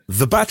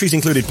The Batteries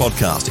Included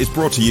podcast is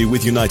brought to you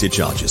with United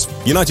Chargers.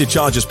 United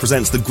Chargers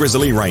presents the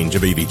Grizzly range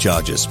of EV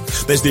chargers.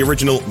 There's the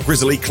original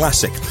Grizzly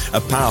Classic, a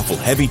powerful,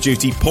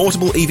 heavy-duty,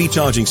 portable EV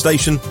charging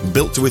station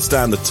built to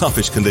withstand the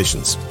toughest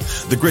conditions.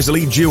 The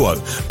Grizzly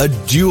Duo, a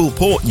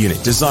dual-port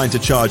unit designed to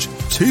charge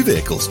two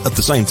vehicles at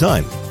the same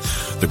time.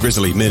 The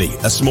Grizzly Mini,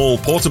 a small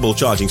portable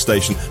charging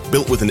station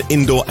built with an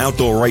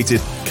indoor-outdoor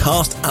rated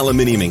cast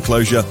aluminium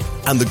enclosure.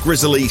 And the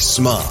Grizzly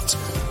Smart,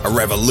 a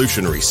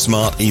revolutionary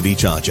smart EV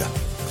charger.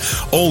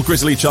 All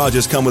Grizzly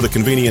chargers come with a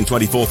convenient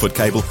 24-foot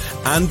cable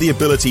and the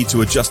ability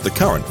to adjust the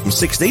current from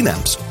 16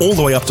 amps all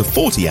the way up to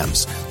 40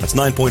 amps. That's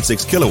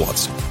 9.6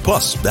 kilowatts.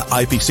 Plus, they're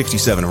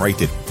IP67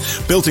 rated.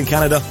 Built in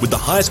Canada with the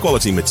highest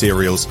quality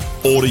materials.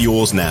 Order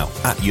yours now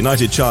at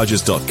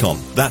unitedchargers.com.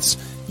 That's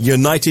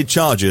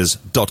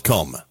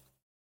unitedchargers.com.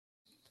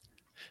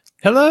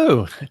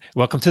 Hello.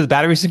 Welcome to the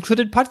Batteries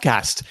Included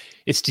podcast.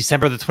 It's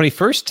December the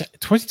 21st,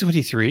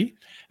 2023,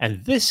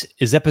 and this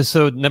is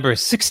episode number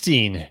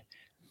 16.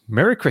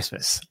 Merry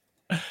Christmas.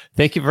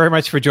 Thank you very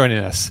much for joining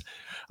us.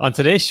 On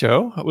today's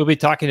show, we'll be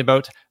talking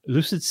about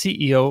Lucid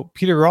CEO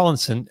Peter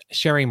Rawlinson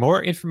sharing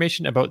more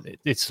information about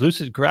its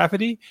Lucid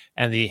Gravity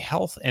and the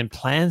health and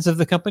plans of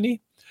the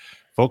company.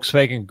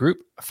 Volkswagen Group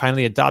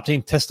finally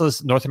adopting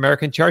Tesla's North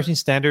American charging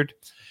standard.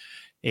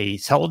 A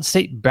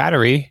solid-state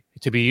battery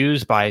to be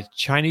used by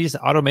Chinese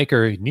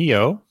automaker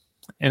NIO.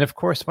 And of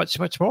course, much,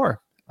 much more.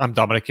 I'm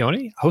Dominic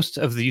Yoni, host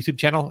of the YouTube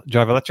channel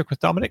Drive Electric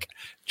with Dominic.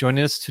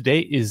 Joining us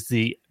today is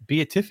the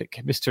beatific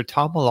Mr.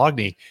 Tom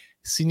Moloughney,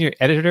 senior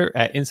editor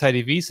at Inside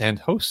EVs and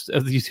host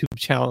of the YouTube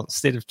channel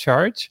State of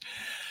Charge.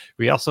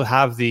 We also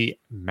have the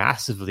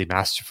massively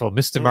masterful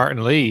Mr.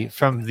 Martin Lee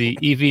from the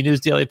EV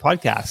News Daily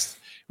podcast,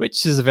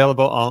 which is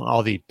available on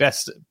all the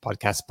best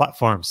podcast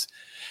platforms.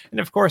 And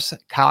of course,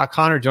 Kyle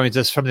Connor joins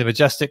us from the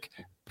majestic,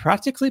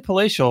 practically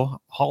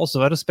palatial halls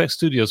of Out-of-Spec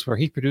Studios, where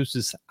he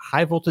produces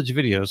high-voltage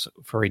videos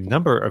for a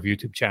number of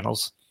YouTube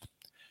channels.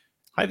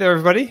 Hi there,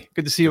 everybody.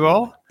 Good to see you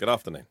all. Good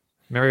afternoon.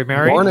 Merry.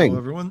 Good morning. Hello,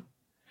 everyone.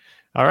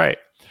 All right.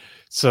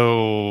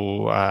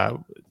 So,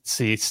 let's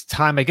see. It's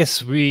time. I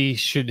guess we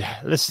should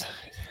listen.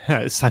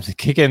 It's time to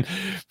kick in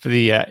for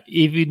the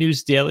EV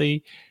News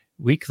Daily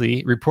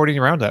Weekly Reporting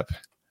Roundup.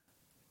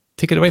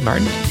 Take it away,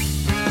 Martin.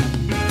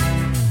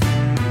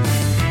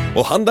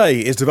 Well,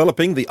 Hyundai is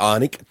developing the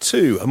Ioniq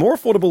 2, a more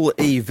affordable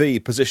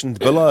EV positioned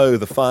below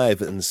the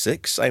 5 and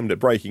 6, aimed at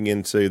breaking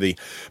into the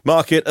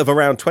market of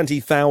around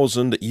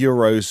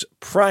 €20,000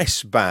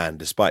 price band,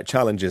 despite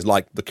challenges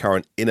like the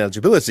current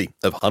ineligibility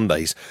of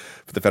Hyundais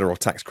for the federal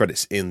tax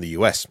credits in the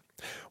US.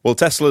 Well,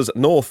 Tesla's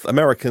North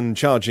American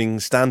Charging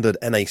Standard,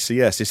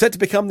 NACS, is set to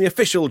become the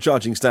official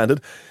charging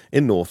standard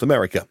in North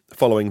America,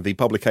 following the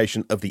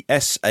publication of the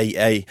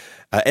SAE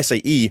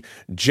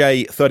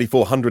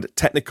J3400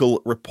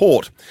 technical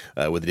report,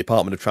 with the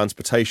Department of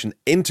Transportation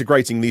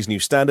integrating these new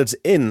standards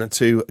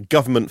into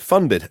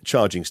government-funded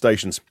charging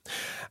stations.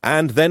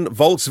 And then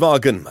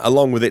Volkswagen,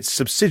 along with its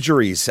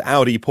subsidiaries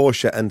Audi,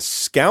 Porsche and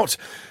Scout,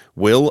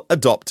 will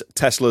adopt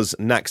Tesla's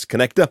NACS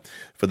connector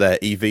for their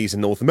EVs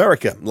in North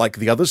America, like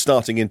the others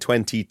starting in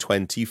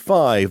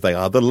 2025. They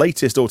are the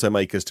latest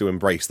automakers to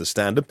embrace the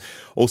standard,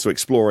 also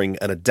exploring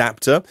an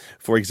adapter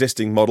for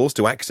existing models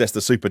to access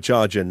the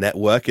supercharger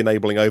network,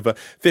 enabling over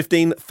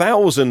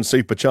 15,000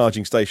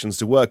 supercharging stations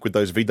to work with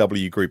those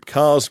VW Group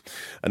cars,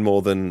 and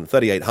more than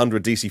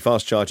 3,800 DC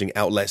fast charging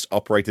outlets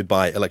operated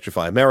by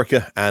Electrify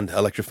America and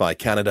Electrify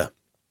Canada.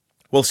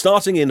 Well,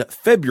 starting in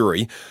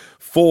February,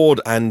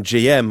 Ford and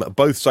GM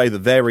both say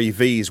that their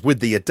EVs with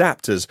the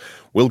adapters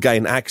will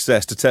gain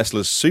access to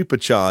Tesla's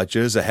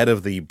superchargers ahead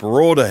of the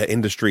broader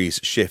industry's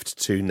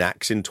shift to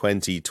NACS in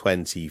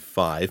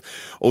 2025.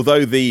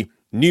 Although the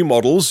new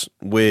models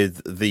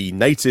with the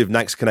native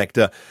NACS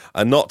connector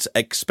are not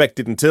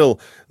expected until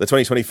the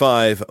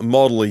 2025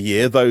 model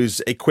year. Those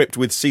equipped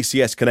with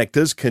CCS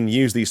connectors can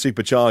use these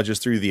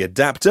superchargers through the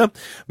adapter,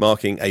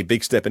 marking a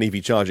big step in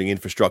EV charging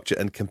infrastructure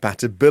and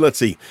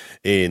compatibility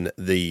in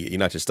the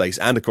United States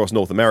and across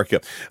North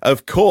America.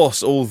 Of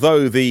course,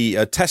 although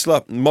the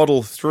Tesla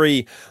Model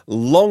 3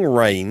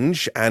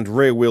 long-range and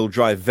rear-wheel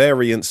drive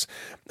variants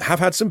have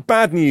had some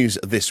bad news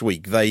this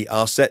week. They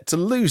are set to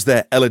lose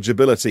their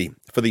eligibility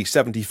for the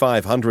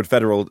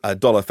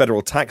 $7,500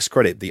 federal tax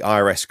credit, the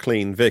IRS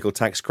Clean Vehicle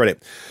Tax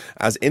Credit,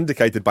 as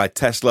indicated by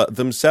Tesla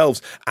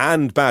themselves.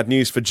 And bad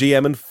news for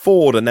GM and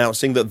Ford,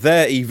 announcing that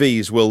their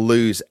EVs will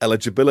lose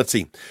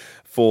eligibility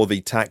for the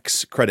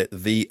tax credit.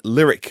 The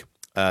Lyriq,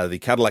 the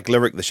Cadillac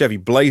Lyriq, the Chevy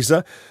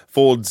Blazer,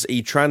 Ford's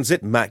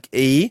E-Transit,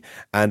 Mach-E,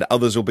 and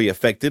others will be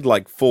affected,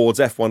 like Ford's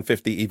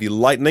F-150 EV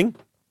Lightning,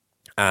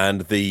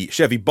 and the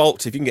Chevy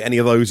Bolt, if you can get any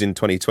of those in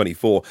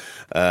 2024,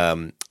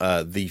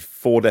 the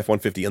Ford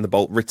F-150 and the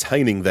Bolt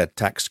retaining their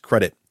tax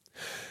credit.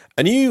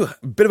 A new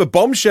bit of a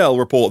bombshell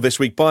report this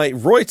week by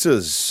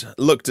Reuters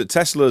looked at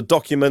Tesla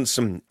documents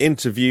and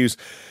interviews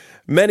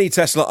many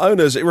Tesla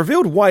owners, it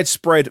revealed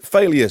widespread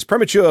failures,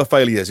 premature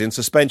failures in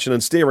suspension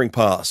and steering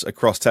parts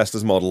across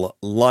Tesla's model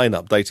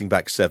lineup dating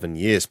back 7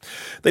 years.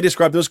 They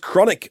described them as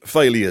chronic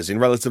failures in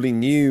relatively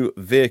new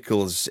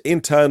vehicles,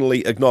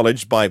 internally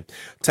acknowledged by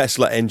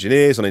Tesla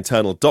engineers on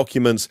internal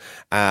documents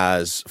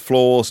as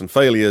flaws and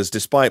failures.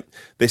 Despite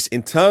this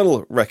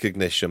internal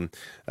recognition,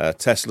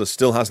 Tesla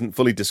still hasn't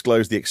fully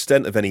disclosed the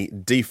extent of any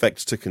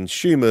defects to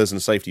consumers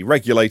and safety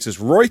regulators.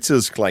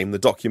 Reuters claim the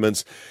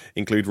documents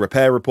include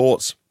repair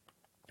reports,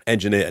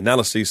 engineer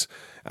analyses,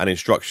 and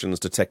instructions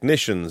to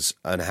technicians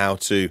on how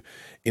to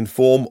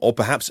inform or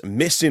perhaps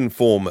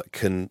misinform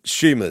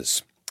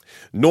consumers.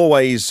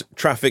 Norway's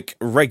traffic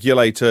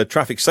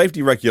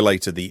safety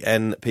regulator, the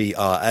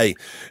NPRA,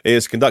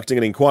 is conducting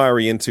an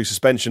inquiry into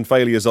suspension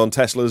failures on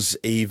Tesla's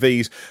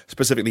EVs,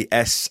 specifically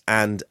S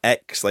and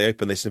X. They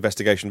opened this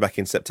investigation back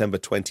in September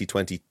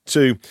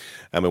 2022,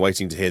 and we're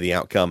waiting to hear the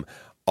outcome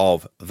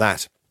of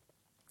that.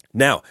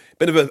 Now,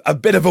 a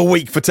bit of a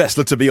week for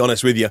Tesla, to be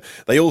honest with you.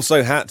 They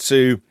also had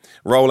to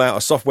roll out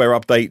a software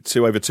update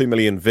to over 2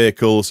 million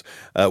vehicles,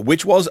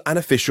 which was an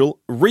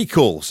official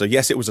recall. So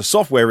yes, it was a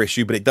software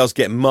issue, but it does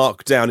get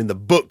marked down in the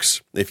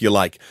books, if you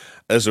like,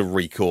 as a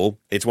recall.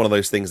 It's one of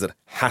those things that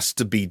has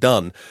to be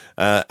done,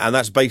 and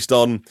that's based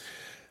on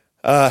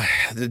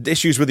the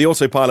issues with the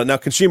autopilot. Now,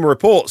 Consumer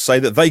Reports say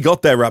that they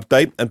got their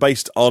update, and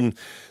based on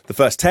the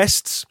first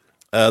tests,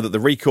 that the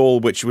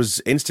recall, which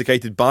was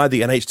instigated by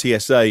the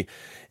NHTSA,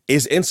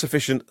 is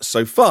insufficient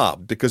so far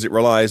because it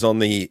relies on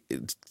the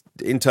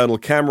internal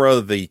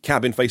camera, the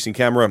cabin-facing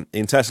camera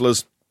in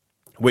Teslas,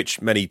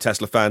 which many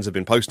Tesla fans have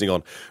been posting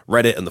on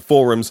Reddit and the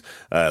forums.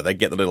 They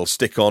get the little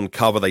stick-on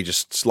cover, they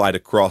just slide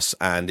across,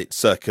 and it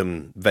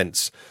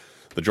circumvents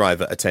the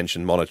driver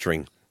attention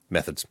monitoring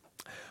methods.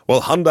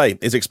 Well, Hyundai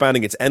is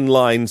expanding its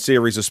N-Line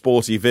series of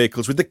sporty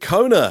vehicles with the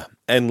Kona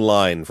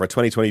N-Line for a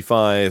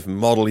 2025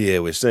 model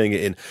year. We're seeing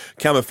it in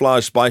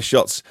camouflage spy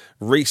shots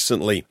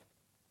recently,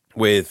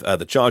 with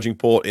the charging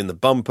port in the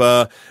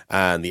bumper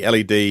and the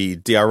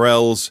LED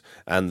DRLs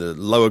and the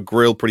lower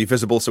grille pretty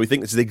visible. So we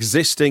think this is the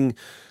existing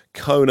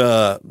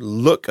Kona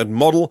look and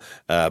model,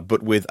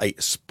 but with a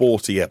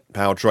sportier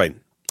powertrain.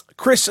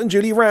 Chris and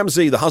Julie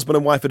Ramsey, the husband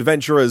and wife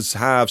adventurers,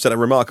 have set a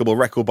remarkable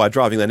record by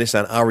driving their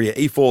Nissan Ariya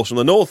e-Force from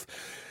the north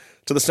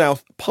to the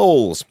south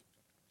poles.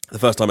 The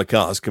first time a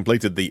car has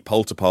completed the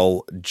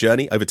pole-to-pole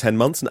journey, over 10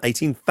 months and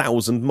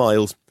 18,000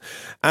 miles.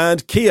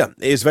 And Kia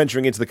is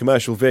venturing into the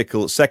commercial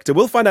vehicle sector.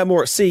 We'll find out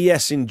more at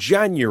CES in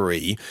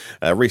January.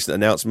 Recent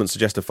announcements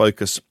suggest a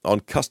focus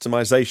on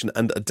customization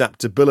and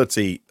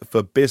adaptability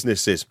for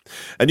businesses.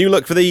 A new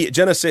look for the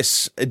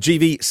Genesis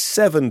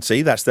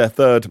GV70, that's their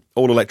third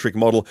all-electric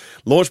model,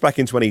 launched back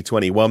in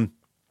 2021.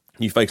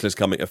 New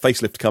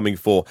facelift coming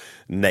for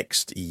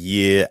next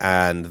year,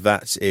 and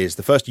that is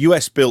the first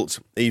US-built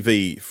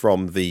EV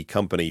from the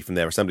company, from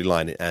their assembly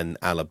line in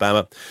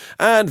Alabama.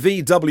 And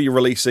VW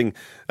releasing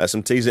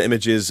some teaser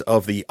images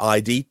of the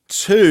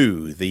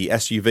ID.2, the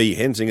SUV,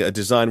 hinting at a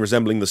design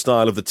resembling the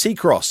style of the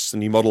T-Cross. The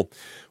new model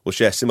will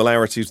share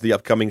similarities with the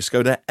upcoming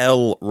Skoda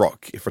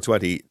L-Rock for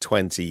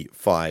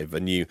 2025, a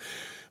new,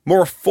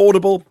 more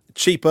affordable,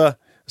 cheaper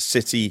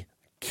city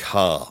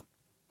car.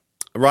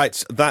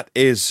 Right, that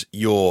is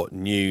your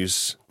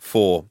news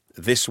for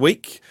this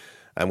week.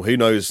 And who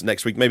knows,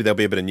 next week, maybe there'll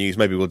be a bit of news.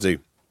 Maybe we'll do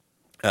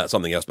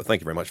something else. But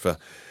thank you very much for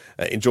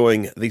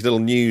enjoying these little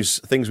news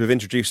things we've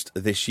introduced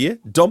this year.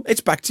 Dom, it's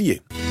back to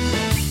you.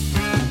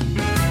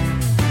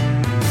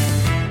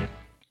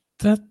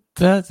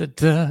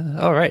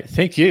 All right,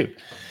 thank you.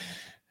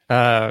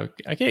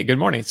 Okay, good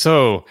morning.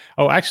 So,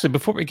 actually,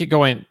 before we get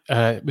going,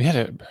 we had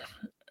a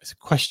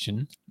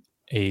question.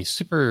 A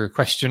super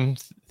question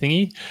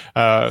thingy.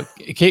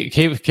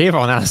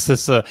 Kayvon asked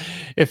us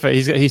if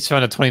he's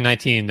found a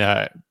 2019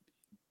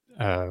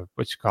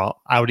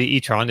 Audi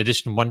e-tron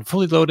edition 1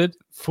 fully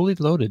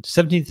loaded,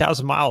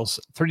 17,000 miles,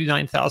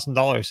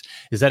 $39,000.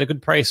 Is that a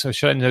good price, or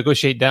should I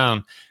negotiate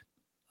down?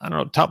 I don't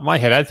know, top of my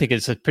head, I think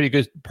it's a pretty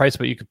good price,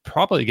 but you could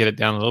probably get it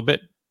down a little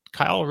bit.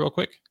 Kyle, real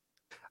quick.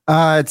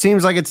 It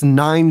seems like it's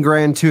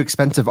 $9,000 too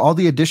expensive. All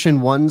the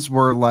edition ones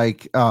were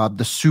like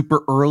the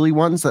super early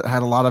ones that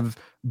had a lot of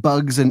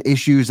bugs and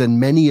issues, and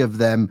many of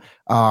them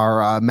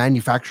are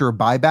manufacturer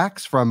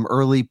buybacks from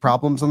early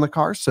problems on the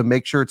car. So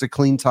make sure it's a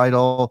clean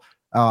title.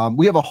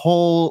 We have a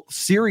whole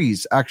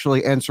series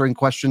actually answering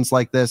questions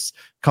like this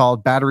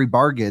called Battery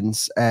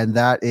Bargains, and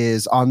that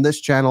is on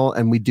this channel,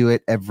 and we do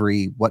it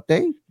every, what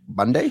day?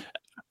 Monday?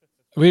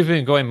 We've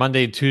been going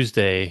Monday,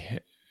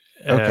 Tuesday.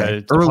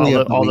 Okay, early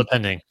all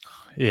depending.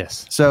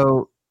 Yes.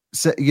 So,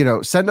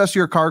 send us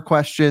your car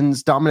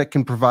questions. Dominic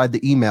can provide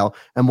the email,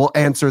 and we'll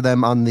answer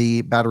them on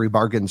the Battery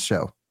Bargains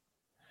show.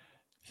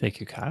 Thank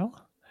you,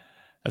 Kyle.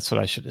 That's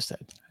what I should have said.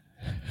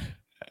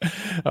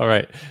 All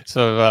right.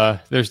 So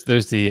there's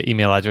the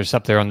email address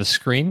up there on the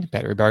screen,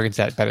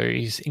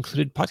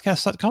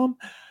 batterybargains@batteriesincludedpodcast.com.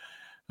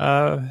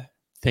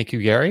 Thank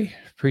you, Gary.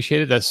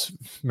 Appreciate it. That's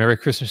Merry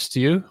Christmas to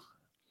you.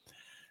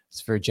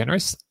 It's very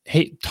generous.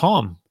 Hey,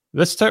 Tom,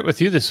 let's start with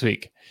you this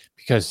week,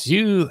 because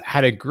you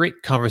had a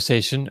great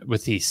conversation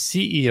with the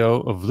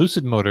CEO of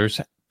Lucid Motors,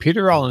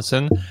 Peter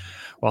Rawlinson,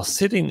 while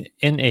sitting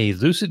in a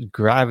Lucid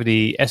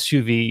Gravity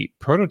SUV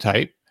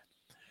prototype.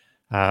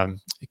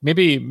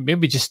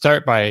 Maybe just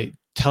start by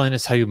telling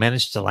us how you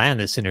managed to land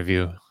this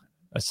interview.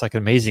 That's like an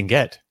amazing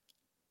get.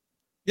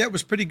 Yeah, it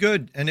was pretty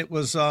good. And it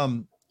was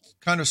kind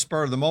of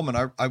spur of the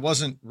moment. I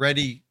wasn't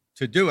ready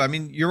to do. I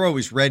mean, you're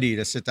always ready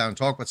to sit down and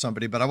talk with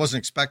somebody, but I wasn't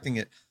expecting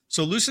it.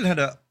 So Lucid had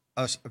a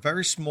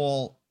very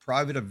small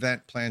private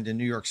event planned in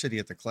New York City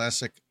at the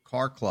Classic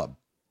Car Club.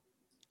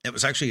 It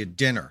was actually a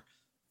dinner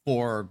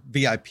for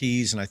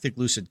VIPs and I think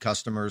Lucid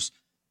customers.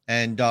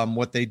 And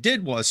what they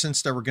did was,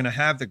 since they were going to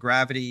have the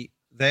Gravity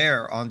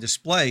there on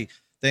display,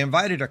 they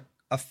invited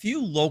a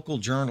few local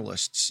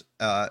journalists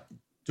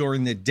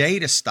during the day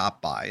to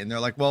stop by. And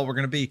they're like, well, we're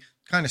going to be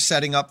kind of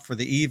setting up for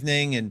the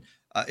evening. And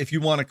if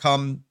you want to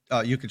come,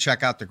 you could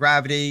check out the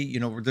Gravity.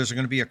 You know, there's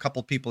going to be a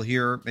couple people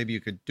here. Maybe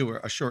you could do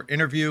a short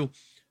interview,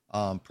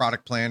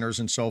 product planners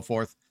and so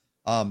forth.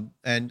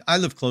 And I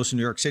live close in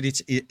New York City.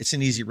 It's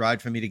an easy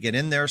ride for me to get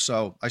in there.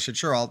 So I said,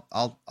 sure,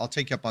 I'll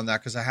take you up on that,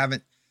 because I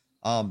haven't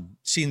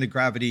seen the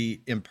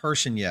Gravity in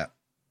person yet.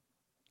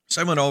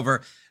 So I went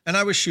over and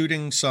I was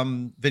shooting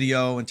some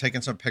video and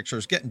taking some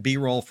pictures, getting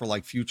B-roll for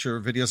like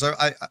future videos.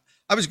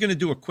 I was going to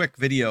do a quick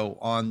video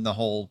on the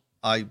whole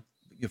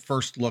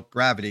first look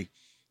Gravity.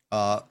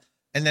 And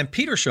then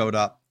Peter showed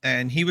up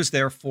and he was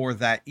there for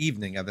that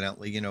evening,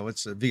 evidently. You know,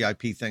 it's a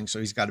VIP thing, so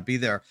he's got to be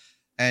there.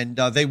 And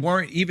they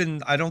weren't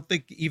even, I don't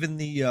think even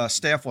the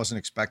staff wasn't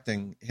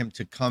expecting him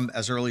to come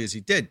as early as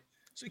he did.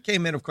 So he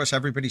came in, of course,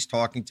 everybody's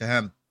talking to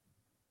him.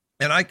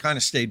 And I kind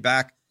of stayed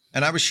back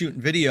and I was shooting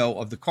video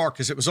of the car,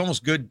 because it was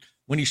almost good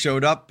when he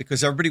showed up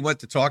because everybody went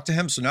to talk to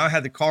him. So now I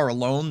had the car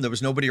alone. There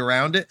was nobody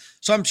around it.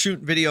 So I'm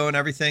shooting video and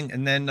everything.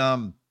 And then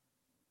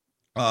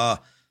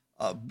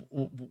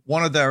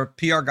one of their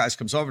PR guys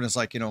comes over and is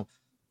like, you know,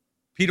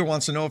 Peter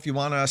wants to know if you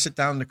want to sit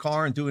down in the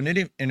car and do an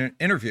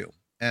interview.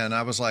 And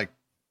I was like,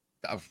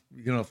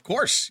 you know, of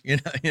course, you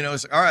know,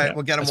 it's all right. Yeah,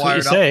 we'll get him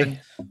wired up.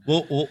 And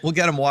we'll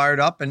get him wired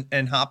up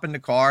and hop in the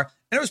car.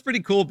 And it was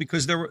pretty cool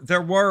because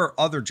there were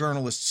other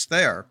journalists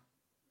there.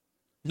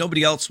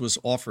 Nobody else was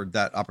offered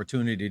that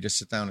opportunity to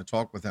sit down and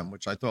talk with him,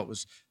 which I thought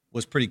was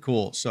pretty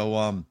cool.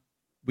 So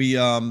we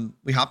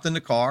hopped in the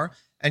car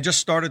and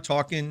just started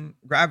talking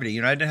Gravity.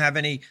 You know, I didn't have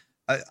any.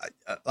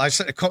 I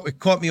said it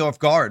caught me off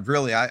guard.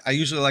 Really, I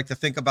usually like to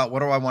think about what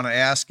do I want to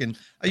ask, and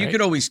you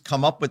could always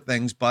come up with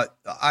things. But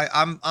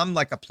I'm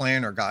like a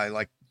planner guy.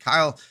 Like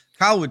Kyle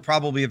would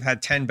probably have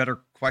had 10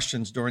 better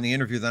questions during the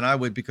interview than I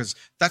would, because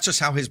that's just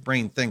how his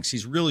brain thinks.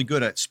 He's really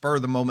good at spur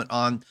of the moment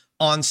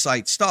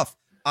on-site stuff.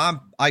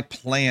 I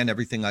plan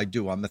everything I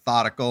do. I'm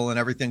methodical and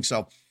everything.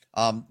 So,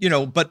 you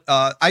know, but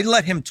I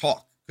let him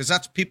talk, because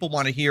that's, people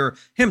want to hear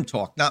him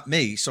talk, not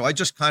me. So I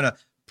just kind of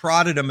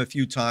prodded him a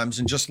few times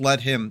and just let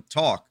him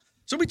talk.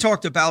 So we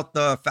talked about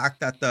the fact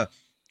that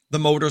the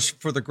motors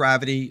for the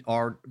Gravity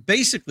are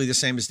basically the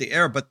same as the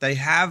Air, but they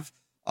have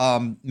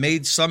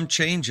made some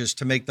changes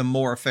to make them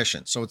more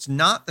efficient. So it's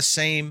not the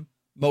same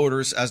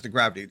motors as the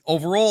Gravity.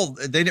 Overall,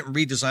 they didn't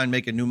redesign,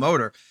 make a new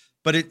motor,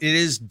 but it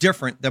is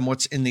different than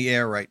what's in the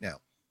Air right now.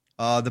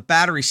 The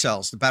battery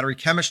cells, the battery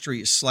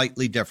chemistry is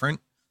slightly different.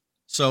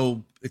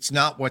 So it's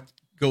not what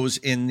goes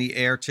in the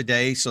Air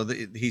today. So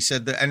he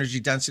said the energy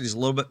density is a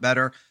little bit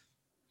better.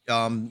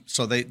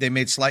 So they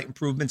made slight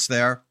improvements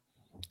there.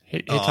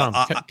 Hey Tom,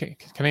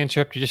 can I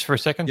interrupt you just for a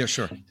second? Yeah,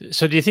 sure.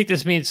 So do you think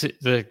this means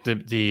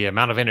the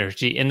amount of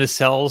energy in the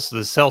cells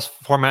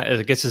format,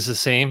 I guess, is the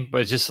same,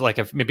 but just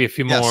like maybe a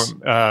few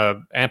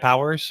more amp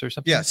hours or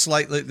something? Yeah,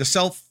 slightly. The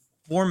cell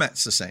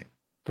format's the same.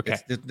 Okay.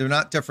 They're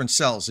not different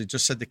cells. He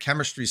just said the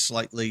chemistry is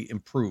slightly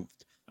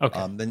improved. Okay.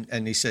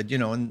 And he said, you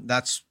know, and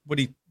that's what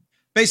he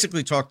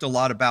basically talked a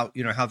lot about,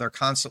 you know, how they're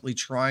constantly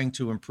trying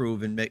to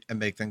improve and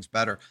make things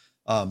better.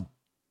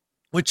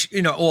 Which,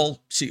 you know,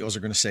 all CEOs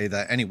are going to say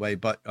that anyway,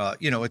 but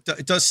you know, it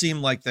does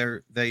seem like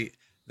they're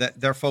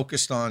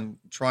focused on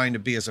trying to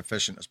be as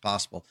efficient as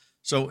possible.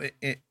 So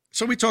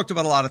so we talked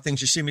about a lot of things.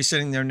 You see me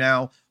sitting there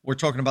now. We're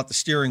talking about the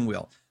steering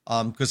wheel.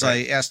 Because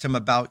I asked him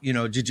about, you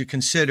know, did you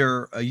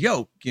consider a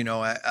yoke,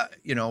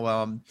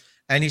 and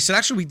he said,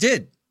 actually, we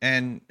did.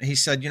 And he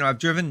said, you know, I've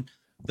driven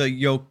the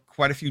yoke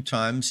quite a few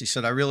times. He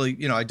said, I really,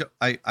 you know,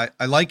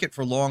 I like it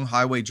for long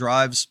highway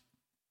drives.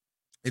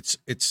 It's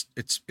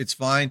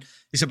fine.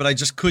 He said, but I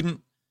just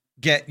couldn't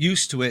get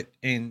used to it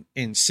in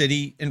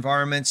city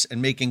environments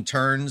and making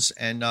turns.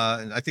 And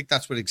I think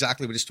that's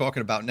exactly what he's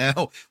talking about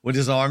now with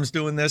his arms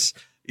doing this.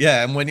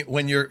 Yeah, and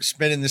when you're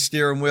spinning the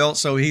steering wheel,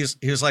 so he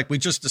was like, we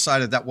just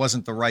decided that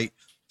wasn't the right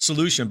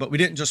solution, but we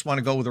didn't just want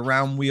to go with a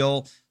round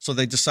wheel, so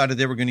they decided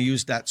they were going to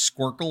use that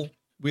squircle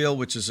wheel,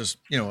 which is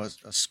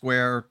a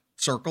square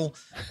circle.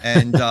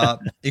 And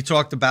he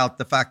talked about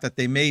the fact that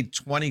they made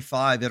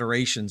 25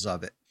 iterations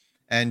of it,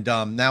 and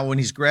now when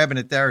he's grabbing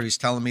it there, he's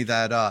telling me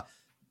that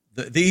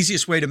the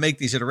easiest way to make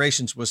these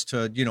iterations was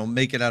to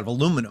make it out of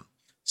aluminum.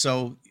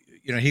 So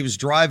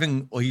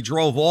he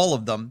drove all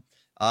of them.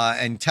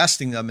 and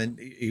testing them. And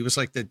he was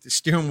like, the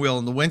steering wheel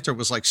in the winter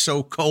was like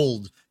so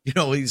cold,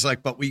 he's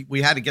like, but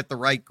we had to get the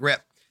right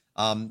grip.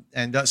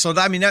 So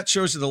I mean, that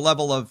shows you the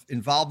level of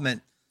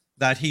involvement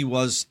that he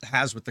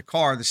has with the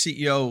car. The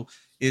CEO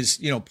is,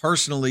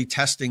 personally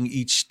testing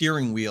each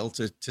steering wheel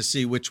to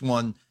see which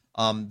one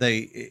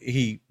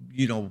he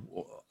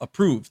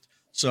approved.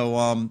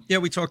 So,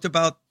 we talked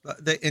about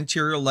the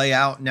interior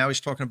layout. Now he's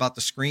talking about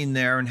the screen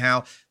there and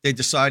how they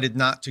decided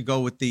not to go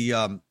with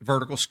the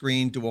vertical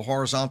screen, do a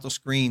horizontal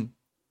screen,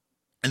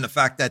 and the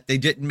fact that they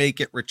didn't make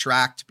it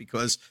retract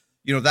because,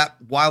 that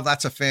while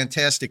that's a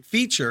fantastic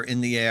feature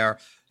in the Air,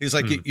 he's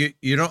like,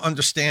 you don't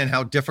understand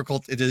how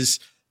difficult it is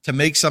to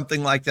make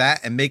something like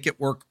that and make it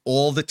work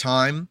all the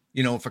time.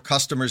 If a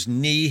customer's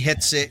knee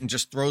hits it and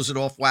just throws it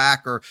off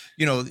whack, or,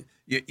 you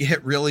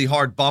hit really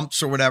hard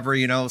bumps or whatever,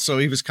 so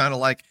he was kind of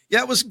like,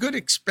 yeah, it was a good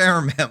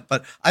experiment,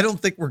 but I don't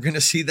think we're going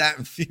to see that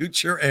in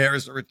future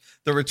Airs or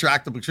the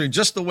retractable screen.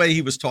 Just the way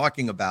he was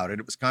talking about it.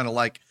 It was kind of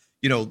like,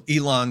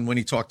 Elon, when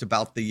he talked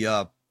about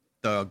the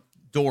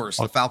doors,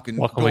 the Falcon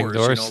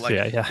doors,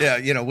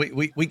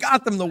 we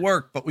got them to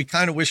work, but we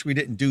kind of wish we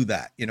didn't do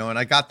that, and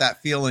I got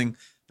that feeling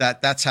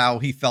that's how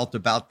he felt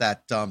about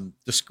that,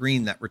 the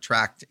screen that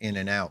retract in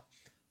and out.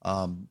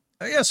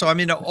 So I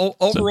mean,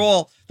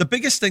 overall, the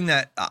biggest thing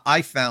that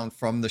I found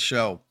from the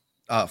show,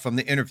 from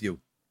the interview,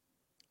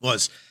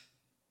 was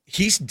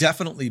he's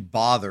definitely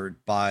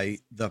bothered by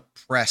the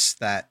press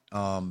that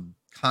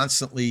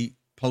constantly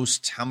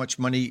posts how much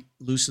money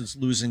Lucid's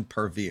losing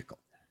per vehicle.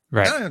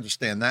 Right. I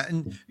understand that,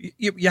 and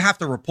you have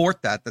to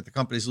report that the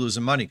company's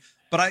losing money.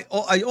 But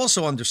I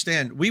also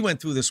understand, we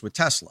went through this with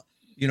Tesla.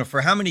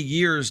 For how many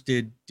years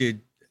did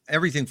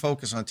everything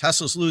focus on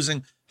Tesla's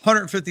losing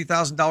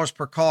 $150,000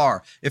 per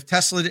car? If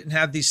Tesla didn't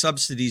have these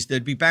subsidies,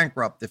 they'd be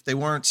bankrupt. If they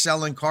weren't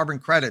selling carbon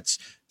credits,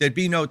 there'd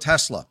be no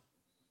Tesla.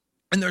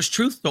 And there's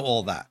truth to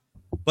all that.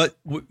 But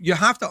you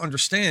have to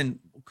understand,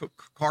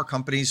 car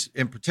companies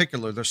in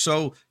particular, they're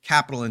so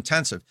capital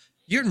intensive.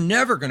 You're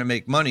never going to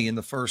make money in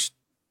the first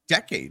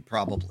decade,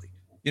 probably.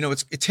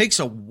 It takes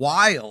a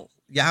while.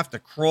 You have to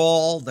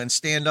crawl, then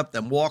stand up,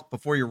 then walk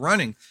before you're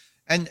running.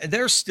 And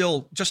they're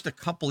still just a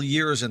couple of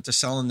years into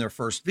selling their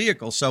first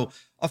vehicle. So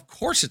of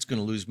course it's going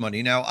to lose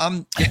money. Now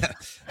I'm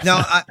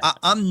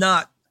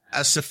not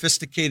as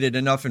sophisticated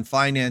enough in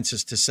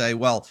finances to say,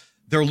 well,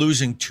 they're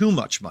losing too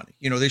much money.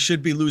 They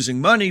should be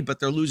losing money, but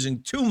they're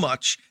losing too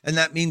much. And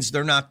that means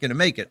they're not going to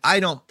make it.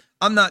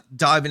 I'm not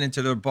diving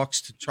into their books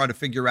to try to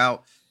figure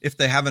out if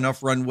they have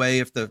enough runway,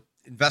 if the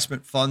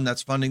investment fund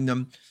that's funding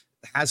them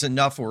has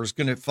enough or is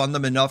going to fund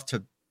them enough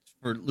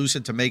for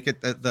Lucid to make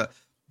it. The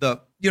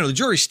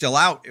jury's still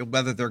out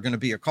whether they're going to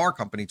be a car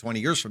company 20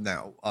 years from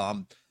now.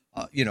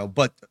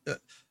 But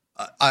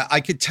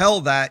I could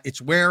tell that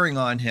it's wearing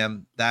on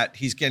him, that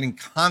he's getting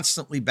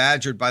constantly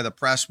badgered by the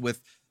press with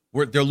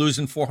where they're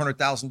losing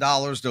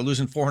 $400,000, they're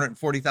losing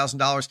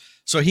 $440,000.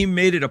 So he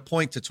made it a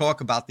point to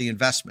talk about the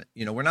investment.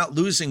 We're not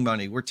losing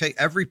money.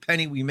 Every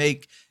penny we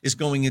make is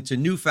going into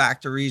new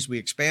factories. We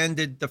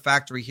expanded the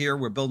factory here.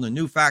 We're building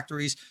new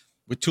factories.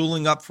 We're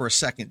tooling up for a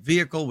second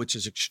vehicle, which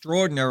is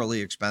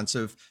extraordinarily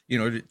expensive,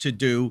 to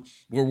do.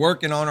 We're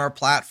working on our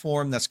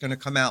platform that's going to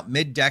come out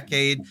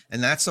mid-decade,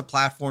 and that's the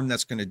platform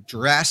that's going to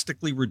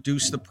drastically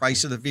reduce the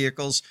price of the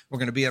vehicles. We're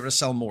going to be able to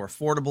sell more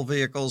affordable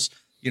vehicles.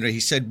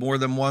 He said more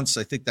than once,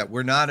 I think, that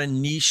we're not a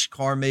niche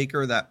car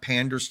maker that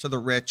panders to the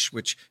rich,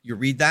 which you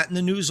read that in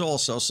the news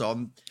also.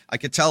 So I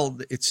could tell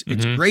it's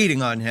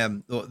grating on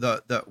him,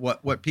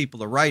 what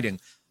people are writing.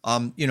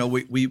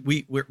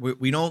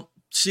 We don't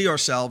see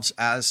ourselves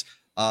as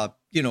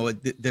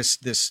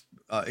this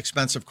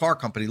expensive car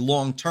company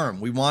long term.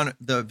 We want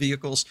the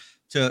vehicles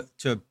to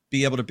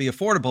be able to be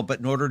affordable, but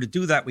in order to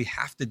do that, we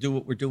have to do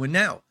what we're doing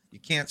now. You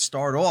can't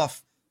start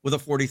off with a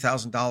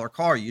 $40,000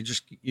 car. You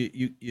just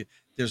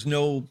there's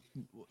no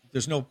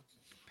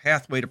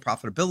pathway to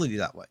profitability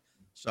that way.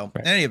 So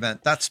in any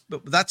event, that's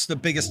the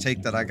biggest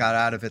take that I got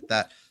out of it.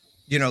 That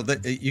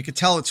that you could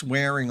tell it's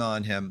wearing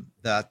on him.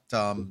 That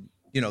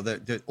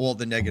all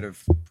the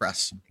negative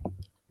press.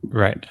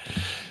 Right.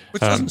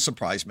 Which doesn't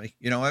surprise me.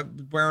 It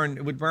would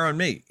wear on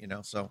me,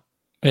 so.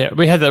 Yeah,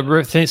 we had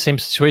the same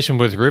situation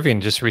with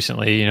Rivian just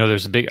recently.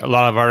 There's a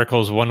lot of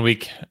articles 1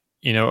 week,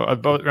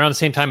 about around the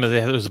same time as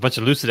there was a bunch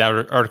of Lucid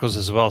articles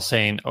as well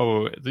saying,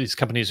 oh, these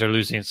companies are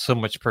losing so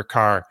much per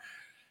car.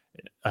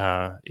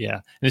 And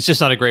it's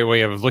just not a great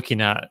way of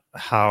looking at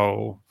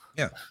how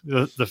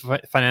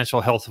the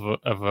financial health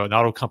of an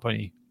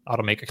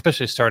automaker,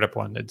 especially a startup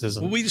one. It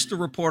doesn't. Well, we used to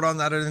report on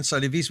that at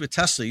Inside EVs with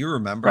Tesla. You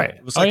remember, right?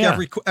 It was like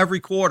every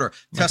quarter.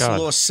 Tesla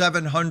lost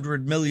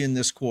 $700 million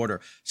this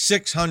quarter,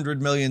 $600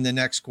 million the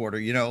next quarter.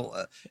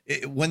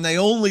 When they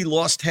only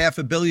lost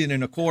 $500 million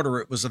in a quarter,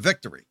 it was a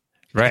victory,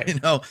 right?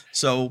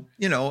 So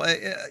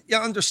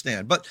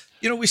understand. But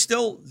we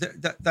still.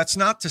 That's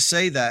not to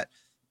say that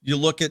you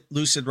look at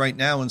Lucid right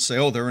now and say,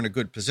 oh, they're in a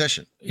good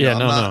position. They're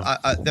not.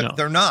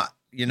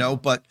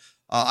 But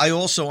I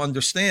also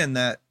understand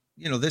that.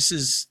 This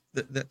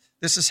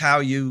is how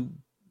you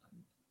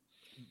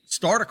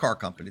start a car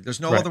company. There's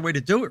no other way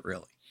to do it,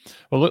 really.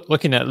 Well,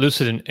 looking at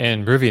Lucid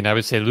and Rivian, I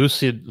would say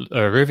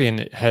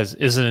Rivian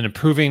is in an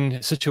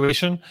improving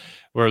situation,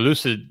 where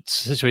Lucid's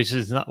situation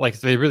is not like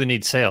they really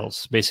need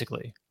sales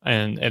basically,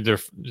 and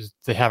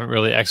they haven't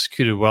really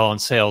executed well on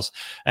sales.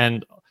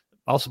 And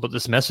also about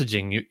this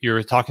messaging,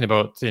 you're talking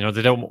about, they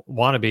don't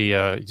want to be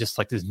just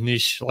like this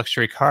niche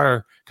luxury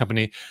car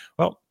company.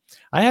 Well,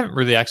 I haven't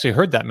really actually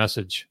heard that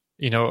message.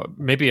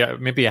 Maybe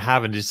I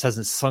haven't. It just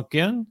hasn't sunk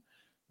in.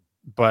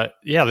 But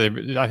yeah,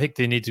 I think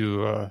they need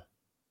to.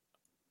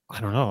 I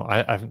don't know.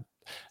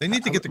 They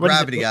need to get the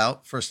gravity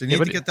out first. They need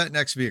to get that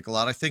next vehicle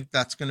out. I think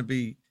that's going to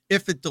be,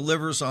 if it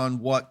delivers on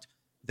what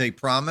they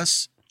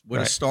promise,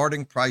 with a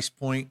starting price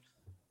point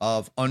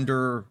of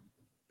under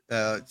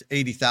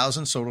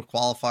 80,000, so it'll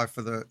qualify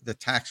for the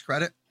tax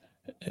credit.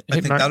 I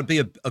think that'll be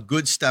a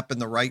good step in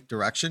the right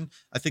direction.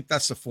 I think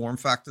that's the form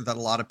factor that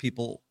a lot of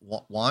people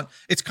want.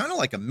 It's kind of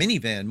like a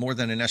minivan more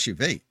than an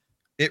SUV.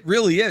 It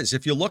really is.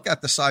 If you look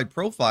at the side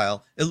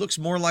profile, it looks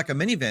more like a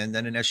minivan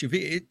than an SUV.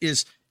 It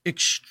is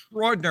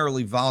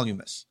extraordinarily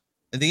voluminous,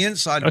 and the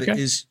inside of it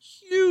is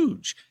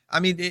huge. I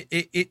mean,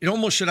 it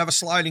almost should have a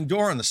sliding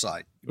door on the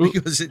side,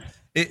 because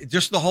it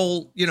just the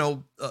whole,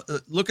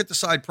 look at the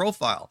side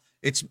profile.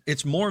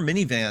 It's more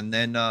minivan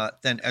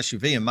than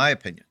SUV, in my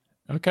opinion.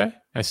 Okay,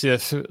 I see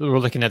that. We're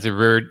looking at the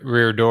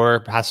rear door,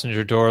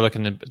 passenger door,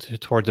 looking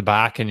toward the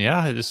back, and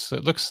yeah, it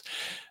looks.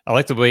 I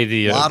like the way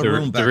the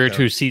rear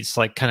two seats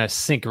like kind of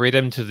sink right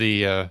into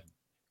the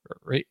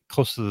right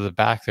close to the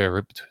back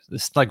there.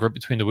 It's like right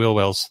between the wheel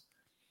wells.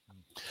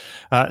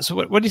 So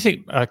what do you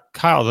think,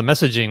 Kyle? The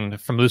messaging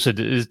from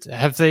Lucid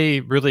have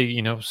they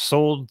really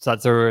sold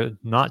that they're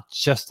not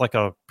just like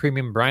a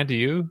premium brand to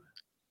you?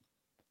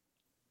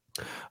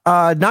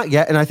 Not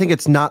yet, and I think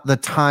it's not the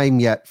time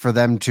yet for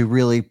them to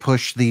really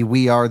push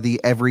we are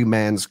the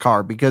everyman's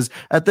car, because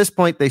at this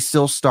point they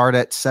still start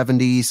at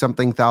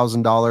 $70-something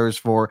thousand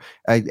for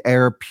an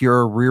Air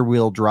Pure rear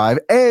wheel drive,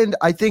 and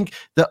I think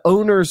the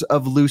owners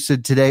of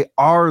Lucid today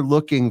are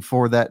looking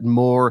for that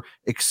more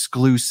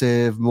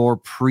exclusive, more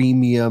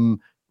premium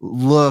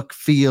look,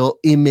 feel,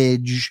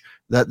 image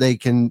that they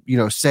can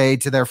say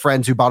to their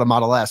friends who bought a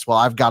Model S, well,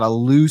 I've got a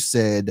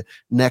Lucid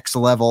next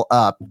level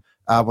up.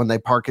 When they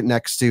park it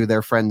next to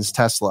their friend's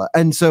Tesla.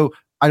 And so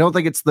I don't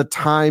think it's the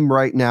time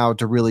right now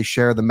to really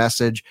share the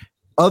message,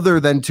 other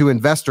than to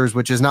investors,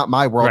 which is not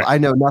my world. Right. I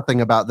know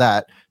nothing about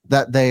that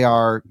they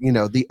are,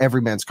 the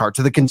everyman's car.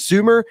 To the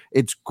consumer,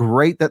 it's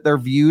great that they're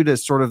viewed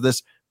as sort of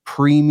this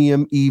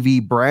premium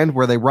EV brand,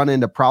 where they run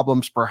into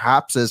problems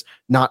perhaps as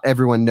not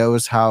everyone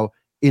knows how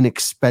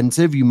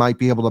inexpensive you might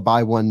be able to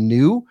buy one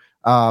new.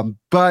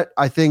 But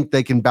I think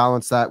they can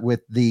balance that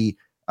with the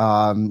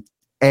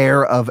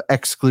air of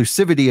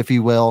exclusivity, if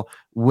you will,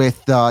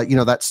 with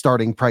that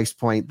starting price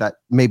point that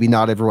maybe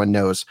not everyone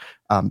knows.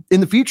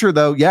 In the future,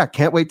 though,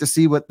 can't wait to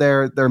see what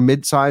their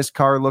mid-sized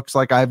car looks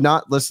like. I have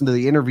not listened to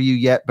the interview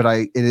yet, but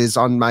it is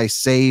on my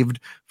saved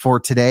for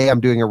today. I'm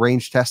doing a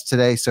range test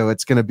today, so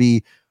it's going to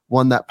be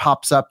one that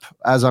pops up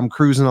as I'm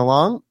cruising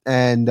along,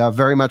 and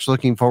very much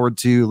looking forward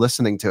to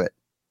listening to it.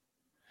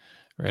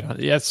 Right on.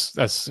 Yes,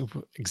 that's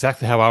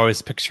exactly how I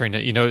was picturing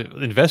it.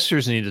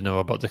 Investors need to know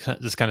about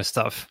this kind of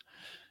stuff.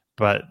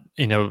 But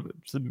the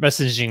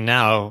messaging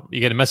now, you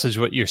get a message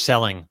what you're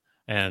selling,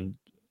 and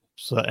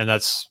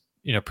that's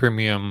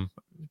premium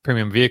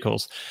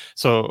vehicles.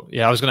 So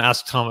yeah, I was going to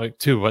ask Tom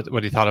too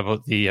what he thought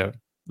about the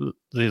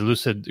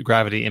Lucid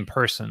Gravity in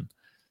person,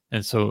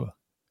 and so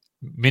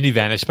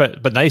minivanish,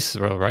 but nice,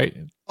 right?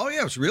 Oh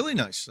yeah, it was really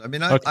nice. I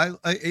mean,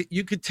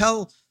 you could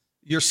tell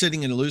you're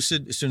sitting in a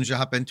Lucid as soon as you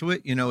hop into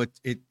it.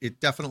 It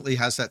definitely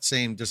has that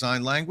same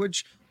design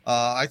language.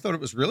 I thought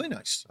it was really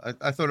nice.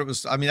 I thought it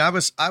was. I mean, I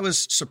was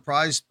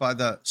surprised by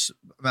the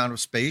amount of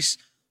space,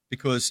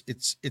 because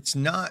it's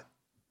not.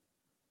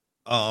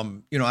 I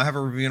have a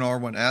Rivian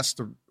R1S.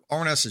 The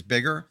R1S is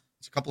bigger.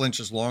 It's a couple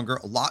inches longer,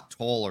 a lot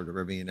taller. The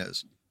Rivian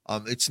is.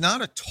 It's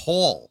not a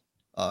tall,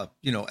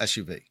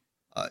 SUV.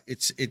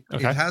 It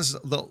has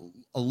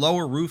a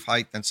lower roof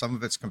height than some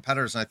of its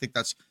competitors, and I think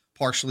that's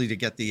partially to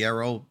get the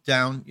aero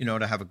down.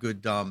 To have a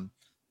good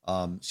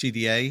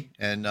CDA,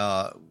 and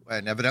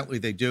evidently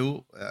they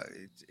do.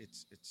 It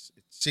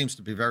seems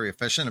to be very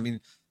efficient. I mean,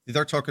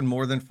 they're talking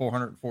more than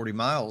 440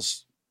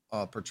 miles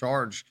per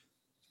charge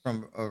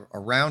from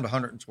around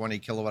 120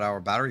 kilowatt hour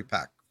battery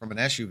pack from an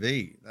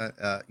SUV.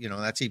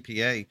 That's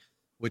EPA,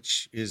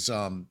 which is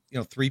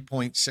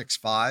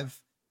 3.65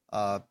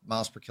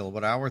 miles per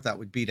kilowatt hour. That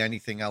would beat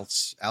anything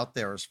else out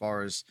there as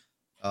far as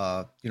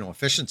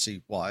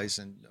efficiency wise,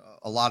 and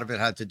a lot of it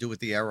had to do with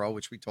the aero,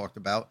 which we talked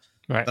about.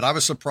 Right. But I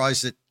was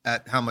surprised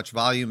at how much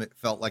volume it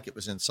felt like it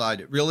was inside.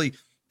 It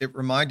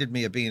reminded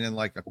me of being in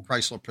like a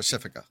Chrysler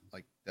Pacifica.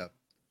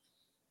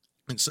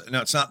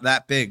 It's not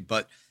that big,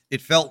 but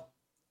it felt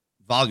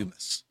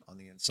voluminous on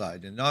the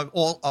inside, and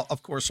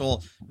of course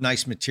all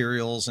nice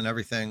materials and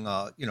everything.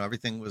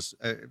 Everything was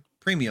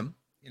premium.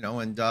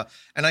 And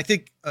I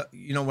think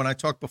when I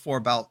talked before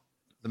about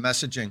the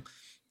messaging,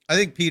 I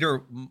think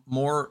Peter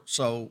more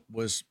so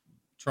was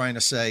trying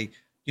to say,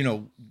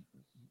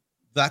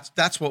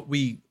 that's what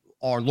we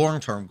our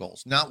long-term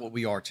goals, not what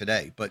we are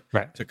today. But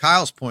Right. to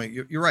Kyle's point,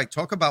 you're right.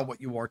 Talk about what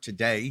you are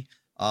today.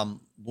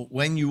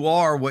 When you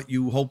are what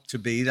you hope to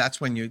be,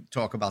 that's when you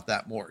talk about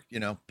that more,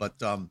 but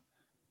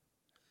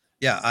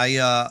yeah,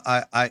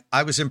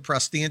 I was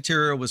impressed. The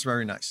interior was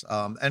very nice.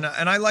 And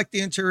I like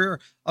the interior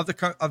of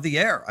the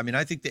Air. I mean,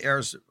 I think the Air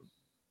is,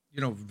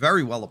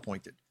 very well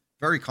appointed,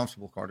 very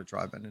comfortable car to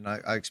drive in. And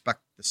I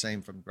expect the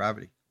same from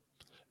Gravity,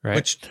 Right.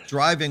 which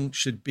driving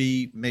should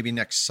be maybe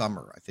next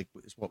summer, I think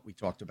is what we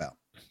talked about.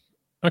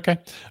 Okay.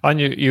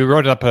 You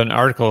wrote up an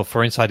article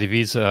for Inside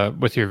EVs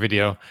with your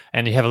video,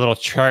 and you have a little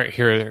chart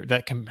here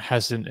that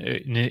has an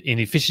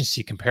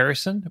efficiency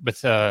comparison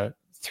with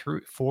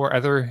four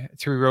other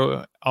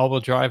three-row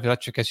all-wheel drive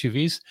electric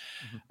SUVs.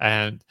 Mm-hmm.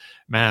 And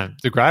man,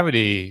 the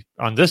Gravity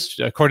on this,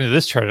 according to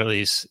this chart at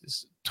least,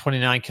 is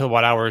 29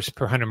 kilowatt hours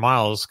per 100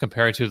 miles,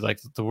 compared to like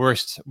the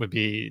worst would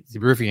be the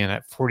Rivian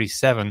at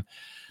 47.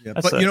 Yeah,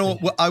 but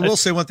I will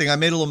say one thing. I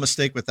made a little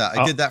mistake with that.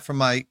 I did that for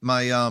my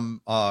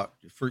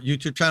for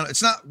YouTube channel.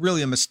 It's not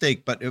really a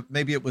mistake, but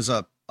maybe it was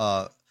I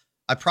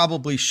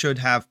probably should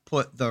have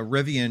put the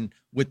Rivian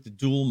with the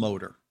dual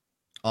motor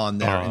on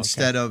there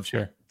instead of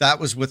that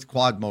was with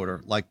quad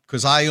motor,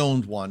 because I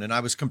owned one and I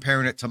was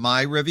comparing it to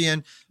my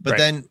Rivian. But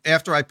then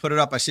after I put it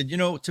up, I said,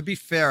 to be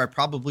fair, I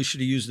probably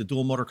should have used the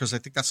dual motor because I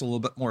think that's a little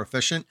bit more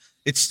efficient.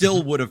 It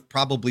still would have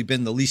probably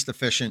been the least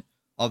efficient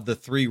of the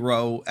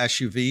 3-row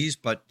SUVs,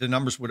 but the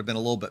numbers would have been a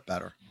little bit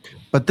better.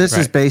 But this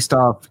is based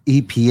off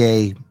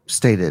EPA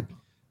stated.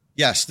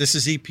 Yes, this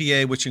is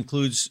EPA, which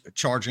includes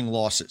charging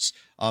losses.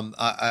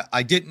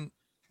 I didn't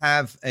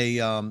have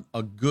a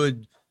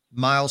good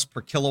miles per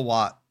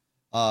kilowatt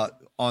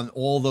on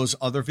all those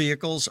other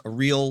vehicles, a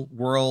real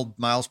world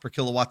miles per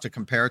kilowatt to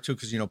compare it to,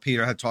 because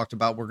Peter had talked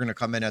about we're going to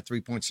come in at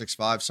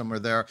 3.65 somewhere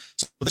there.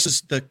 So this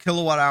is the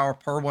kilowatt hour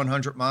per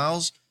 100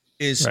 miles.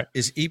 Is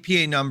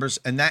EPA numbers,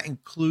 and that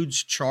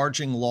includes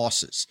charging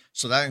losses.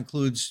 So that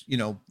includes,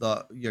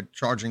 you're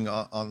charging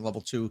on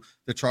level 2,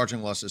 the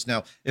charging losses.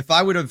 Now, if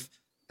I would have,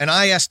 and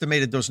I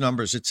estimated those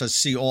numbers, it says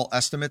see all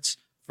estimates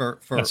for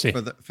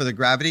the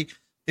Gravity.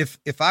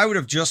 If I would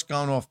have just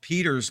gone off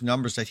Peter's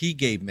numbers that he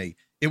gave me,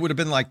 it would have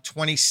been like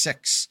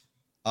 26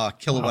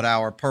 kilowatt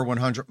hour per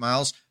 100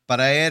 miles. But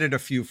I added a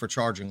few for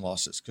charging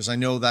losses because I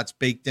know that's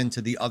baked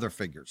into the other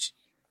figures.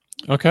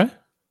 Okay.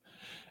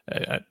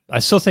 I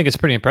still think it's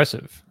pretty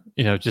impressive,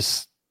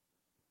 just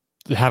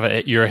to have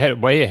it. You're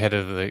way ahead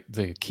of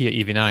the Kia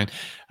EV9.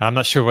 I'm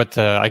not sure what,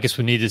 I guess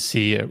we need to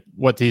see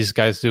what these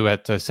guys do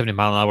at 70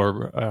 mile an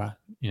hour,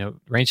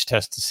 range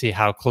test to see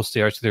how close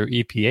they are to their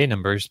EPA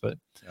numbers. But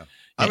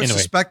I would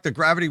suspect the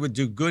Gravity would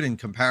do good in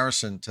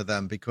comparison to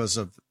them because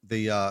of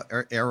the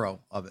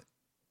aero of it.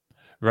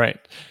 Right.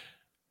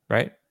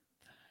 All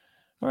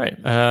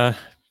right.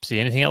 See,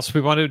 anything else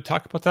we wanted to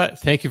talk about that?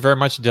 Thank you very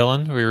much,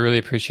 Dylan. We really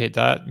appreciate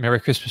that. Merry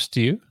Christmas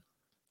to you.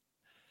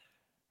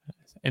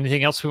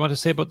 Anything else we want to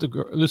say about the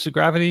Lucid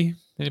Gravity?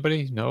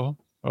 Anybody? No?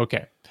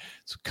 Okay.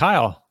 So,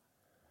 Kyle,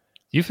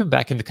 you've been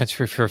back in the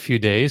country for a few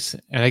days,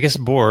 and I guess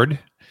bored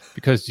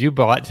because you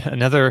bought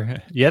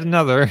yet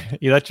another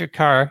electric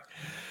car.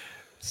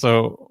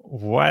 So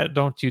why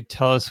don't you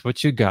tell us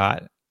what you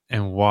got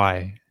and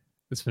why?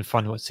 It's been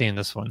fun seeing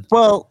this one.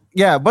 Well,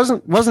 yeah, it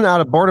wasn't out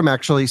of boredom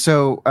actually.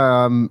 So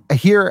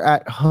here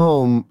at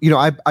home,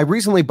 I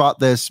recently bought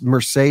this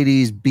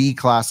Mercedes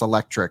B-Class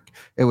electric.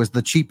 It was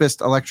the cheapest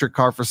electric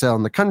car for sale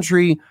in the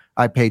country.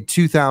 I paid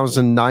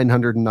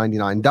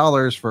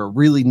 $2,999 for a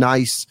really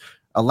nice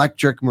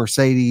electric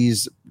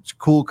Mercedes. It's a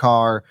cool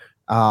car.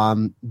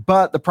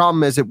 But the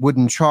problem is it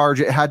wouldn't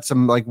charge. It had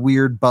some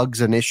weird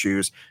bugs and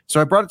issues. So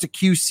I brought it to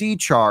QC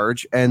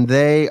Charge, and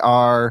they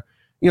are,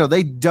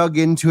 they dug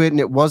into it, and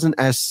it wasn't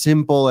as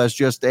simple as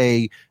just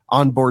a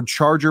onboard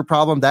charger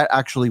problem. That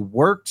actually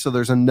worked. So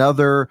there's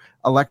another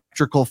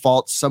electrical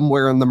fault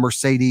somewhere in the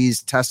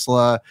Mercedes,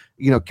 Tesla,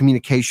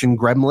 communication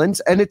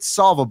gremlins, and it's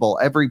solvable.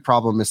 Every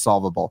problem is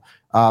solvable.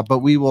 But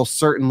we will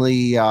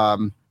certainly,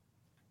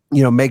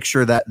 make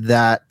sure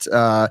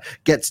that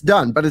gets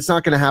done. But it's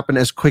not going to happen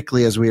as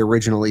quickly as we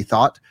originally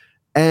thought.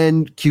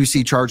 And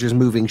QC Charge is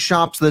moving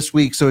shops this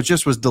week, so it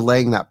just was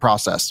delaying that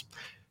process.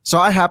 So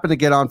I happened to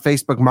get on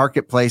Facebook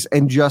Marketplace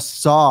and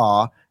just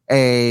saw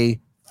a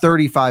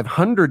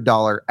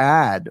 $3,500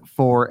 ad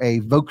for a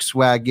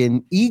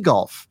Volkswagen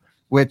e-Golf,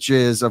 which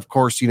is, of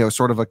course,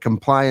 sort of a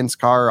compliance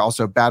car,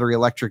 also battery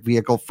electric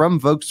vehicle from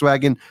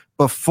Volkswagen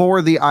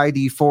before the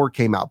ID4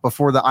 came out,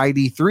 before the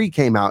ID3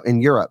 came out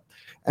in Europe.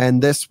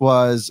 And this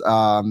was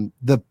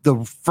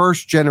the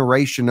first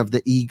generation of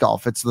the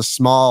e-Golf. It's the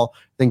small, I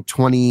think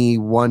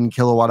 21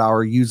 kilowatt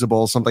hour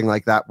usable, something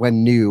like that,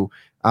 when new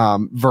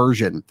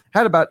version.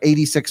 Had about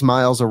 86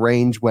 miles of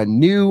range when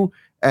new.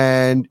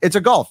 And it's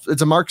a Golf.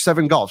 It's a Mark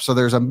 7 Golf. So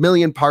there's a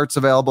million parts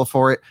available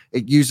for it.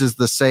 It uses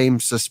the same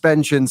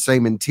suspension,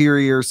 same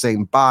interior,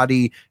 same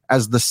body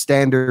as the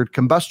standard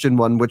combustion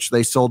one, which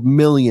they sold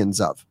millions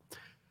of.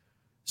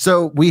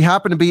 So we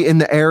happened to be in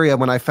the area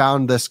when I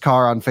found this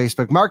car on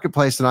Facebook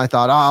Marketplace, and I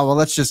thought,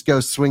 let's just go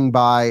swing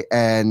by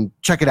and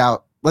check it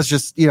out let's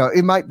just,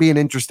 it might be an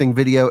interesting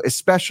video,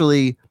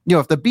 especially,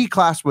 if the B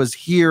class was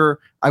here,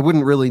 I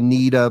wouldn't really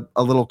need a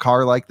little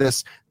car like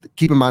this.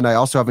 Keep in mind, I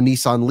also have a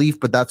Nissan Leaf,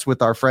 but that's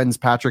with our friends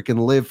Patrick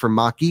and Liv from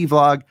Mach-E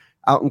Vlog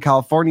out in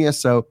California.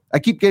 So I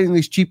keep getting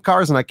these cheap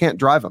cars and I can't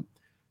drive them.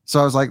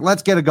 So I was like,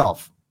 let's get a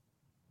Golf.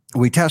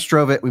 We test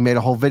drove it. We made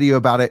a whole video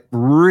about it.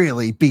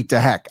 Really beat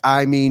to heck.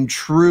 I mean,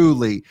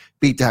 truly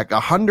beat to heck.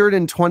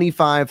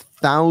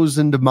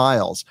 125,000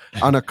 miles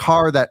on a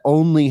car that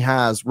only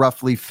has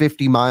roughly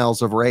 50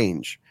 miles of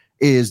range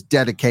is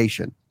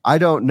dedication. I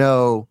don't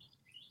know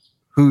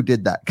who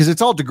did that because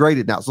it's all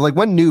degraded now. So like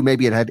when new,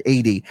 maybe it had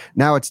 80.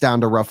 Now it's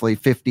down to roughly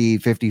 50,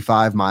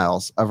 55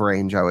 miles of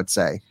range, I would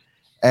say.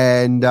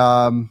 And,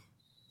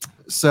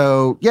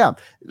 so yeah,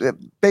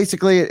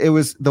 basically it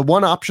was the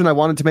one option I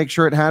wanted to make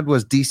sure it had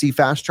was DC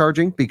fast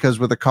charging, because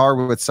with a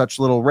car with such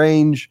little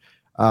range,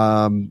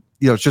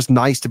 it's just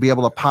nice to be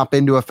able to pop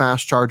into a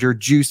fast charger,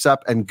 juice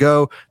up and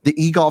go. The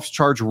e-Golfs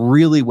charge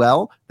really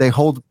well. They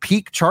hold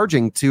peak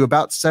charging to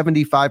about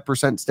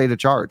 75% state of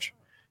charge.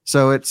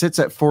 So it sits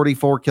at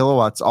 44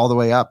 kilowatts all the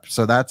way up.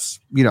 So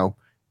that's,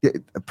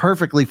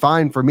 perfectly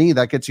fine for me.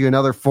 That gets you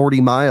another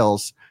 40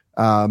 miles.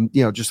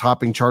 Just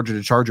hopping charger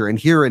to charger. And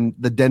here in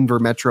the Denver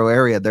metro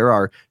area, there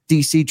are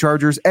DC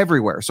chargers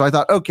everywhere. So I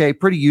thought, okay,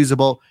 pretty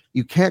usable.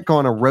 You can't go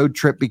on a road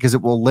trip because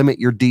it will limit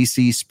your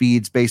DC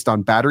speeds based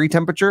on battery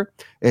temperature.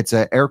 It's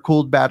an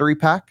air-cooled battery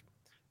pack.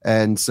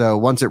 And so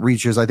once it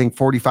reaches, I think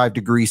 45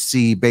 degrees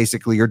C,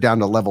 basically you're down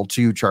to level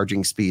 2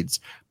 charging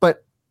speeds.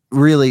 But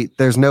really,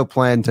 there's no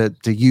plan to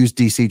use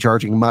DC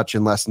charging much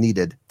unless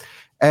needed.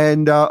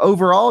 And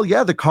overall,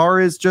 yeah, the car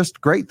is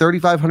just great.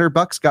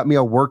 $3,500 got me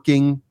a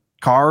working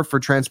car for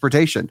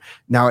transportation.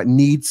 Now it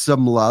needs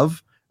some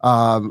love.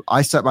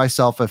 I set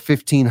myself a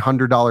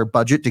 $1,500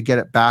 budget to get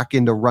it back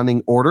into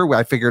running order.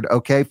 I figured,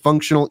 okay,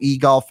 functional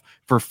e-Golf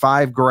for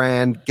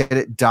 $5,000, get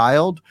it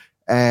dialed.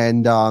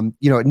 And,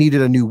 it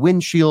needed a new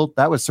windshield.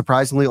 That was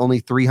surprisingly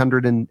only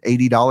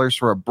 $380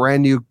 for a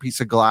brand new piece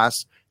of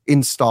glass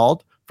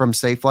installed from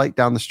Safelite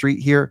down the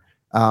street here.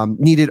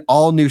 Needed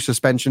all new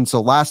suspension.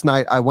 So last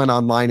night I went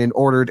online and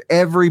ordered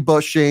every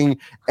bushing,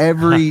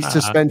 every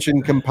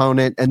suspension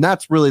component. And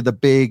that's really the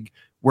big,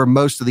 where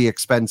most of the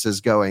expense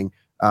is going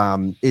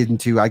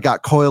into. I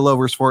got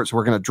coilovers for it. So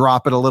we're going to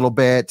drop it a little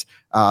bit,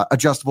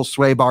 adjustable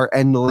sway bar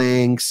end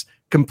links,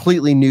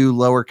 completely new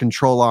lower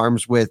control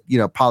arms with,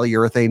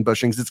 polyurethane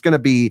bushings. It's going to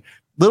be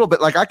a little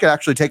bit like I could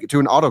actually take it to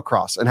an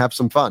autocross and have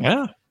some fun.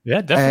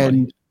 Yeah, definitely.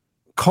 And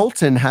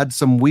Colton had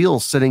some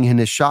wheels sitting in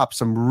his shop,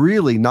 some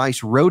really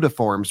nice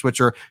rotiforms,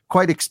 which are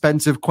quite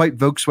expensive, quite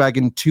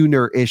Volkswagen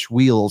tuner-ish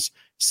wheels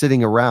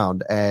sitting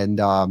around. And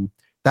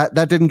that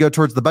didn't go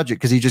towards the budget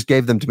because he just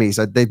gave them to me. He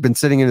said they've been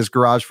sitting in his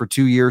garage for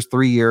 2 years,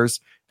 3 years,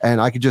 and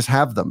I could just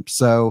have them.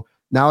 So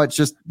now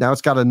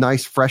it's got a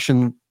nice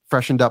freshened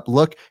up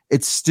look.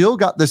 It's still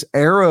got this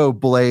aero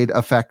blade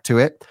effect to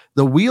it.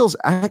 The wheels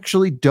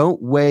actually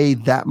don't weigh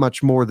that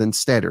much more than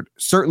standard.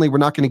 Certainly, we're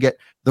not going to get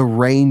the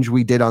range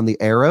we did on the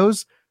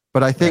Arrows,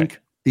 but I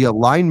think the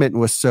alignment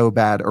was so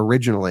bad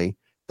originally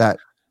that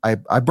I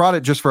brought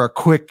it just for a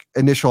quick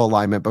initial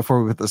alignment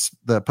before we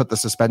put the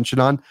suspension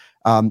on.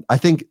 I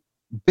think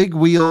big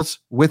wheels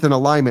with an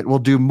alignment will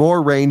do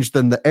more range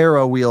than the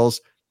Arrow wheels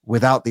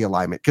without the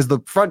alignment, because the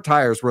front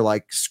tires were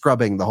like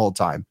scrubbing the whole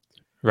time.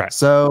 Right.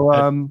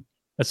 So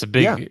that's a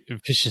big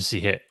efficiency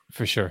hit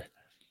for sure.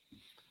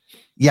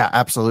 Yeah,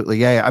 absolutely.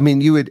 Yeah. I mean,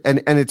 you would,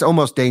 and it's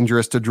almost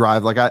dangerous to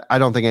drive. Like, I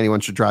don't think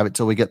anyone should drive it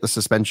till we get the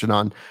suspension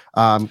on.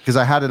 Because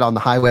I had it on the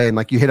highway and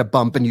like you hit a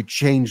bump and you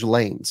change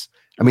lanes.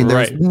 I mean,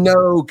 there's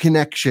no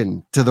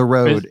connection to the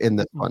road in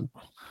this one.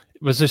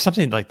 Was there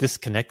something like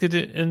disconnected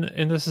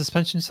in the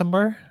suspension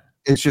somewhere?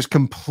 It's just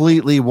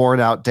completely worn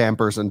out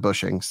dampers and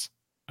bushings.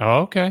 Oh,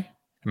 okay.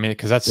 I mean,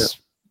 because that's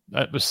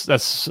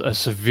a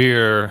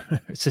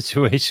severe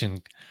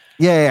situation.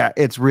 Yeah,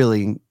 it's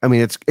really, I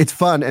mean, it's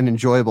fun and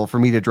enjoyable for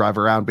me to drive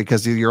around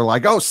because you're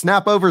like, oh,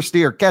 snap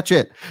oversteer, catch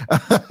it.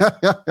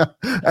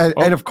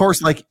 And of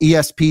course, like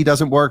ESP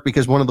doesn't work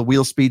because one of the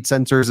wheel speed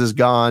sensors is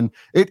gone.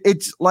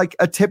 It's like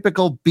a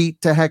typical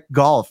beat to heck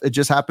Golf. It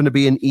just happened to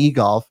be an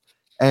e-Golf.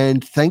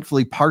 And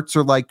thankfully, parts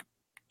are like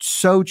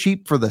so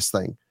cheap for this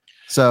thing.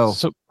 So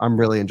I'm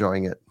really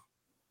enjoying it.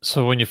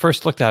 So when you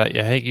first looked at it,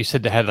 I think you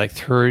said they had like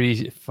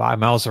 35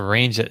 miles of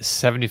range at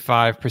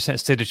 75%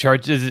 state of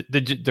charge.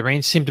 Did the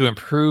range seem to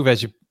improve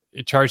as you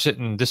charged it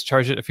and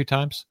discharged it a few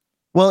times?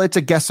 Well, it's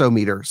a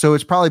guessometer. So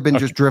it's probably been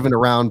just driven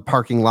around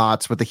parking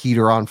lots with the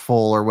heater on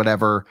full or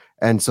whatever.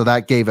 And so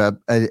that gave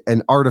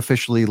an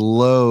artificially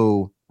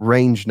low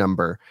range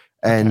number.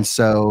 And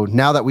so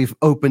now that we've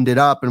opened it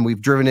up and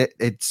we've driven it,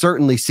 it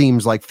certainly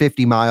seems like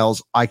 50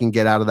 miles I can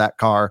get out of that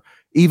car.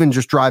 Even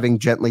just driving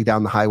gently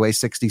down the highway,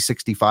 60,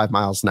 65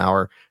 miles an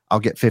hour,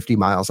 I'll get 50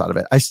 miles out of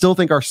it. I still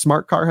think our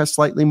smart car has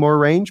slightly more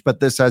range, but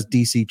this has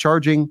DC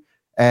charging.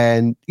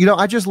 And,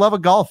 I just love a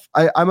Golf.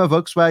 I'm a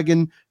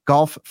Volkswagen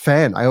Golf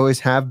fan. I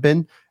always have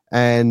been.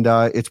 And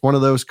it's one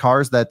of those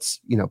cars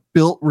that's,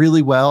 built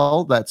really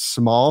well, that's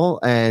small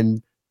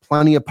and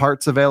plenty of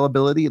parts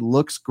availability. It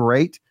looks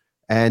great.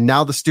 And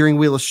now the steering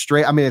wheel is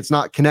straight. I mean, it's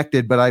not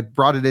connected, but I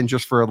brought it in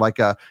just for like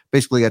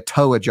basically a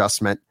toe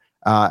adjustment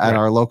at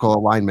our local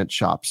alignment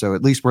shop. So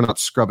at least we're not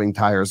scrubbing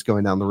tires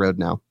going down the road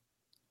now.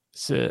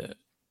 So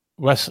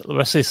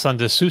Wesley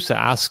Sandesousa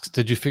asks,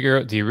 did you figure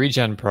out the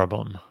regen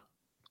problem?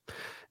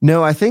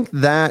 No, I think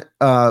that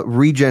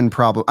regen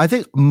problem, I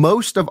think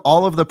most of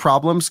all of the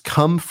problems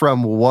come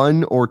from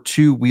 1 or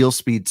 2 wheel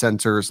speed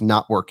sensors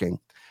not working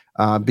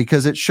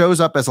because it shows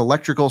up as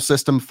electrical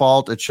system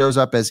fault. It shows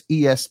up as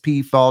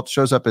ESP fault,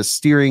 shows up as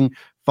steering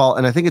fault.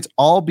 And I think it's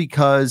all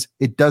because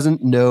it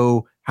doesn't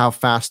know how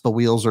fast the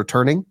wheels are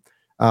turning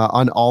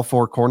on all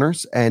 4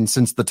 corners. And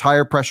since the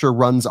tire pressure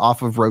runs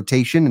off of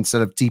rotation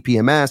instead of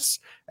TPMS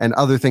and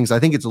other things, I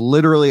think it's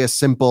literally a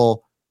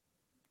simple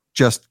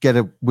just get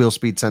a wheel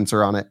speed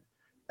sensor on it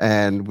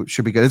and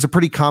should be good. It's a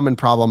pretty common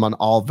problem on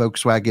all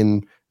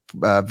Volkswagen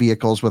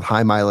vehicles with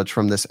high mileage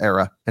from this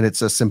era. And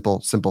it's a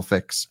simple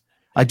fix.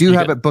 I do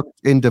have it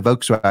booked into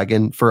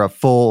Volkswagen for a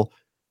full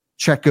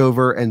check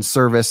over and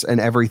service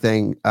and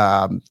everything.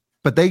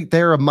 But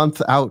they're a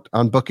month out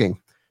on booking.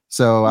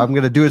 So I'm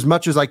going to do as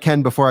much as I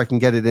can before I can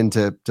get it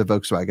into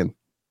Volkswagen.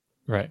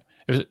 Right.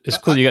 It's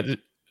cool. You got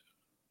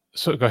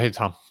so go ahead,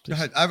 Tom. Please. Go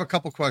ahead. I have a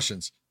couple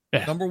questions.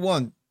 Yeah. Number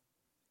one,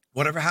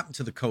 whatever happened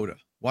to the Coda?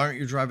 Why aren't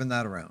you driving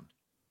that around?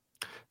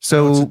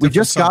 So we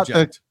just got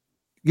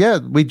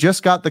we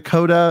just got the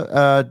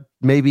Coda,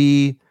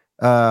 maybe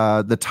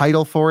the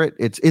title for it.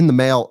 It's in the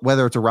mail.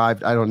 Whether it's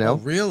arrived, I don't know. Oh,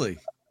 really?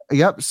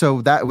 Yep.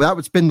 So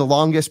that's been the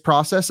longest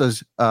process.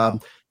 As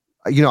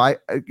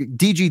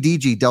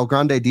DGDG Del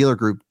Grande Dealer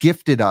Group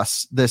gifted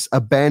us this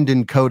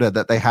abandoned Coda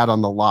that they had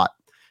on the lot,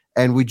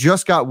 and we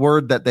just got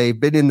word that they've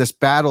been in this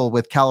battle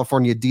with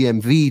California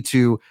DMV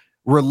to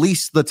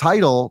release the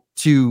title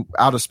to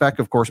out of spec,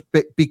 of course,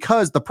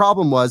 because the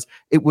problem was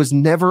it was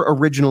never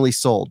originally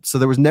sold. So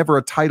there was never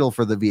a title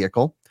for the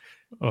vehicle.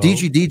 Oh.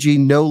 DGDG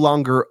no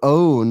longer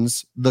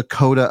owns the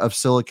Coda of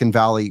Silicon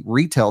Valley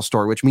retail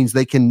store, which means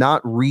they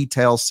cannot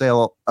retail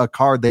sell a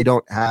car they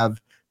don't have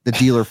the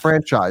dealer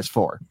franchise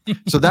for.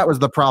 So that was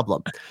the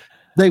problem.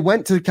 They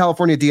went to the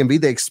California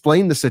DMV. They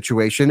explained the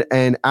situation.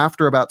 And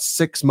after about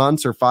 6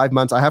 months or 5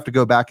 months, I have to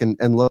go back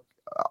and look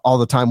all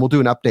the time. We'll do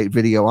an update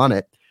video on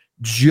it.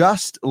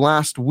 Just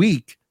last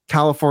week,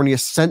 California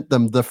sent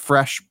them the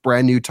fresh,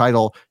 brand new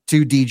title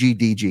to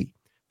DGDG.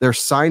 They're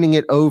signing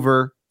it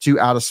over to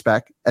out of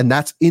spec, and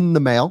that's in the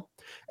mail.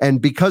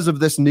 And because of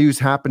this news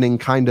happening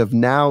kind of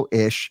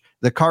now-ish,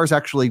 the car's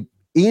actually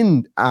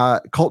in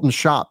Colton's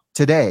shop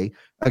today,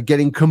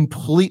 getting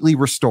completely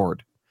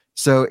restored.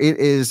 So it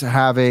is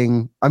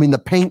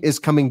the paint is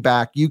coming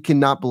back. You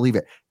cannot believe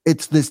it.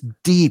 It's this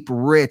deep,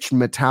 rich,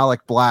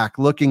 metallic black,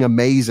 looking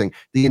amazing.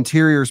 The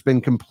interior's been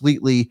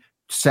completely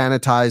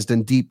sanitized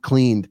and deep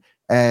cleaned,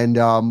 and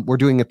we're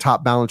doing a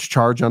top balance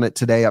charge on it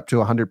today up to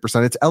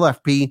 100%. It's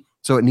LFP,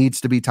 so it needs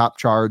to be top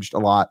charged a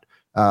lot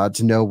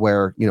to know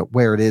where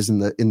it is in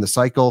the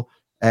cycle.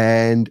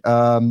 And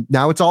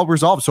now it's all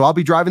resolved. So I'll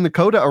be driving the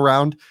Coda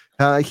around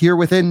here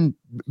within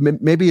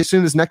maybe as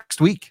soon as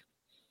next week.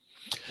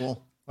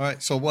 Cool. All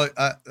right. So what?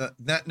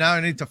 Now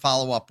I need to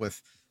follow up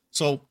with.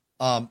 So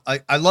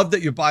I love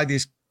that you buy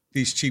these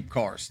cheap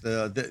cars,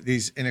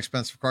 these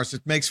inexpensive cars.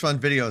 It makes fun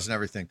videos and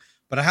everything.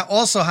 But I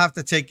also have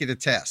to take you to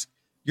task.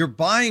 You're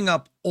buying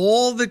up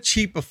all the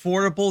cheap,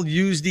 affordable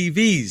used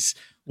EVs.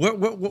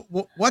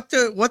 What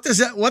does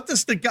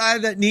the guy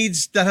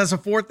that has a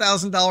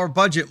 $4,000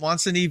 budget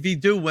wants an EV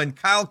do when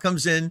Kyle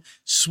comes in,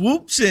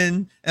 swoops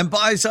in, and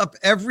buys up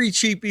every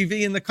cheap EV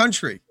in the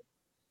country?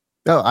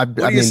 No, what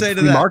do you say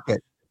to that?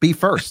 Market. Be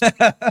first.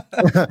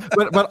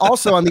 but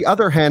also on the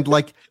other hand,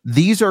 like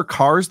these are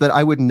cars that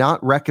I would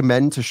not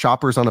recommend to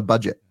shoppers on a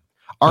budget.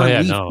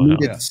 Our Leaf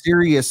needed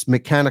serious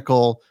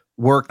mechanical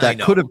work that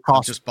could have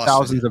cost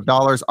thousands of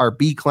dollars. Our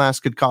B class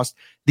could cost.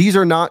 These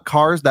are not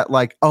cars that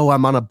like, oh,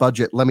 I'm on a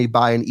budget, let me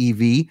buy an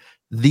EV.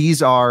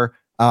 These are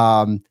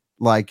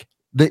like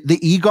the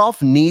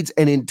e-Golf needs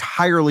an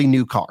entirely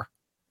new car.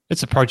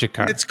 It's a project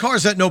car. It's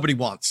cars that nobody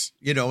wants,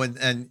 and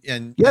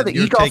the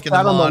e-Golf sat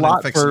on the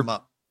lot for them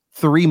up.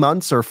 3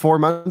 months or 4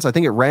 months. I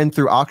think it ran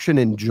through auction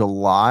in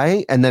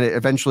July, and then it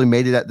eventually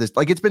made it at this.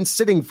 Like it's been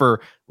sitting for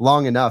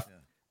long enough,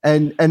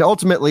 and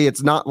ultimately,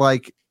 it's not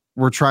like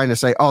we're trying to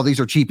say, oh,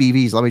 these are cheap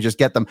EVs, let me just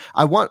get them.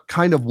 I want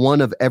kind of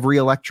one of every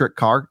electric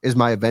car is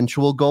my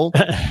eventual goal,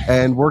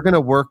 and we're going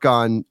to work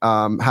on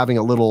having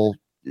a little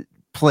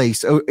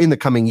place in the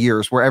coming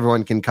years where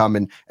everyone can come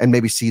and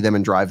maybe see them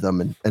and drive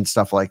them and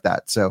stuff like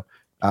that. So,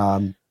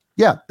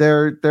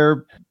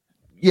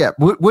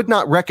 would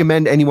not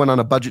recommend anyone on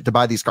a budget to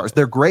buy these cars.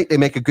 They're great. They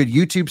make a good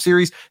YouTube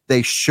series.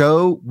 They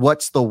show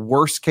what's the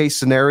worst case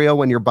scenario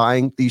when you're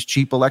buying these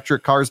cheap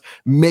electric cars.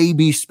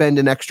 Maybe spend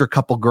an extra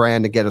couple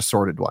grand to get a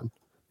sorted one.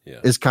 Yeah.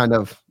 Is kind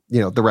of,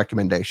 the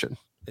recommendation.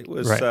 It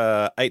was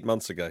 8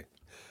 months ago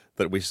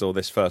that we saw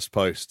this first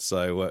post.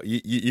 So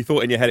you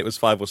thought in your head it was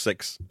 5 or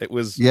 6. It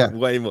was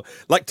way more.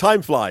 Like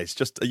time flies.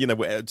 Just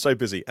we're so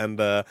busy.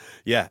 And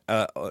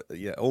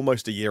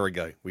almost a year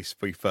ago we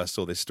first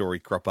saw this story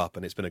crop up,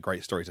 and it's been a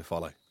great story to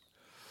follow.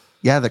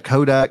 Yeah, the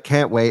Coda,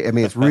 can't wait. I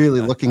mean, it's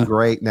really looking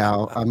great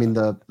now. I mean,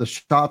 the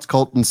shots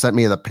Colton sent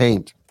me of the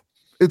paint,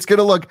 it's going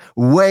to look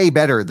way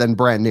better than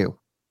brand new.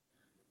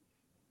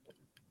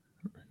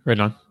 Right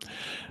on.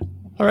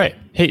 All right.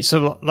 Hey,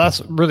 so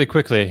really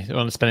quickly, I don't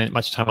want to spend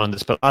much time on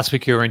this, but last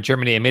week you were in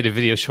Germany and made a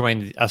video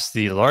showing us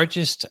the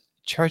largest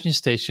charging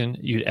station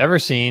you'd ever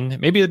seen,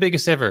 maybe the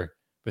biggest ever,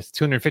 with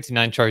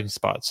 259 charging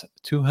spots.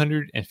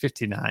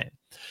 259.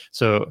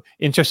 So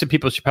interested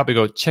people should probably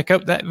go check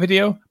out that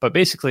video. But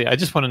basically, I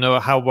just want to know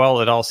how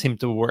well it all seemed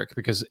to work,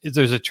 because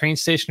there's a train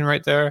station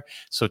right there,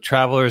 so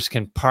travelers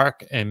can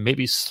park and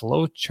maybe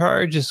slow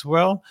charge as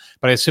well.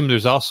 But I assume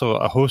there's also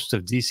a host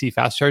of DC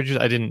fast chargers.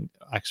 I didn't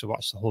actually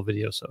watch the whole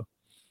video, so.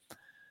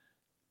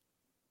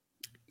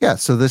 Yeah,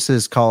 so this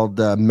is called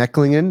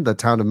Mechlingen, the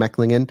town of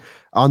Mechlingen.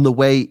 On the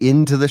way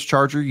into this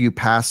charger, you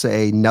pass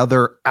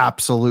another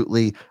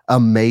absolutely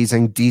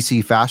amazing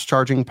DC fast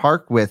charging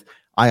park with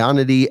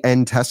Ionity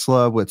and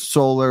Tesla, with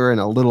solar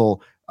and a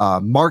little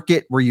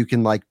market where you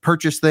can like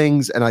purchase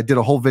things. And I did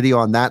a whole video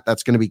on that.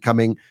 That's going to be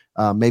coming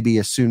maybe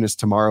as soon as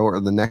tomorrow or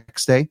the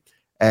next day.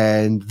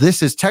 And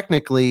this is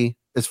technically,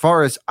 as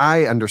far as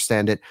I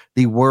understand it,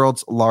 the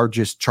world's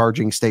largest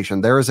charging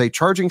station. There is a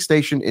charging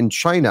station in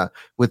China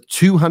with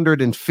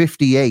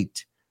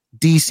 258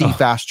 DC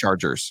fast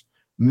chargers.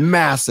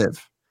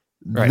 Massive.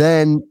 Right.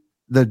 Then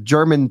the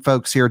German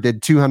folks here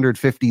did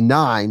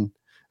 259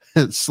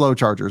 slow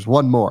chargers,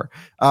 one more.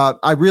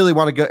 I really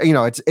want to go,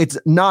 it's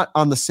not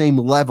on the same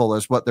level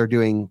as what they're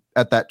doing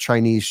at that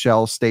Chinese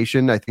Shell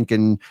station, I think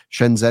in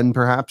Shenzhen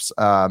perhaps,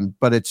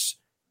 but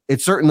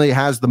it certainly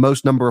has the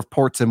most number of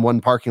ports in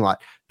one parking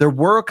lot. There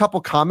were a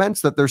couple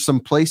comments that there's some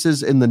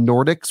places in the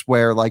Nordics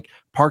where like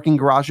parking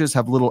garages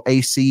have little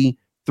AC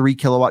 3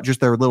 kilowatt,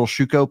 just their little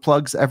Schuko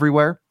plugs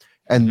everywhere.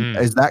 And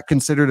is that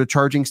considered a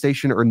charging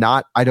station or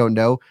not? I don't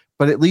know.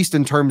 But at least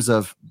in terms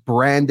of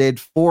branded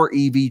for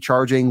EV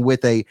charging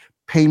with a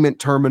payment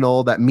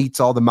terminal that meets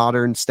all the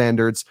modern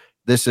standards,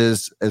 this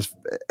is,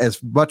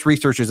 as much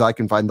research as I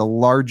can find, the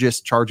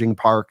largest charging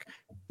park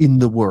in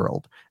the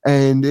world.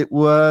 And it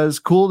was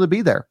cool to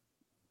be there.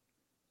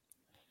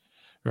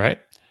 Right.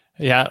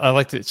 Yeah, I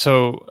liked it.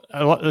 So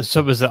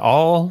was it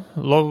all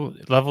low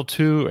level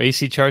 2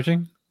 AC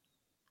charging?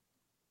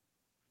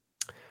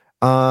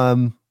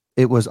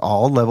 It was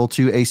all level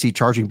 2 AC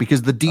charging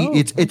because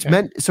it's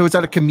meant, so it's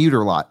at a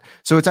commuter lot.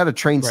 So it's at a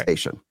train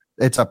station.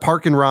 It's a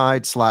park and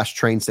ride /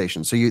 train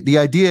station. So the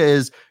idea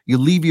is you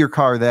leave your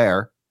car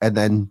there, and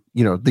then,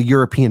 the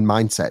European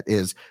mindset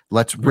is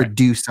let's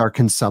reduce our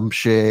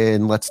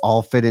consumption. Let's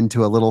all fit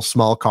into a little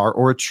small car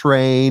or a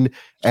train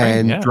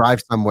and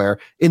drive somewhere.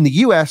 In the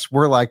US,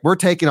 we're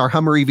taking our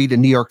Hummer EV to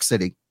New York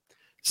City.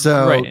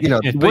 So,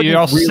 but you're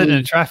also sitting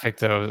in traffic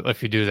though,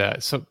 if you do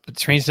that. So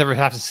trains never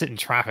have to sit in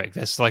traffic.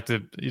 That's like the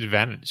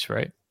advantage,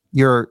 right?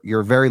 You're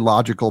a very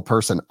logical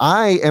person.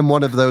 I am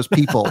one of those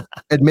people,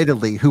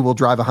 admittedly, who will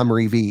drive a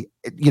Hummer EV,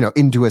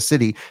 into a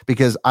city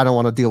because I don't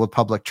want to deal with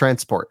public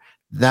transport.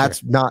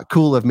 That's not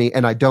cool of me,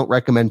 and I don't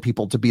recommend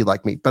people to be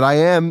like me. But I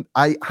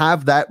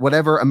have that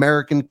whatever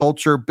American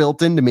culture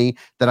built into me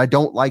that I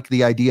don't like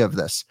the idea of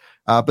this.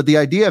 But the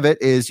idea of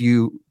it is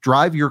you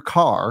drive your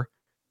car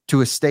to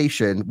a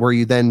station where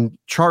you then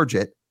charge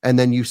it, and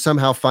then you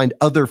somehow find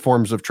other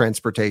forms of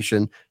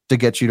transportation to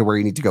get you to where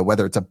you need to go,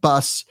 whether it's a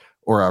bus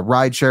or a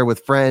ride share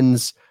with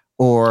friends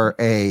or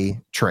a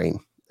train.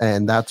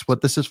 And that's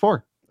what this is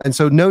for. And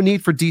so no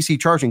need for DC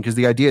charging because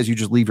the idea is you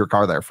just leave your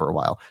car there for a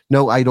while.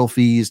 No idle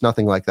fees,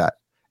 nothing like that.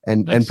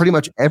 And pretty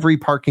much every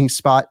parking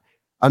spot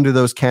under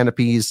those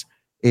canopies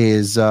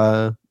is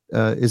a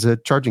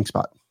charging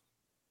spot.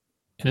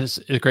 And it's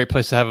a great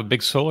place to have a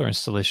big solar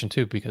installation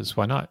too, because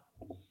why not?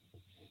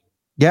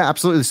 Yeah,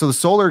 absolutely. So the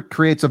solar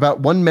creates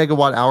about 1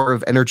 megawatt hour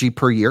of energy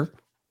per year,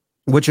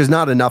 which is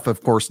not enough,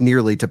 of course,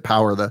 nearly to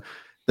power the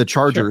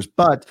chargers,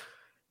 but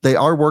they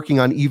are working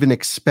on even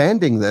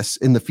expanding this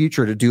in the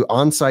future to do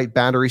on-site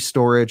battery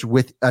storage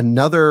with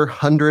another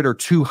 100 or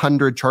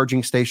 200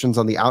 charging stations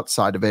on the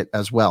outside of it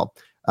as well.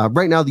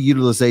 Right now, the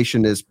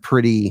utilization is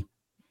pretty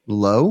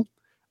low.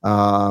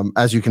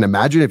 As you can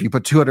imagine, if you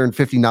put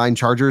 259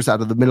 chargers out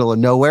of the middle of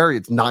nowhere,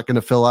 it's not going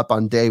to fill up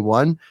on day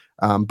one.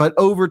 But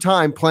over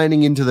time,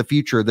 planning into the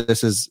future,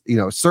 this is,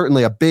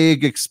 certainly a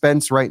big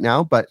expense right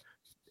now, but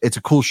it's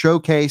a cool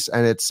showcase,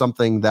 and it's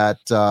something that,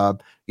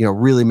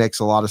 really makes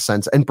a lot of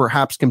sense and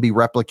perhaps can be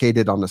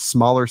replicated on a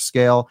smaller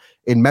scale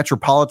in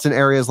metropolitan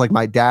areas like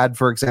my dad,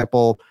 for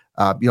example,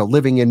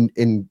 living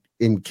in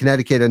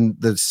Connecticut and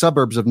the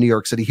suburbs of New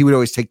York City. He would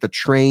always take the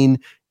train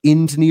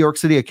into New York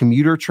City, a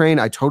commuter train.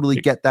 I totally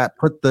get that.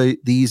 Put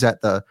these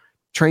at the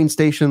train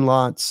station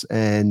lots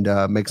and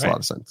makes a lot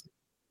of sense.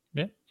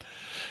 Yeah.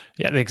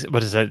 Yeah.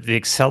 What is that? The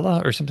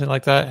Excella or something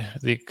like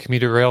that? The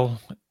commuter rail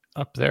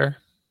up there?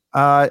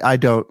 I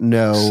don't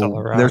know.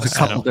 Accelera, there's a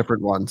couple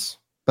different ones,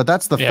 but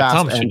that's the fast.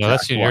 Tom should know.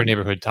 That's in your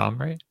neighborhood, Tom,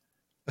 right?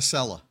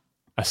 Acela,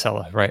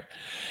 right?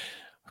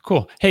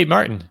 Cool. Hey,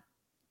 Martin,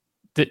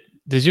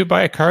 did you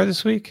buy a car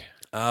this week?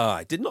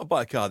 I did not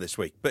buy a car this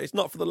week, but it's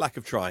not for the lack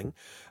of trying.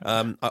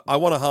 I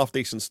want a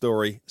half-decent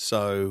story,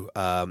 so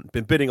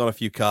been bidding on a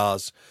few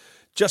cars.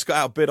 Just got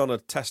outbid on a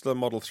Tesla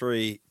Model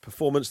 3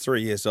 Performance,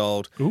 3 years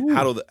old.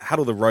 Had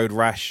all the road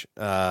rash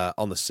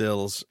on the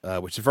sills,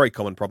 which is a very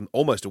common problem,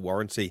 almost a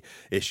warranty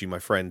issue. My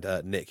friend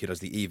Nick, who does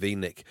the EV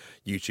Nick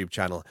YouTube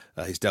channel,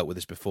 he's dealt with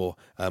this before.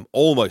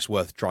 Almost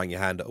worth trying your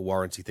hand at a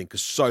warranty thing,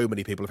 because so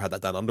many people have had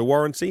that done under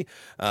warranty.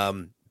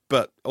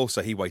 But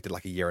also he waited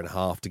like a year and a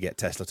half to get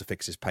Tesla to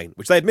fix his paint,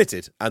 which they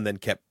admitted, and then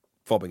kept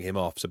fobbing him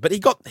off. So, but he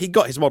got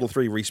his Model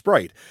 3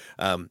 resprayed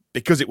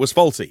because it was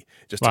faulty.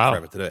 Just took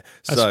forever to do it.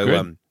 That's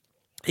good.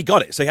 He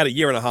got it. So he had a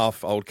year and a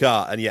half old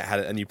car, and yet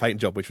had a new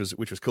paint job, which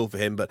was cool for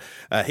him. But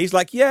he's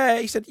like, yeah,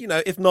 he said,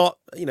 if not,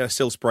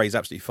 sill spray is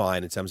absolutely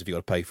fine in terms of you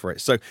got to pay for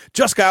it. So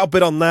just got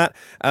outbid on that.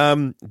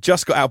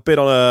 Just got outbid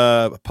on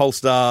a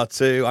Polestar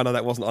 2. I know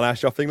that wasn't on our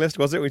shopping list,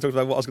 was it? We talked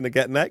about what I was going to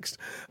get next.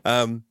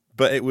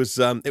 But it was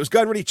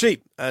going really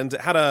cheap, and it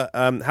had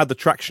the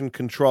traction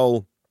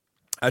control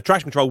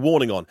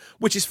warning on,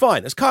 which is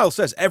fine. As Kyle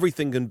says,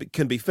 everything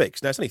can be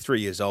fixed. Now, it's only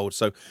 3 years old,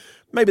 so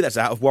maybe that's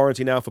out of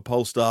warranty now for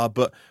Polestar,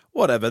 but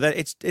whatever.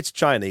 It's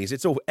Chinese.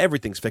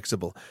 Everything's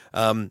fixable.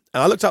 And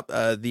I looked up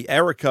the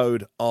error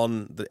code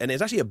and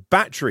it's actually a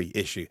battery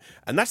issue.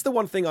 And that's the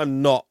one thing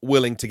I'm not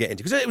willing to get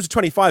into, because it was a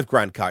 25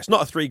 grand car. It's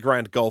not a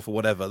 $3,000 Golf or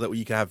whatever that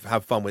you can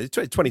have fun with.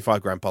 It's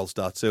 25 grand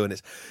Polestar too, and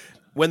it's.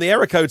 When the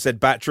error code said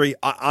battery,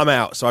 I'm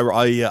out. So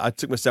I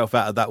took myself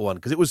out of that one,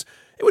 because it would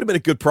have been a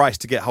good price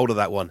to get hold of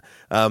that one.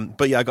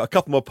 But yeah, I got a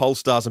couple more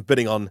Polestars I'm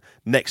bidding on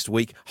next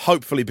week.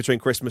 Hopefully between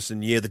Christmas and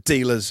New Year, the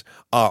dealers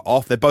are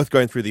off. They're both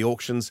going through the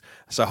auctions.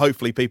 So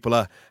hopefully people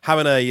are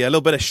having a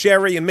little bit of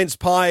sherry and mince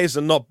pies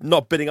and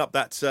not bidding up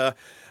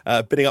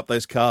bidding up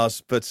those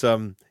cars. But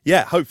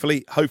yeah,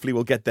 hopefully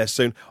we'll get there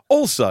soon.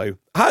 Also,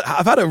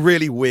 I've had a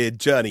really weird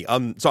journey.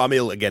 So I'm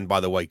ill again, by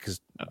the way, because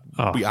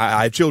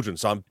I have children,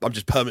 so I'm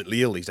just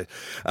permanently ill these days.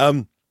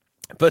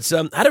 But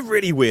I had a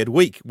really weird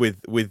week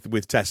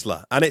with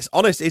Tesla, and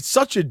it's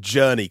such a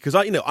journey, because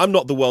I'm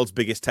not the world's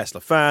biggest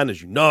Tesla fan,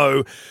 as you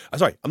know. I'm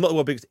not the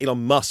world's biggest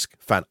Elon Musk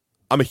fan.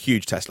 I'm a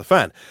huge Tesla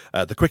fan.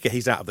 The quicker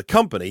he's out of the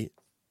company,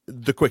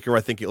 the quicker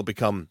I think it'll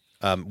become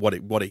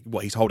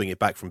what he's holding it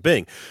back from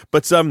being.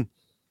 But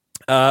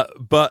I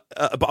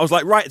was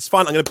like, right, it's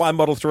fine. I'm going to buy a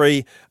Model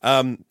 3,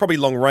 probably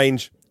long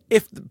range.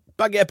 If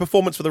I get a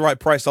performance for the right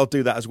price, I'll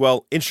do that as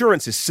well.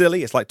 Insurance is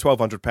silly. It's like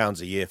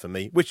 £1,200 a year for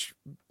me, which,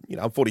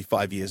 I'm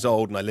 45 years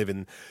old and I live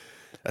in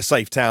a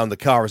safe town. The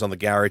car is on the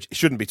garage. It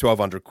shouldn't be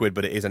 1,200 quid,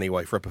 but it is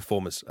anyway for a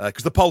performance,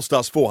 because the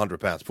Polestar's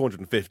 £400,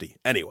 450.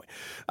 Anyway,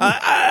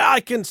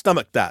 I can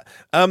stomach that.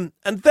 And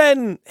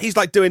then he's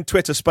like doing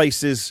Twitter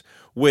Spaces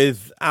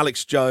with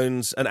Alex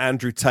Jones and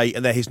Andrew Tate,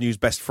 and they're his new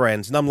best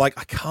friends. And I'm like,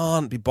 I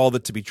can't be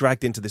bothered to be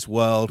dragged into this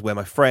world where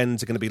my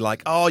friends are going to be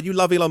like, oh, you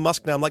love Elon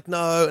Musk now. I'm like,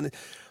 no.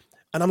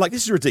 And I'm like,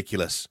 this is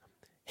ridiculous.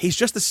 He's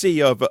just the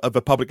CEO of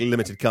a publicly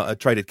limited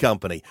traded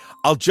company.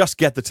 I'll just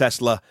get the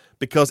Tesla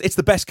because it's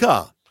the best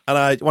car, and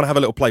I want to have a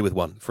little play with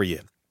one for a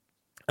year.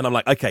 And I'm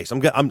like, okay, so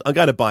I'm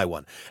going to buy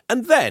one.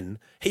 And then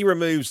he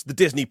removes the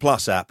Disney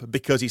Plus app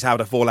because he's had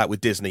a fallout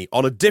with Disney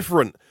on a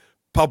different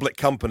public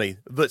company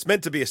that's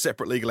meant to be a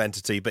separate legal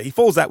entity, but he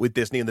falls out with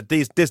Disney, and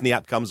the Disney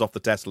app comes off the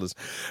Teslas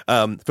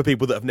for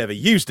people that have never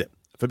used it.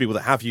 For people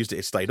that have used it,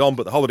 it stayed on,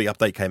 but the holiday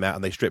update came out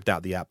and they stripped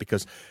out the app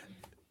because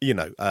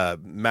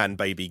Man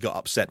Baby got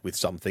upset with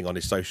something on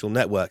his social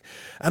network.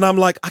 And I'm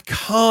like, I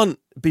can't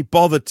be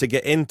bothered to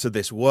get into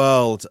this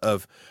world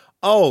of,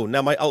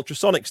 now my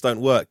ultrasonics don't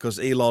work because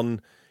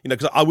Elon,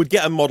 because I would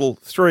get a Model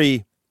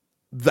 3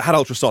 that had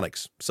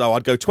ultrasonics. So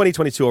I'd go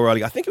 2022 or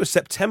early. I think it was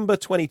September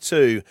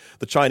 22,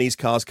 the Chinese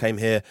cars came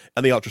here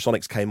and the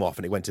ultrasonics came off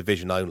and it went to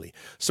vision only.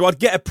 So I'd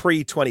get a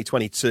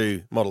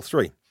pre-2022 Model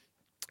 3.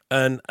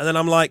 And then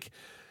I'm like,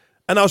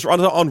 and I was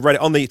on Reddit,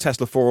 on the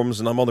Tesla forums,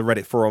 and I'm on the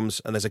Reddit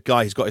forums, and there's a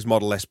guy who's got his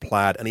Model S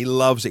Plaid, and he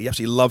loves it. He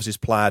absolutely loves his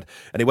Plaid,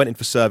 and he went in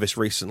for service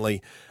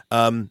recently.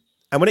 And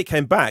when it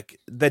came back,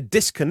 they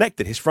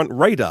disconnected his front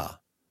radar.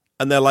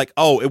 And they're like,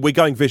 we're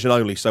going vision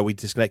only, so we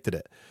disconnected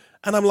it.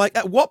 And I'm like,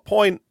 at what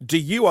point do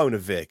you own a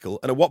vehicle?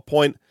 And at what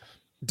point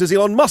does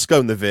Elon Musk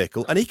own the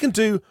vehicle? And he can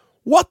do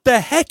what the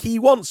heck he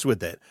wants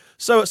with it.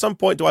 So at some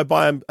point, do I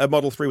buy a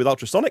Model 3 with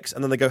ultrasonics?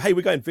 And then they go, hey,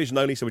 we're going vision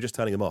only, so we're just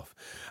turning them off.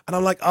 And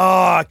I'm like,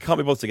 I can't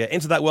be bothered to get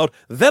into that world.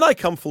 Then I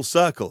come full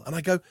circle and I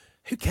go,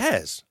 who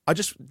cares? I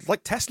just,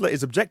 like, Tesla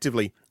is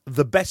objectively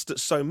the best at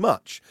so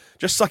much.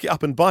 Just suck it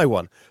up and buy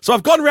one. So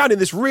I've gone around in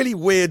this really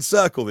weird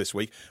circle this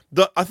week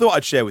that I thought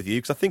I'd share with you,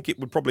 because I think it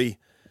would probably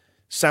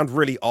sound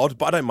really odd,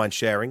 but I don't mind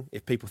sharing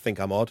if people think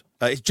I'm odd.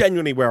 It's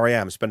genuinely where I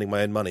am, spending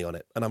my own money on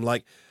it. And I'm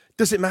like,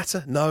 does it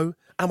matter? No.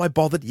 Am I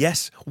bothered?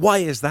 Yes. Why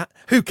is that?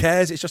 Who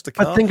cares? It's just a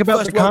car. But think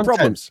about the content.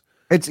 Problems.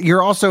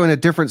 You're also in a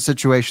different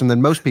situation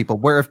than most people,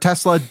 where if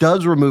Tesla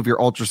does remove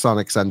your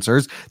ultrasonic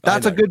sensors,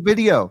 that's a good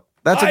video.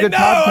 That's a good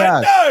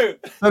podcast. I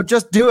know. So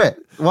just do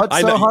it. What's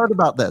so hard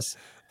about this?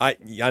 I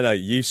know.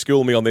 You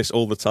school me on this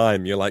all the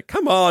time. You're like,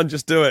 come on,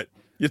 just do it.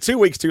 You're 2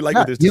 weeks too late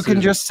with this decision. You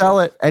can just sell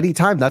it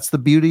anytime. That's the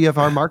beauty of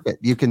our market.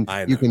 You can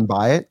buy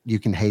it. You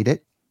can hate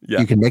it. Yeah.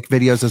 You can make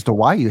videos as to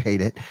why you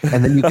hate it,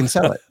 and then you can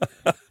sell it.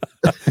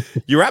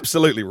 You're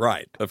absolutely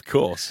right, of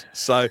course.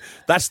 So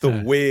that's the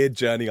weird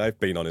journey I've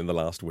been on in the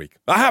last week.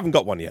 I haven't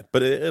got one yet,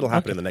 but it'll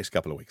happen in the next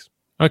couple of weeks.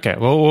 Okay,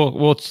 well,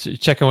 we'll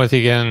check in with you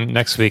again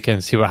next week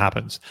and see what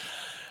happens.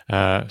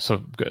 So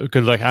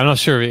good luck. I'm not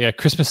sure. Yeah,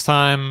 Christmas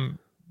time.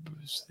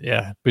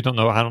 Yeah, we don't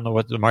know. I don't know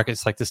what the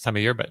market's like this time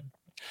of year, but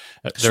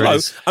there slow. it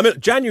is. I mean,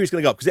 January's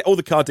going to go up because all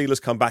the car dealers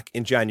come back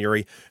in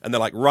January and they're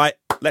like, right,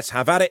 let's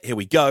have at it. Here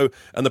we go.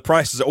 And the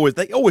prices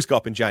they always go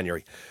up in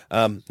January.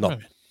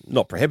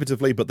 Not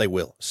prohibitively, but they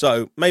will.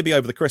 So maybe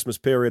over the Christmas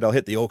period, I'll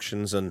hit the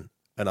auctions and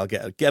I'll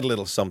get a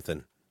little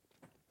something.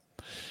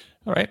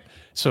 All right.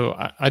 So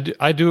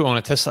I do own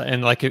a Tesla,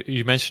 and like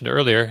you mentioned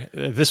earlier,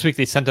 this week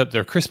they sent out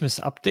their Christmas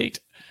update,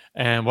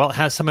 and while it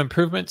has some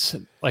improvements,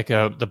 like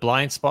the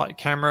blind spot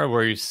camera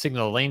where you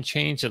signal a lane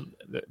change,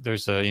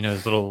 there's a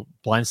this little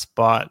blind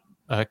spot,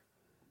 a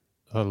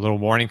little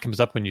warning comes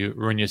up when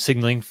you're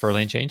signaling for a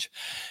lane change.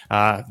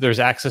 There's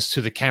access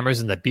to the cameras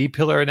in the B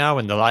pillar now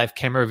in the live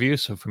camera view,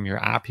 so from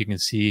your app you can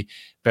see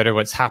better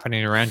what's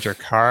happening around your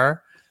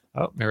car.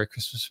 Oh, Merry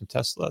Christmas from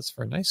Tesla! That's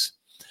very nice.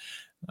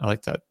 I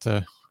like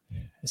that.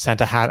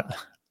 Santa hat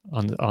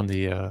on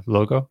the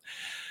logo.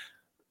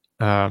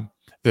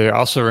 They're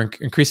also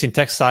increasing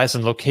text size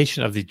and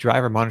location of the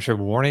driver monitor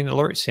warning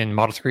alerts in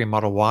Model 3 and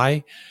Model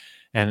Y,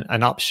 and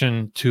an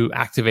option to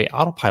activate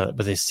autopilot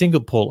with a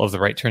single pull of the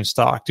right turn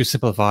stalk to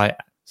simplify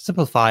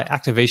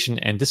activation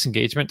and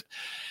disengagement.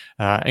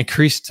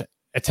 Increased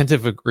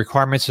attentive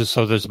requirements,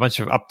 so there's a bunch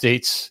of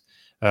updates,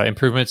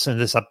 improvements in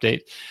this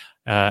update.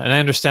 And I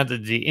understand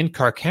that the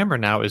in-car camera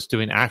now is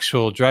doing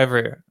actual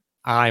driver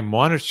eye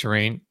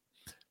monitoring.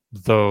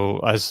 Though,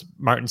 as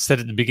Martin said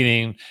at the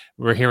beginning,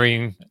 we're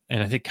hearing,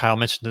 and I think Kyle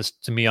mentioned this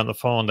to me on the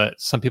phone,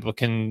 that some people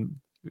can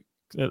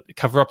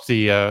cover up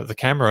the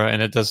camera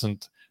and it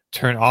doesn't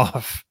turn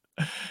off,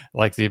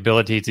 like the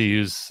ability to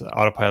use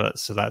autopilot.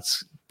 So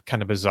that's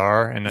kind of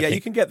bizarre. And I think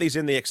you can get these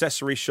in the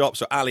accessory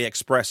shops or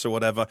AliExpress or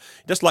whatever.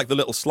 Just like the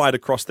little slide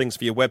across things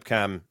for your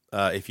webcam,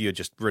 if you're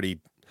just really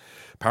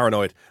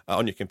paranoid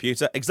on your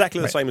computer, exactly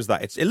the same as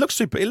that. It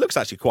looks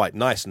actually quite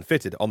nice and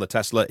fitted on the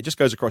Tesla. It just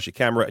goes across your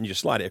camera and you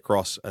just slide it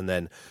across, and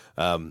then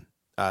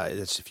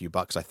it's a few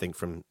bucks, I think,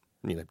 from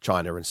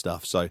China and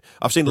stuff. So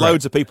I've seen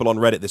loads of people on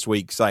Reddit this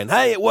week saying,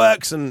 hey, it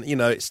works, and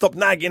stop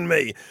nagging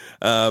me.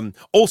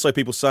 Also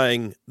people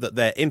saying that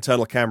their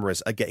internal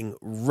cameras are getting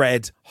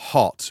red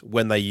hot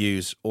when they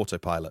use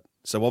autopilot.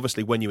 So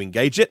obviously when you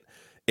engage it,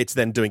 it's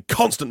then doing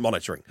constant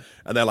monitoring,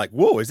 and they're like,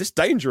 whoa, is this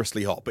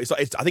dangerously hot? But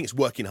I think it's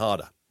working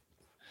harder.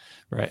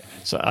 Right.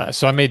 So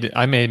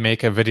I may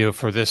make a video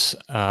for this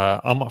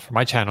for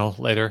my channel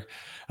later.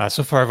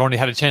 So far, I've only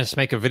had a chance to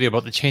make a video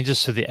about the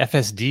changes to the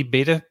FSD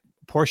beta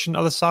portion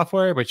of the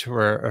software,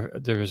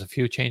 there was a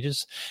few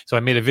changes. So I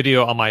made a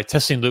video on my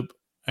testing loop,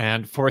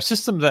 and for a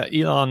system that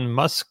Elon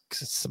Musk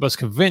was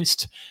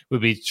convinced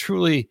would be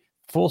truly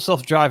full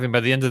self-driving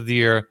by the end of the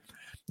year,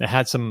 it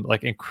had some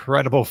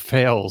incredible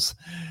fails.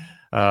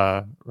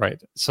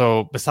 Right.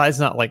 So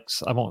besides I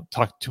won't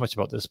talk too much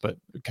about this, but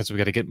because we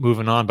got to get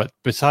moving on, but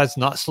besides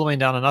not slowing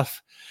down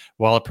enough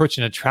while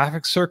approaching a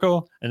traffic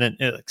circle and then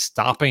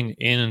stopping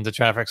in the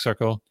traffic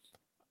circle,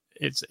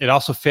 it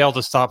also failed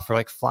to stop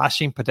for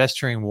flashing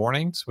pedestrian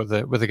warnings with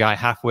a guy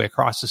halfway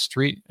across the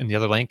street in the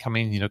other lane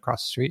coming,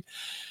 across the street.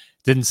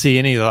 Didn't see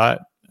any of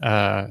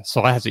that.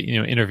 So I had to,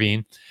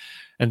 intervene.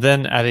 And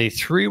then at a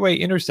 3-way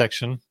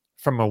intersection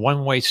from a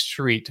 1-way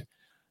street,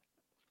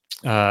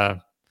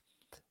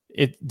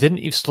 it didn't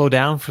even slow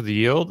down for the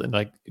yield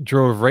and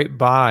drove right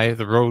by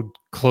the road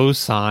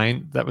closed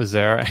sign that was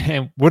there,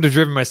 and would have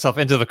driven myself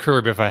into the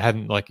curb if I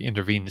hadn't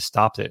intervened to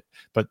stop it.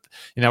 But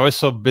I was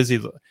so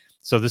busy.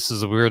 So this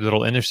is a weird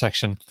little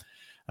intersection.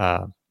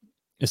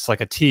 It's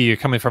like a T. You're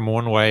coming from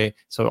one way.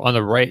 So on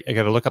the right, I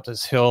got to look up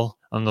this hill.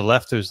 On the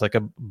left, there's a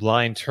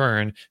blind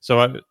turn. So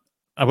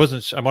I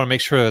want to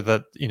make sure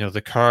that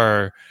the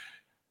car.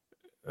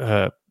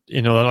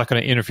 I'm not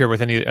going to interfere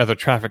with any other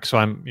traffic. So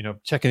I'm,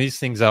 checking these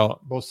things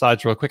out, both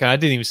sides real quick. And I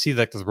didn't even see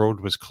the road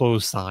was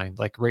closed sign,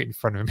 right in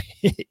front of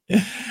me.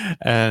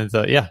 And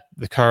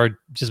the car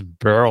just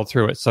barreled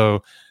through it.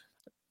 So,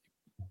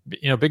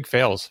 big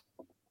fails.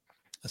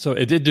 So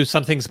it did do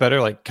some things better,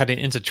 like cutting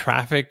into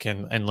traffic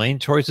and lane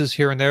choices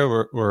here and there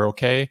were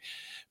okay.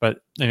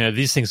 But,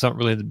 these things don't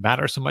really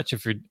matter so much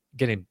if you're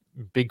getting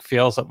big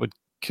fails that would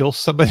kill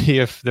somebody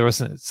if there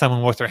wasn't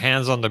someone with their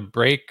hands on the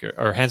brake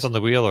or hands on the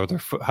wheel or their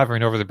foot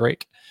hovering over the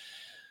brake.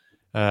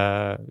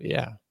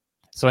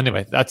 So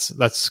anyway,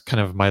 that's kind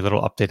of my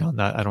little update on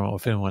that. I don't know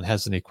if anyone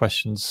has any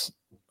questions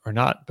or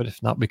not, but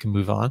if not, we can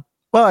move on.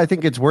 Well, I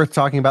think it's worth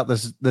talking about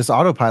this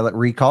autopilot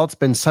recall. It's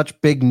been such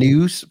big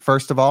news,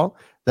 first of all,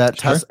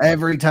 that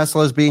every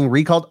Tesla is being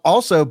recalled.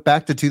 Also,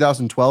 back to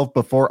 2012,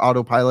 before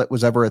autopilot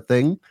was ever a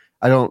thing.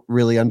 I don't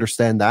really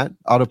understand that.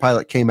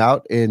 Autopilot came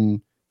out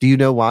in, do you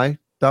know why,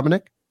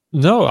 Dominic?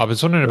 No, I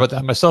was wondering about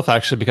that myself,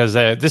 actually, because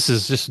this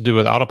is just to do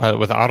with autopilot.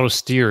 With auto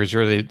steer is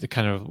really the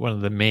kind of one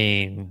of the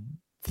main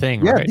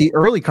things. Yeah, right? The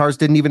early cars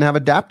didn't even have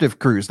adaptive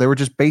cruise. They were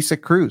just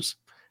basic cruise.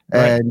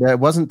 Right. And it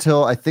wasn't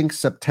until I think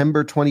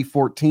September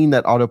 2014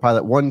 that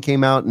Autopilot 1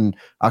 came out, and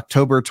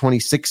October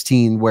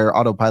 2016 where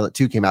Autopilot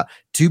 2 came out.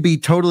 To be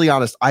totally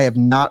honest, I have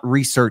not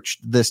researched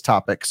this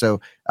topic,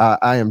 so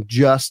I am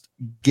just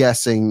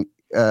guessing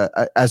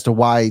as to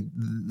why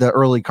the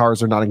early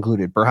cars are not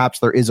included. Perhaps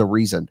there is a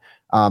reason.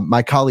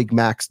 My colleague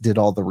Max did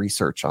all the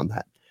research on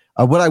that.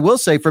 What I will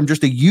say from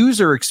just a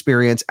user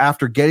experience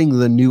after getting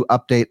the new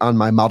update on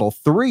my Model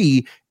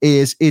 3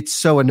 is it's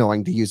so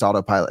annoying to use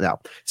Autopilot now.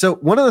 So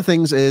one of the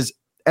things is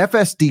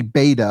FSD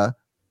beta,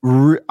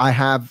 I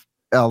have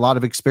a lot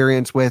of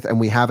experience with, and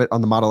we have it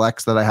on the Model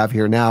X that I have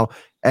here now,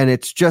 and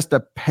it's just a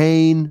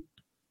pain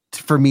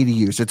for me to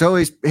use. It's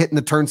always hitting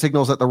the turn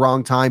signals at the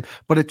wrong time,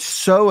 but it's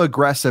so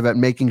aggressive at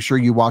making sure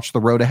you watch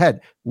the road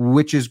ahead,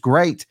 which is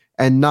great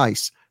and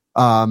nice.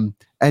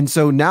 And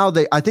so now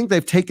I think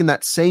they've taken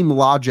that same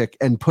logic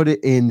and put it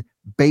in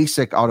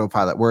basic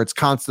Autopilot, where it's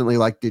constantly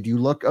like, did you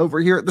look over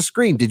here at the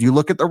screen? Did you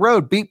look at the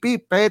road? Beep,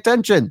 beep, pay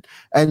attention.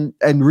 And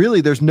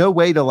really there's no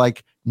way to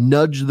like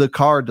nudge the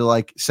car to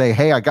like say,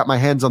 hey, I got my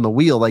hands on the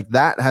wheel. Like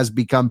that has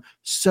become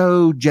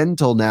so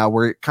gentle now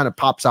where it kind of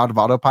pops out of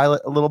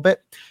Autopilot a little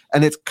bit.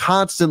 And it's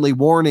constantly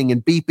warning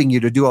and beeping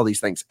you to do all these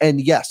things. And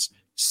yes,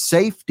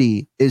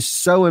 safety is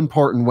so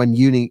important when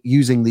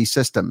using these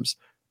systems.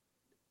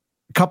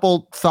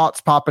 Couple thoughts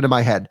pop into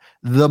my head.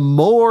 The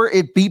more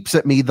it beeps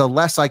at me, the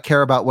less I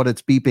care about what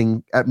it's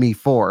beeping at me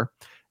for.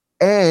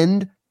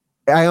 And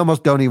I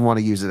almost don't even want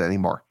to use it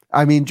anymore.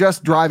 I mean,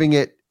 just driving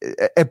it,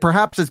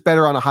 perhaps it's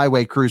better on a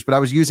highway cruise, but I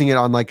was using it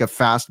on like a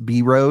fast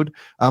B road.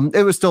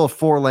 It was still a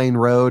 4-lane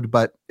road,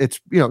 but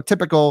it's,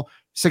 typical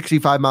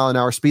 65 mile an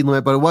hour speed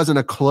limit, but it wasn't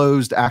a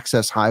closed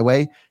access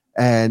highway.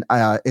 And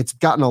it's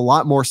gotten a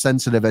lot more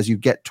sensitive as you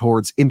get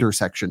towards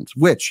intersections,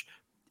 which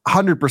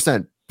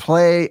 100%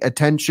 play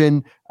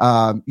attention,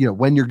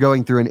 when you're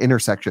going through an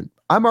intersection.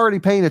 I'm already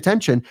paying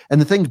attention,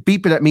 and the thing's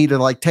beeping at me to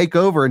like take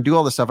over and do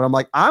all this stuff. And I'm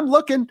like, I'm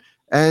looking,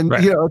 and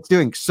right. It's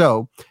doing.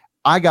 So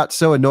I got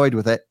so annoyed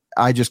with it,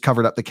 I just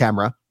covered up the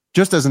camera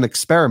just as an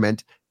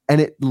experiment,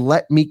 and it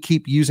let me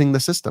keep using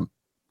the system.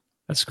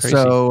 That's crazy.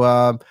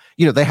 So,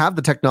 they have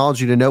the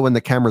technology to know when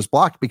the camera's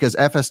blocked, because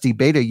FSD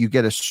beta, you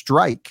get a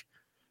strike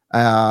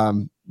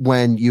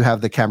when you have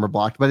the camera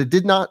blocked, but it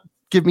did not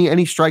give me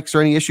any strikes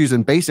or any issues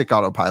in basic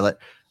Autopilot.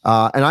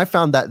 And I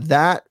found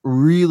that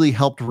really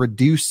helped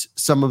reduce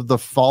some of the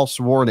false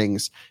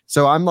warnings.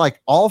 So I'm like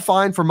all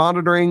fine for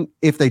monitoring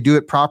if they do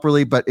it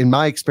properly. But in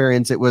my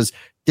experience, it was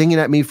dinging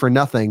at me for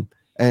nothing.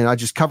 And I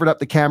just covered up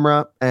the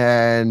camera,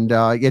 and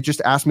it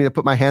just asked me to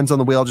put my hands on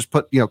the wheel, just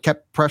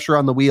kept pressure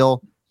on the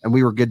wheel, and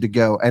we were good to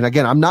go. And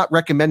again, I'm not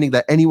recommending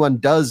that anyone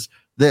does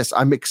this.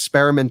 I'm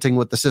experimenting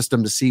with the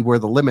system to see where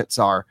the limits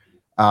are.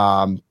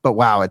 But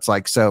wow, it's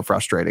like so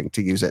frustrating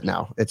to use it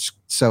now. It's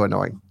so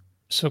annoying.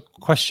 So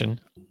question,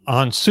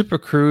 on Super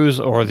Cruise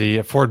or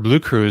the Ford Blue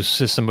Cruise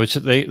system, which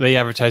they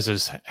advertise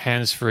as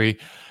hands-free,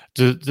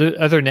 do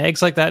other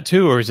NACS like that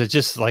too? Or is it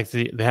just like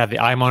they have the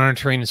eye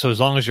monitoring, so as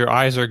long as your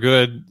eyes are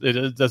good,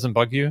 it doesn't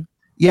bug you?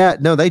 Yeah,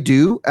 no, they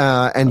do.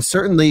 And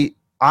certainly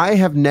I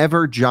have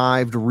never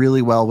jived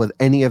really well with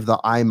any of the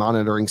eye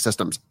monitoring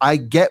systems. I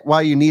get why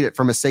you need it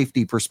from a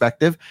safety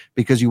perspective,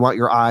 because you want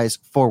your eyes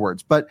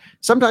forwards. But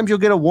sometimes you'll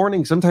get a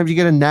warning. Sometimes you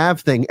get a nav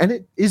thing. And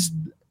it is...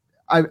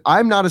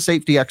 I'm not a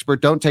safety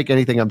expert. Don't take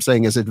anything I'm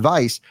saying as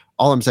advice.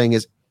 All I'm saying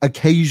is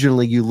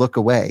occasionally you look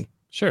away.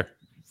 Sure.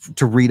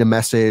 To read a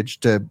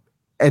message, to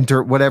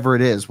enter whatever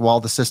it is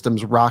while the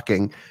system's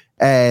rocking.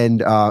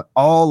 And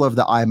all of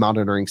the eye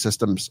monitoring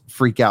systems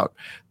freak out.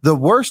 The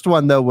worst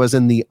one, though, was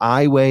in the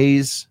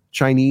iWays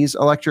Chinese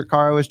electric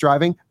car I was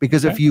driving,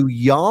 because if you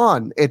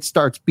yawn, it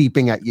starts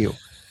beeping at you.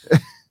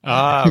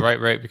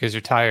 Right, because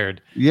you're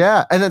tired.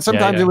 Yeah. And then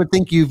sometimes it would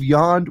think you've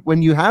yawned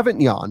when you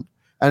haven't yawned.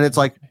 And it's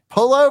like,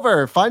 pull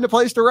over, find a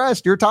place to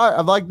rest. You're tired.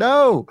 I'm like,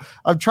 no,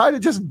 I'm trying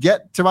to just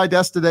get to my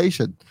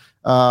destination.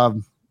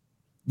 But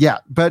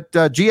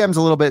GM's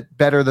a little bit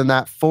better than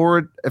that.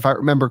 Ford, if I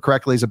remember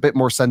correctly, is a bit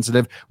more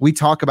sensitive. We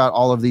talk about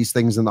all of these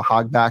things in the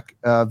Hogback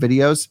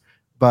videos.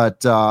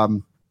 But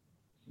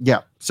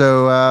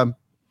So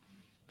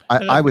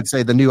I would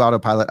say the new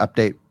Autopilot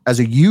update as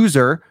a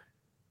user,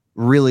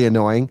 really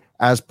annoying.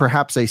 As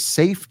perhaps a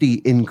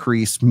safety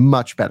increase,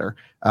 much better,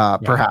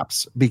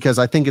 perhaps, because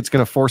I think it's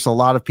going to force a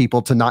lot of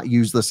people to not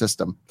use the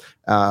system,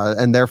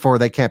 and therefore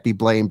they can't be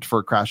blamed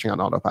for crashing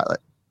on Autopilot.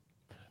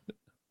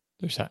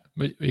 There's that.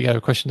 You got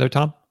a question there,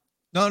 Tom?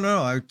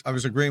 No. I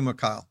was agreeing with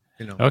Kyle.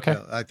 Okay.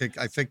 I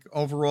think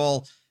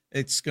overall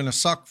it's going to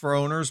suck for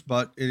owners,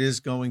 but it is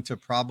going to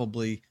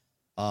probably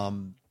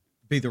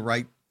be the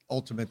right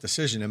ultimate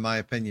decision, in my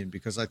opinion,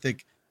 because I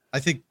think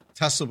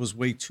Tesla was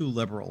way too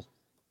liberal.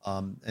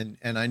 And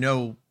I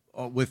know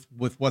with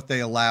what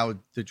they allowed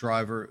the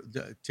driver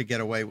to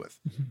get away with,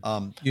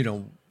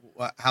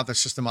 how the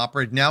system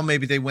operated. Now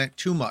maybe they went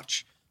too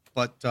much,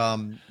 but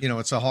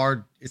it's a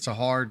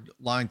hard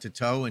line to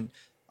toe. And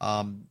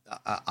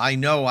I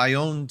know I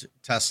owned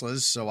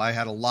Teslas, so I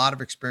had a lot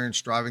of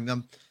experience driving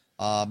them.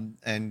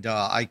 And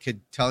I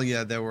could tell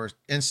you there were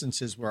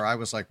instances where I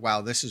was like,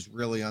 wow, this is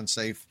really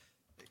unsafe.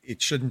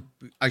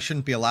 I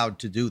shouldn't be allowed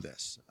to do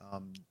this.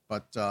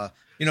 But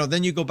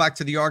then you go back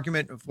to the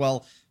argument of,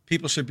 well,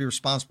 people should be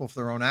responsible for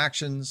their own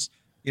actions,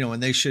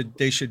 and they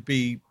should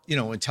be,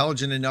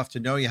 intelligent enough to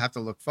know you have to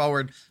look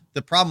forward.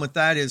 The problem with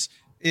that is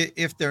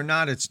if they're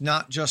not, it's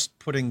not just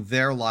putting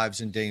their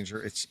lives in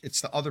danger.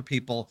 It's the other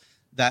people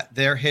that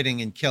they're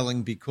hitting and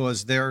killing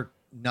because they're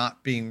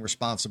not being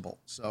responsible.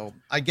 So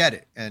I get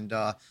it. And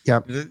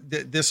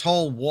this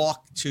whole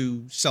walk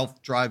to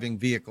self-driving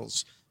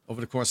vehicles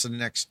over the course of the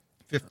next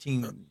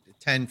 15,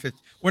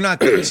 we're not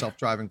doing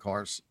self-driving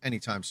cars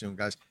anytime soon,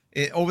 guys.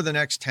 Over the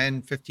next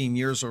 10, 15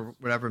 years or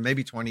whatever,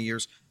 maybe 20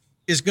 years,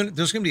 there's going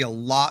to be a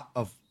lot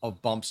of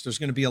bumps. There's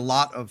going to be a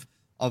lot of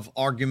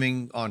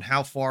arguing on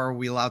how far are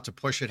we allowed to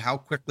push it? How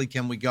quickly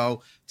can we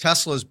go?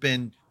 Tesla's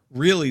been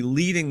really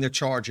leading the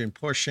charge in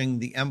pushing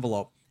the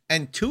envelope.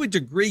 And to a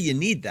degree, you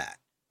need that.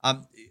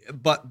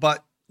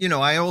 But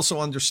I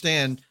also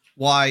understand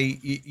why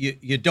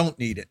you don't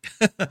need it.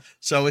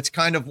 So it's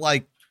kind of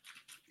like,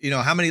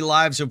 how many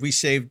lives have we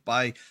saved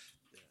by,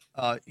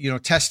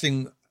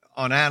 testing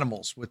on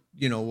animals with,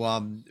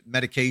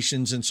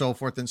 medications and so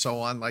forth and so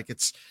on. Like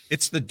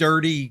it's the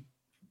dirty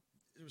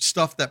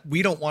stuff that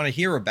we don't want to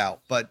hear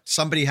about, but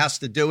somebody has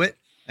to do it.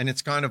 And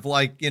it's kind of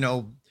like,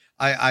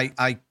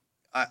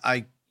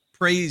 I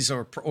praise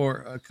or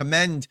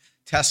commend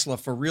Tesla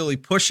for really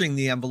pushing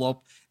the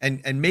envelope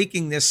and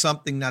making this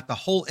something that the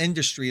whole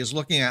industry is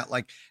looking at,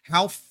 like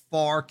how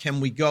far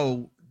can we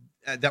go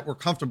that we're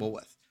comfortable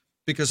with?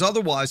 Because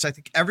otherwise, I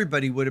think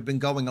everybody would have been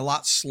going a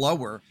lot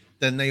slower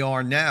than they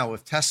are now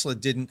if Tesla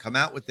didn't come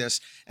out with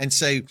this and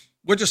say,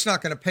 we're just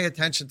not going to pay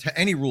attention to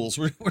any rules.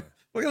 We're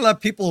going to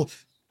let people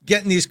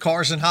get in these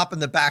cars and hop in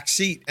the back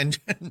seat and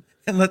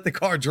let the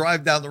car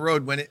drive down the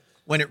road when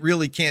it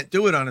really can't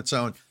do it on its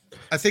own.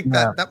 I think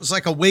that was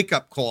like a wake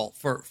up call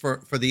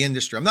for the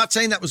industry. I'm not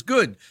saying that was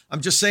good.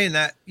 I'm just saying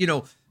that,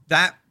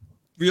 that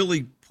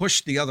really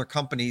pushed the other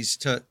companies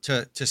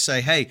to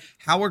say, hey,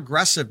 how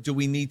aggressive do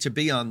we need to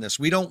be on this?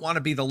 We don't want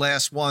to be the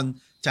last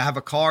one to have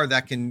a car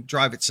that can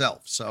drive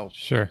itself. So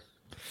sure.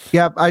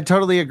 Yeah, I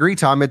totally agree,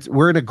 Tom.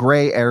 We're in a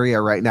gray area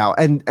right now.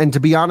 And to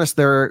be honest,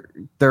 there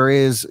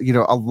is,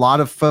 a lot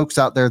of folks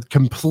out there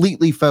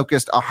completely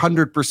focused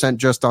 100%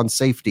 just on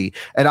safety.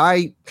 And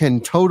I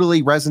can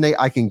totally resonate.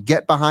 I can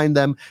get behind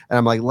them. And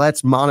I'm like,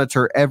 let's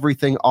monitor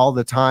everything all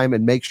the time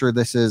and make sure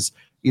this is,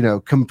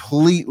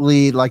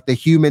 completely like the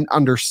human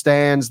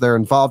understands they're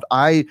involved.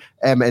 I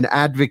am an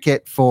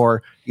advocate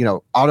for,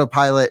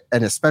 autopilot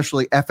and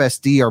especially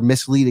FSD are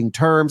misleading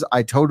terms.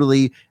 I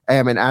totally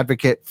am an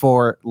advocate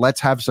for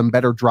let's have some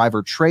better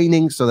driver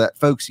training so that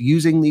folks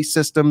using these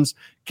systems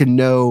can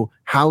know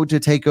how to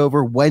take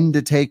over, when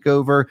to take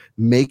over,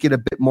 make it a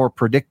bit more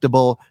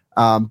predictable.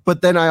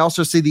 But then I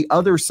also see the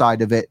other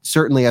side of it,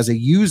 certainly as a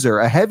user,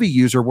 a heavy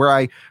user, where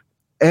I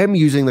am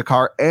using the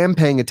car, am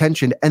paying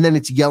attention, and then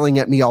it's yelling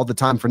at me all the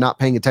time for not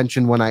paying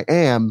attention when I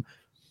am.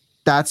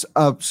 That's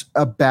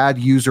a bad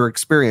user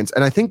experience.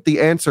 And I think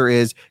the answer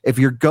is, if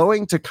you're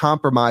going to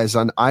compromise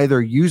on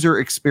either user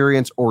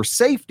experience or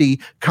safety,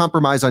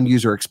 compromise on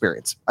user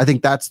experience. I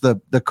think that's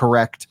the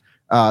correct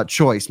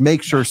choice.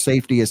 Make sure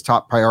safety is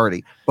top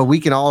priority. But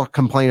we can all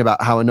complain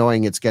about how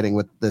annoying it's getting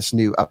with this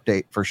new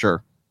update for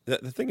sure.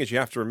 The thing is, you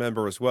have to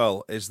remember as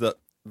well, is that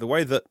the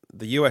way that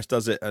the US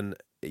does it and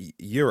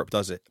Europe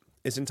does it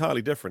is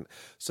entirely different.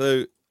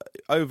 So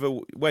over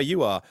where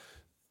you are,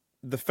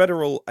 the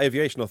Federal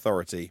Aviation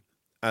Authority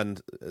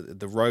and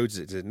the roads,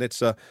 it's in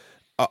NHTSA,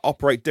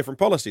 operate different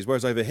policies.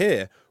 Whereas over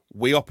here,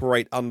 we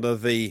operate under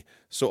the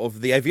sort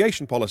of the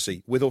aviation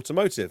policy with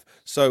automotive.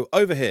 So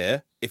over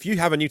here, if you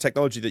have a new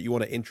technology that you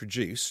want to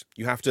introduce,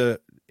 you have to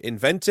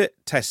invent it,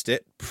 test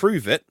it,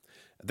 prove it,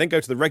 then go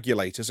to the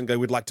regulators and go,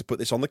 we'd like to put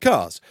this on the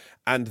cars.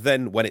 And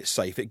then when it's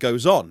safe, it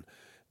goes on,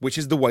 which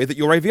is the way that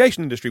your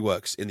aviation industry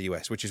works in the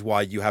US, which is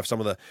why you have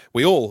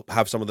we all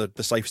have some of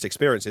the safest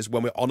experiences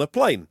when we're on a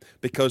plane,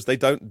 because they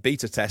don't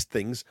beta test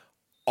things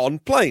on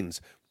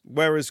planes.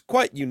 Whereas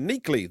quite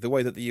uniquely, the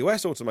way that the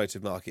US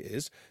automotive market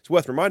is, it's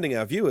worth reminding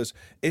our viewers,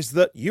 is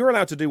that you're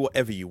allowed to do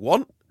whatever you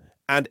want.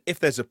 And if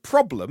there's a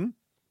problem,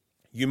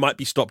 you might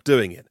be stopped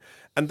doing it.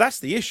 And that's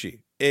the issue,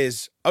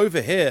 is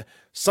over here,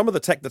 some of the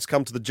tech that's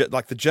come to the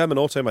German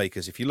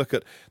automakers, if you look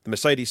at the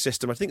Mercedes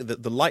system, I think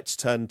that the lights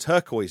turn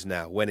turquoise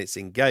now when it's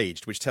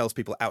engaged, which tells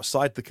people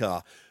outside the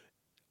car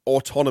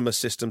autonomous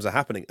systems are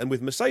happening. And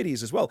with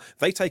Mercedes as well,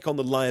 they take on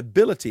the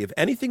liability of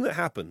anything that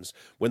happens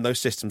when those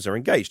systems are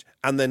engaged.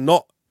 And they're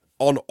not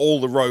on all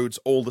the roads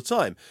all the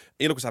time.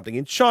 You look what's happening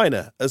in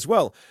China as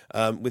well,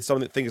 with some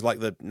of the things like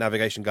the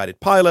navigation guided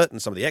pilot and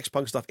some of the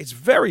Xpeng stuff. It's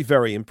very,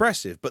 very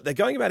impressive, but they're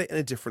going about it in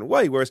a different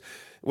way. Whereas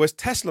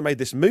Tesla made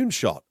this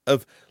moonshot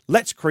of,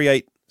 let's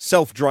create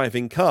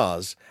self-driving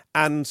cars,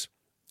 and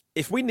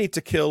if we need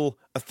to kill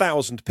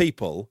 1,000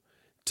 people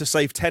to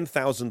save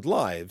 10,000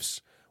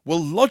 lives,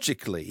 well,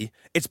 logically,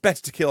 it's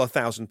better to kill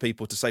 1,000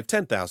 people to save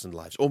 10,000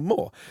 lives or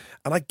more.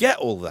 And I get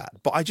all that,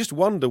 but I just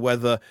wonder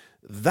whether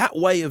that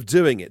way of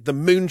doing it, the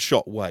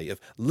moonshot way of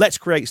let's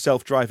create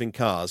self-driving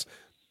cars,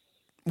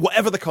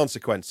 whatever the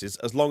consequences,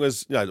 as long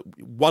as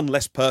one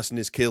less person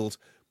is killed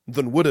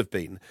than would have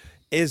been,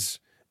 is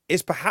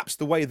perhaps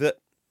the way that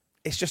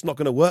it's just not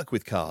going to work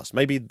with cars.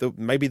 Maybe the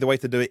way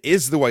to do it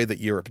is the way that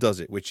Europe does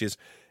it, which is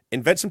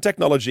invent some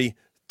technology,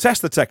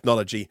 test the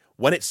technology.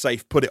 When it's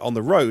safe, put it on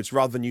the roads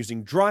rather than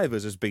using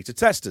drivers as beta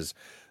testers.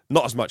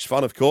 Not as much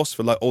fun, of course,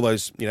 for all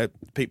those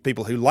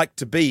people who like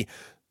to be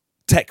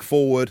tech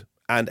forward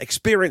and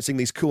experiencing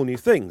these cool new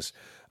things.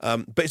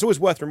 But it's always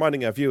worth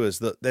reminding our viewers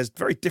that there's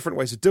very different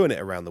ways of doing it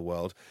around the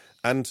world,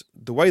 and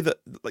the way that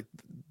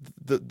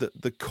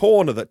the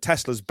corner that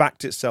Tesla's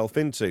backed itself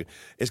into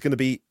is going to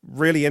be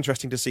really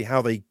interesting to see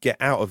how they get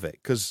out of it,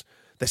 because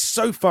they're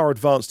so far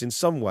advanced in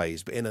some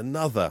ways, but in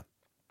another,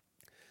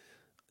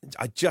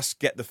 I just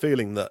get the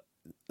feeling that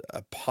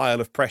a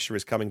pile of pressure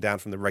is coming down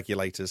from the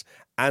regulators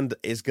and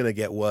is going to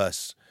get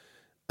worse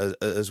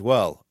as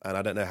well. And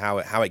I don't know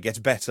how it gets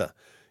better,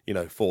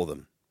 for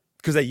them,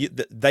 because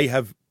they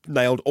have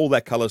nailed all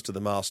their colours to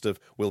the mast of,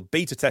 we'll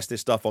beta test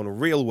this stuff on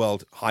real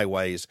world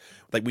highways.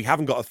 Like, we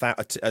haven't got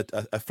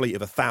a fleet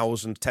of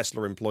 1,000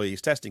 Tesla employees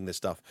testing this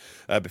stuff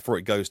before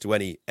it goes to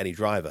any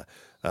driver,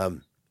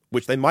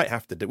 which they might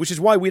have to do, which is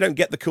why we don't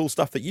get the cool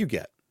stuff that you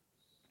get.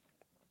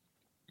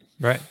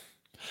 Right.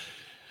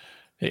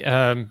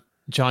 Hey,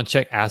 John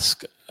Check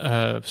asks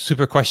a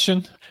super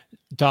question.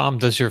 Dom,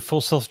 does your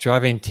full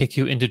self-driving take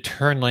you into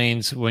turn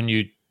lanes when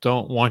you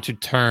don't want to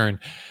turn?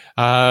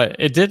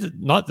 It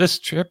did, not this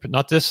trip,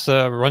 not this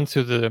run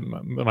through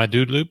my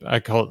dude loop. I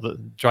call it the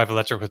Drive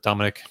Electric with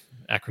Dominic.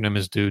 Acronym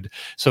is dude.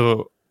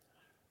 So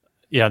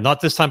yeah,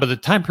 not this time, but the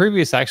time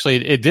previous,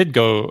 actually, it did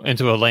go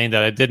into a lane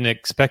that I didn't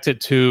expect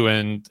it to.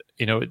 And,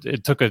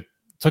 it took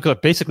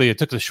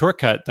the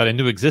shortcut that I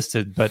knew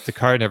existed, but the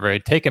car never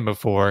had taken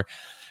before.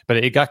 But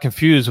it got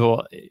confused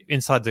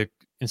inside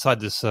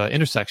this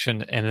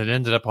intersection, and it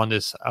ended up on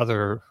this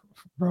other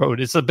road.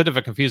 It's a bit of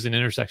a confusing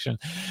intersection.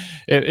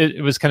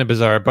 It was kind of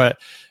bizarre, but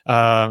so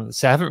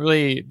I haven't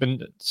really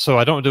been. So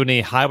I don't do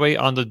any highway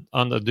on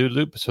the dude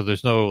loop. So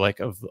there's no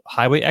of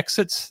highway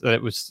exits. That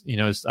it was,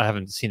 I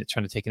haven't seen it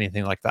trying to take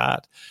anything like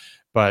that.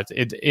 But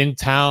in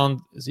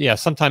town, yeah,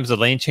 sometimes the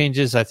lane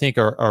changes I think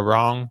are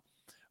wrong,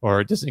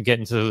 or it doesn't get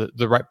into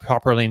the right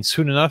proper lane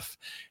soon enough.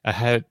 I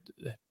had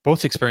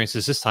both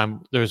experiences this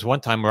time. There was one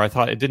time where I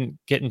thought it didn't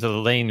get into the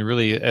lane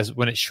really as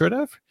when it should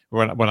have,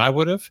 when I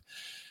would have.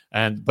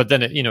 But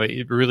then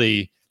it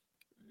really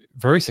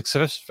very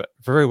successful,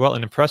 very well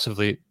and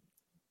impressively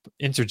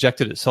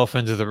interjected itself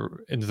into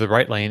the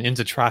right lane,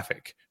 into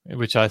traffic,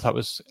 which I thought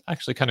was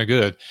actually kind of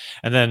good.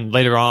 And then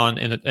later on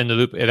in the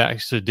loop, it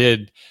actually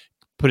did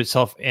put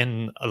itself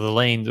in the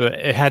lane that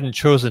it hadn't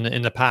chosen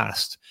in the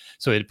past.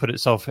 So it put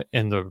itself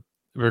in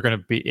we're going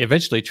to be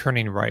eventually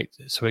turning right.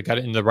 So it got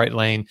it in the right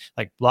lane,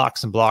 like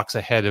blocks and blocks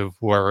ahead of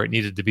where it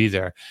needed to be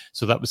there.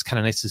 So that was kind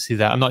of nice to see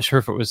that. I'm not sure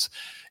if it was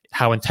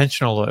how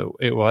intentional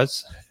it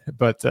was,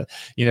 but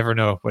you never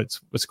know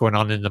what's going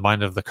on in the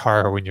mind of the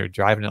car when you're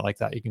driving it like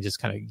that. You can just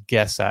kind of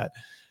guess at,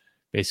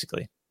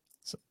 basically.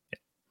 So yeah.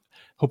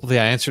 Hopefully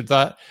I answered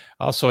that.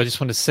 Also, I just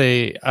want to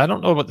say, I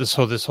don't know about this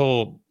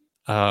whole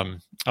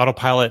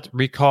autopilot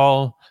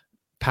recall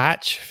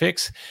patch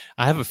fix.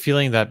 I have a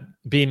feeling that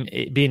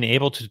being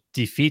able to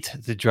defeat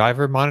the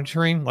driver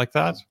monitoring like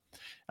that,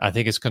 I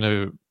think it's going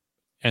to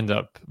end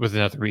up with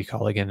another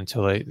recall again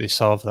until they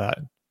solve that.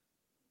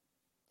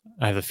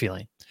 I have a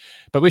feeling,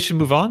 but we should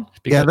move on.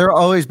 Yeah, there'll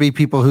always be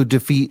people who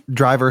defeat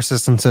driver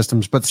assistance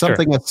systems, but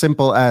something as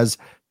simple as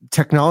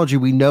technology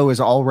we know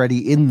is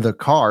already in the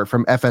car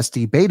from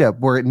FSD beta,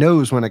 where it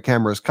knows when a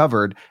camera is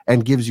covered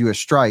and gives you a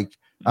strike.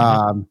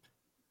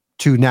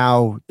 To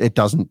now, it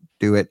doesn't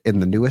do it in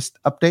the newest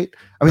update.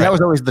 I mean, that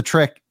was always the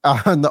trick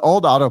on the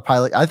old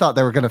autopilot. I thought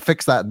they were going to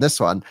fix that in this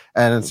one,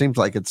 and it seems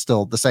like it's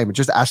still the same. It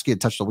just asks you to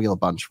touch the wheel a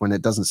bunch when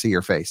it doesn't see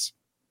your face.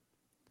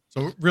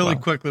 So really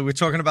quickly, we're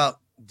talking about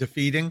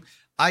defeating.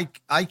 I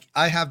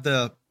have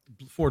the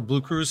Ford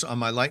Blue Cruise on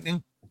my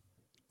Lightning,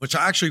 which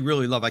I actually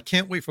really love. I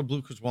can't wait for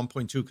Blue Cruise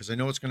 1.2 because I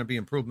know it's going to be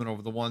improvement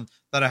over the one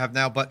that I have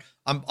now. But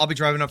I'll be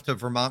driving up to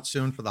Vermont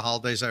soon for the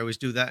holidays. I always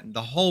do that. And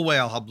the whole way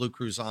I'll have Blue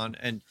Cruise on.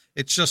 And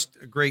it's just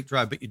a great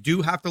drive. But you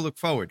do have to look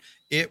forward.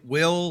 It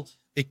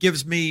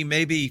gives me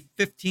maybe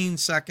 15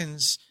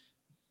 seconds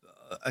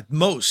at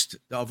most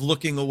of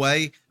looking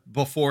away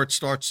before it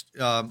starts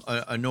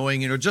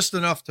annoying, just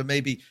enough to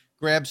maybe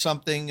grab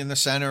something in the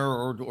center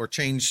or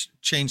change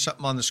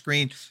something on the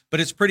screen, but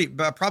it's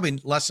probably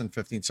less than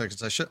 15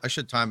 seconds. I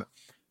should time it.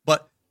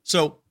 But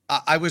so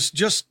I was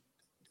just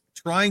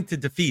trying to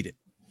defeat it.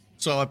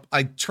 So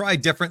I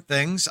tried different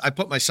things. I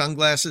put my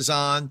sunglasses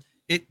on.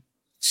 It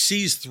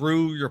sees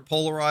through your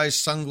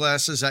polarized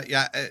sunglasses.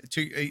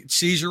 It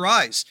sees your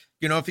eyes.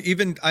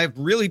 If I have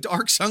really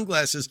dark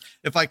sunglasses,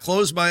 if I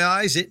close my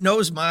eyes, it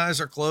knows my eyes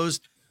are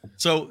closed.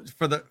 So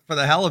for the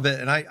hell of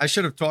it, and I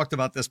should have talked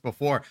about this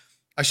before.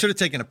 I should have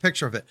taken a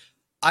picture of it.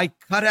 I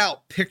cut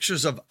out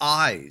pictures of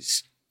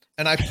eyes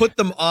and I put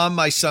them on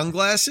my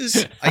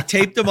sunglasses. I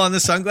taped them on the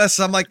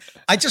sunglasses. I'm like,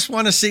 I just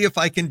want to see if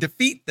I can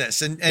defeat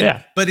this.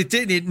 But it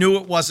didn't. It knew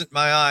it wasn't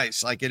my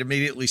eyes. Like, it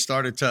immediately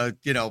started to,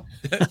 to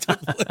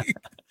blink.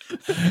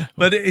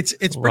 But it's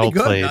pretty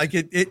good. Played. Like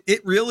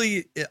it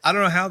really, I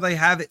don't know how they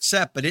have it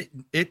set, but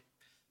it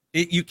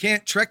you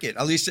can't trick it.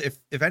 At least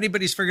if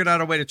anybody's figured out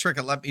a way to trick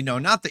it, let me know.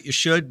 Not that you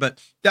should, but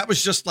that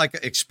was just like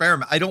an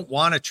experiment. I don't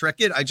want to trick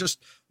it. I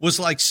just was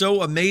like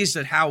so amazed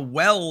at how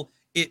well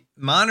it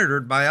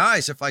monitored my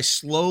eyes. If I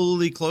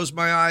slowly close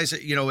my eyes,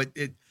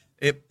 it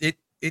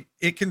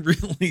can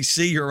really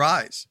see your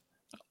eyes.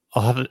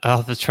 I'll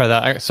have to try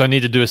that. So I need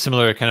to do a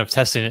similar kind of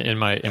testing in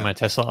my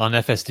Tesla on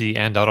FSD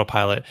and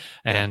autopilot,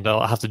 and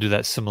I'll have to do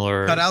that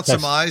similar. Cut out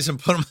some eyes and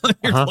put them on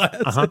your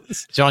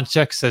glasses. John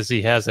Check says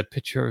he has a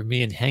picture of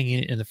me and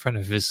hanging in the front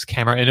of his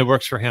camera, and it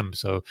works for him.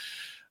 So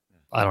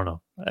I don't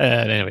know.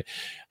 Anyway,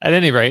 at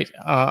any rate,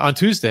 on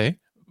Tuesday,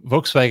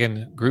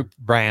 Volkswagen Group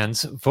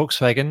brands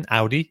Volkswagen,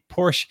 Audi,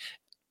 Porsche,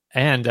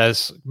 and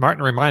as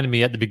Martin reminded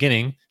me at the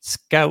beginning,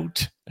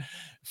 Scout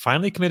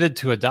finally committed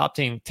to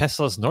adopting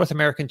Tesla's North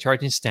American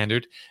charging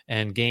standard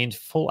and gained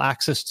full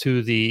access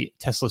to the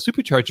Tesla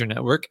supercharger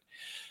network.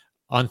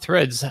 On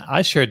Threads,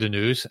 I shared the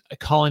news,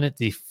 calling it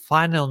the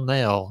final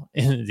nail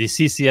in the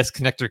CCS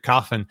connector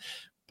coffin,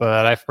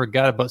 but I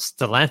forgot about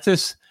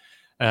Stellantis.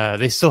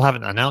 They still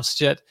haven't announced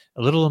yet.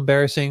 A little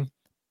embarrassing,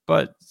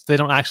 but they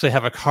don't actually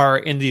have a car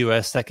in the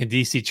US that can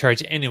DC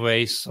charge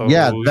anyway. So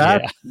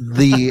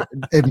the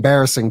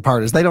embarrassing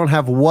part is they don't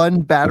have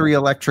one battery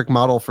electric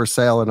model for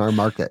sale in our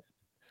market.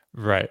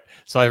 Right.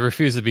 So I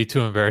refuse to be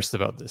too embarrassed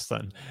about this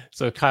then.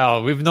 So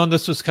Kyle, we've known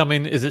this was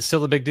coming. Is it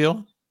still a big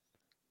deal?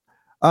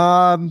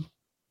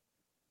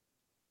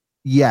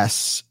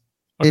 Yes.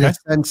 Okay. In a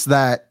sense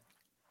that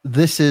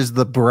this is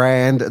the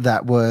brand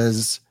that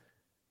was,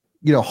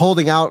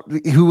 holding out,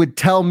 who would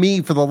tell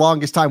me for the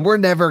longest time, we're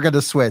never going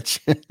to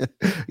switch.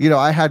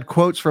 I had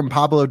quotes from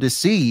Pablo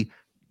Desi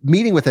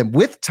meeting with him,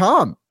 with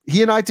Tom,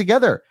 he and I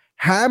together,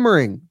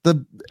 hammering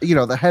the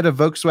head of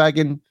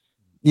Volkswagen,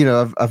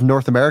 of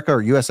North America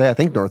or USA, I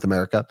think North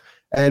America.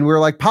 And we're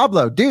like,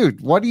 Pablo,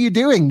 dude, what are you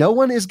doing? No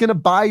one is going to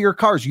buy your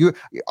cars.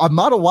 A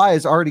Model Y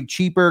is already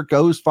cheaper,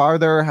 goes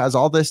farther, has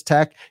all this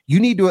tech. You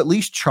need to at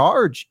least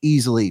charge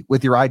easily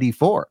with your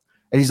ID4.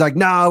 And he's like,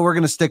 no, we're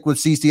going to stick with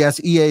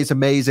CCS. EA is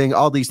amazing.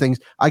 All these things.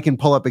 I can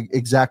pull up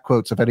exact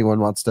quotes if anyone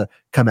wants to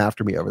come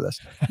after me over this.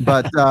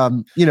 But,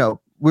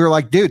 we were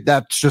like, dude,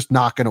 that's just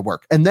not going to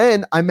work. And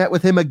then I met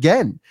with him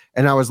again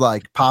and I was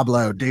like,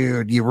 Pablo,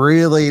 dude, you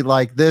really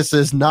this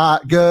is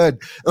not good.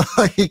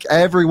 Like,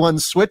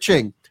 everyone's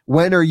switching.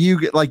 When are you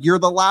you're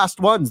the last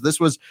ones?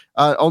 This was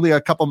only a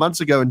couple months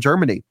ago in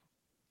Germany.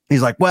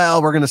 He's like,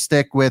 well, we're going to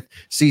stick with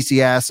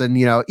CCS and,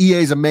 EA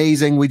is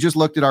amazing. We just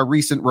looked at our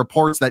recent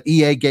reports that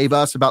EA gave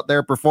us about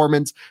their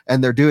performance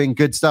and they're doing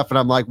good stuff. And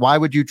I'm like, why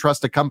would you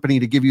trust a company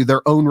to give you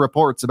their own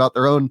reports about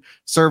their own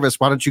service?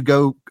 Why don't you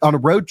go on a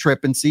road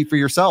trip and see for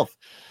yourself?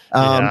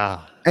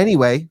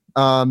 Anyway,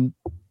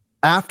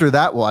 after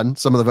that one,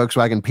 some of the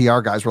Volkswagen PR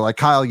guys were like,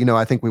 Kyle,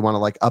 I think we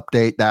want to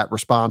update that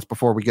response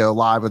before we go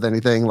live with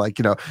anything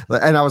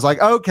and I was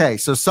like, okay,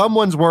 so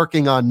someone's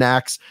working on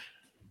NACS.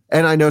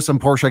 And I know some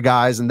Porsche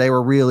guys, and they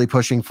were really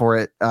pushing for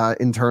it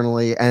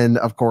internally. And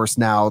of course,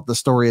 now the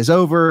story is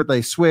over.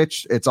 They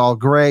switched. It's all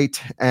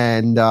great.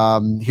 And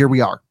here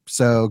we are.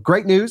 So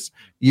great news.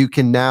 You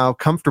can now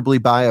comfortably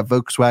buy a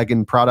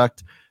Volkswagen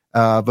product,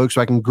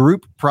 Volkswagen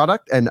Group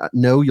product, and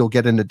know you'll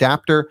get an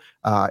adapter.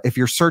 If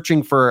you're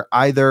searching for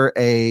either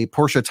a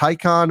Porsche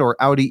Taycan or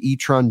Audi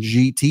e-tron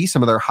GT,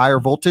 some of their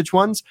higher voltage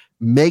ones,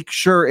 make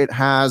sure it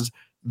has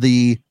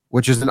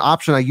which is an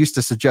option I used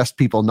to suggest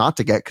people not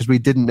to get because we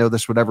didn't know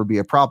this would ever be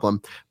a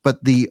problem.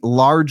 But the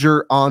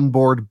larger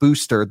onboard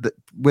booster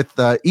with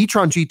the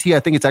e-tron GT, I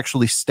think it's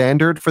actually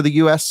standard for the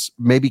US,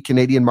 maybe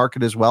Canadian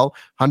market as well,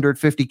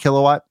 150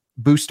 kilowatt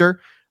booster.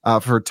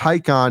 For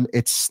Taycan,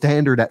 it's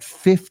standard at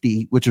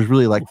 50, which is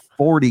really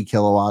 40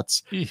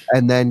 kilowatts,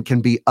 and then can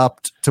be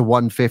upped to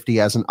 150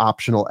 as an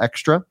optional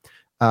extra.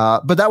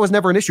 But that was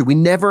never an issue. We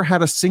never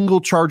had a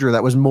single charger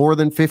that was more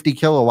than 50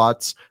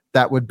 kilowatts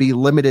that would be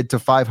limited to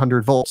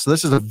 500 volts. So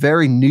this is a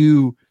very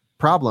new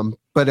problem,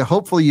 but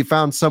hopefully you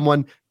found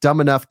someone dumb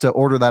enough to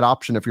order that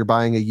option if you're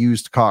buying a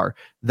used car.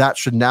 That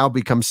should now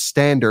become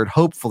standard,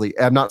 hopefully.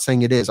 I'm not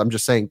saying it is. I'm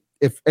just saying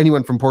if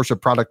anyone from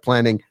Porsche product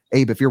planning,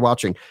 Abe, if you're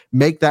watching,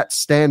 make that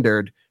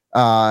standard,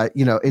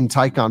 in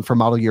Taycan for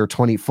model year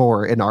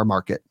 24 in our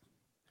market.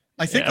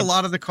 I think a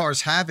lot of the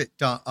cars have it,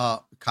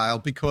 Kyle,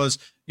 because,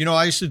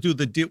 I used to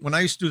do when I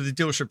used to do the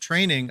dealership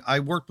training,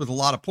 I worked with a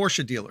lot of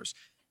Porsche dealers.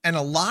 And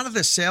a lot of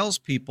the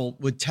salespeople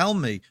would tell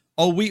me,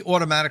 "Oh, we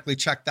automatically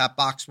check that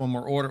box when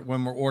we're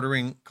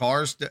ordering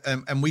cars,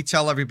 and we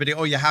tell everybody,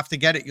 oh, you have to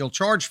get it. You'll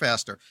charge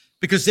faster,"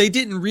 because they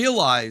didn't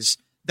realize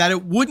that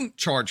it wouldn't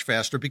charge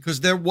faster because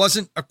there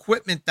wasn't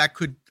equipment that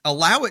could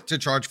allow it to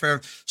charge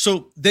faster.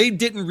 So they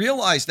didn't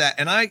realize that,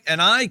 and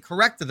I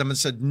corrected them and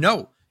said,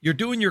 "No, you're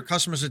doing your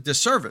customers a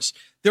disservice."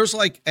 There's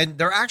and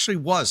there actually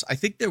was, I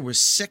think there was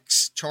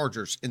 6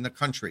 chargers in the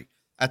country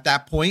at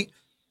that point.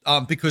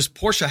 because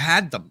Porsche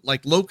had them,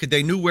 like local,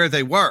 they knew where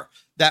they were.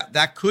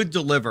 That could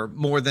deliver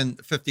more than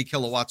 50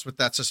 kilowatts with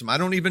that system. I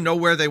don't even know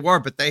where they were,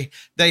 but they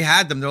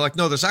had them. They're like,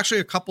 no, there's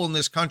actually a couple in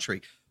this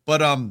country.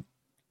 But in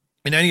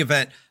any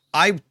event,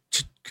 I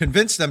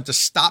convinced them to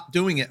stop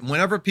doing it. And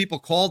whenever people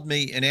called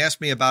me and asked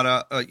me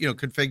about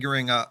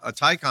configuring a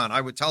Taycan,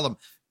 I would tell them,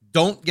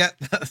 don't get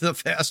the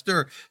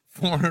faster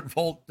 400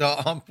 volt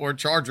onboard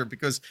charger,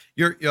 because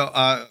you're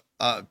not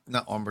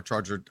onboard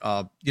charger,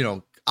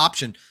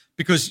 option,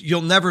 because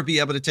you'll never be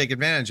able to take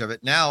advantage of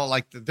it. Now,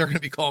 like, they're going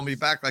to be calling me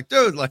back like,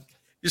 dude, like,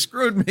 you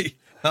screwed me.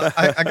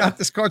 I got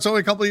this car. It's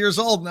only a couple of years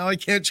old. Now I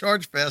can't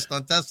charge fast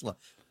on Tesla.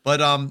 But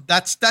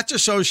that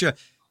just shows you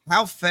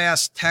how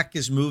fast tech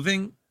is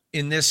moving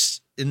in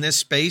this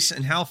space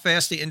and how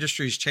fast the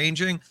industry is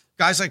changing.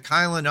 Guys like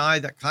Kyle and I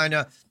that kind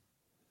of,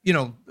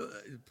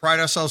 pride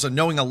ourselves on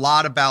knowing a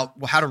lot about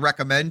how to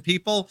recommend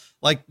people.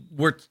 Like,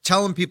 we're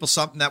telling people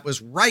something that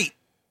was right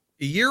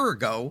a year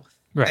ago.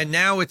 Right. And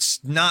now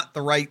it's not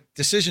the right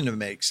decision to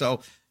make.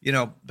 So,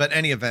 but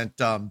any event,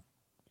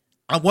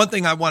 one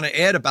thing I want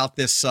to add about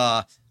this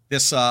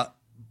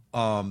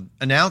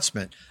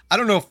announcement, I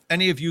don't know if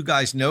any of you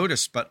guys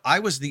noticed, but I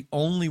was the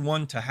only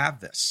one to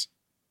have this.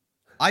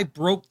 I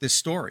broke this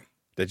story.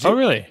 Did you? Oh,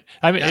 really?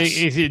 I mean,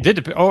 Yes. it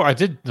did. Oh, I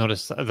did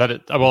notice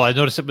that. I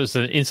noticed it was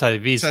an Inside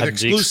of V's had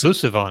the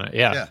exclusive on it.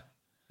 Yeah.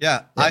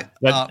 I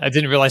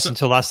didn't realize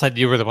until last night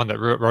you were the one that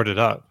wrote it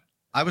up.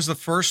 I was the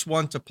first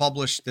one to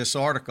publish this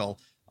article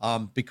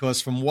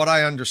because from what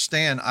I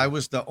understand, I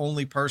was the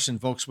only person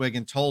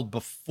Volkswagen told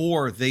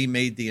before they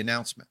made the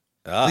announcement.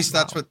 At least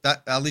that's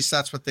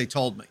what they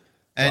told me.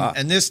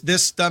 And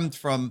this stemmed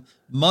from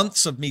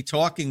months of me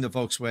talking to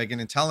Volkswagen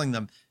and telling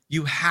them,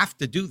 you have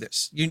to do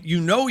this.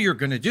 You're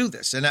going to do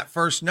this. And at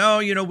first, no,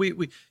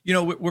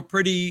 we're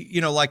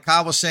pretty, like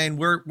Kyle was saying,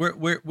 we're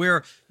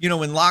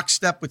in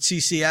lockstep with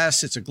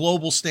CCS. It's a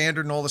global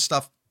standard and all this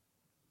stuff.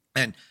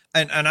 And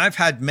I've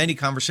had many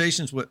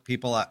conversations with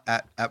people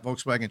at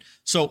Volkswagen.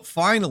 So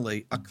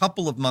finally, a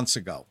couple of months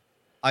ago,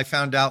 I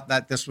found out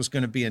that this was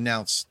going to be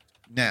announced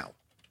now.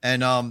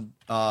 And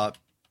I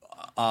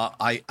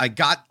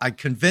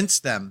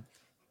convinced them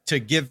to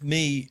give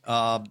me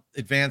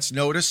advance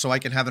notice so I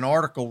can have an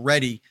article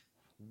ready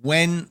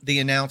when the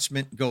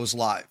announcement goes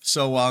live.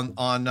 So on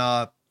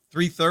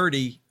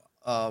 3:30,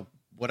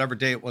 whatever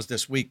day it was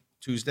this week,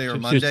 Tuesday or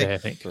Monday, Tuesday, I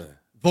think.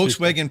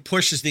 Volkswagen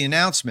pushes the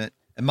announcement,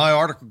 and my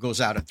article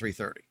goes out at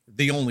 3:30,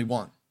 the only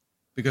one,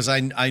 because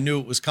I knew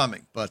it was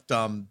coming. But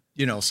so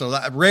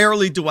that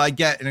rarely do I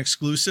get an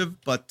exclusive,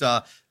 but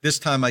this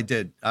time I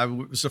did. That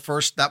was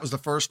the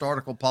first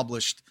article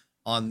published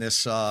on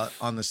this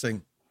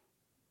thing.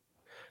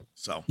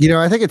 So,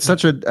 I think it's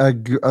such a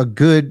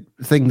good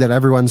thing that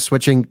everyone's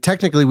switching.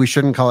 Technically, we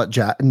shouldn't call it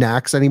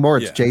NACS anymore.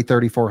 It's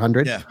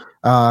J3400. Yeah.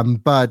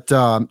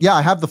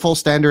 I have the full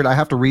standard. I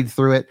have to read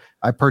through it.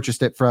 I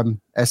purchased it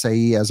from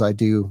SAE, as I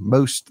do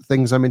most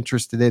things I'm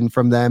interested in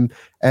from them.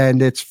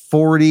 And it's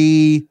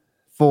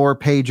 44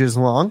 pages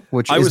long,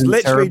 which I was isn't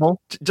literally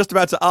terrible. just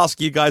about to ask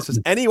you guys, has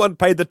anyone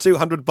paid the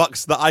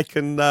 $200 that I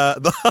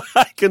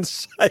can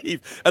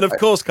save? And of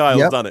course,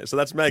 Kyle's done it. So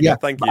that's mega. Yeah,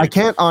 thank you. I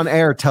can't on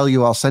air tell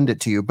you I'll send it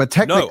to you, but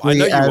technically,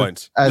 no, I know you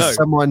won't. As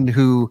someone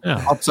who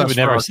helps us would for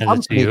never our send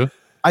it to company, you.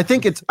 I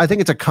think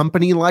it's a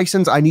company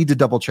license. I need to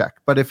double check,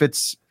 but if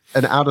it's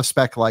an out of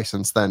spec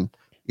license, then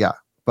yeah.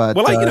 But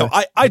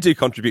I do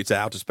contribute to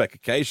out of spec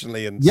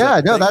occasionally, and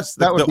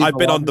that would be I've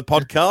been on the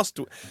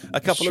podcast a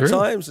couple of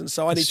times, and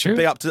so I need to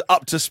be up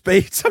to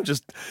speed.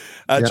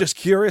 I'm just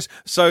curious.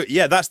 So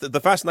that's the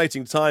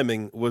fascinating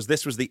timing.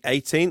 This was the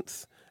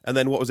 18th, and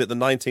then what was it, the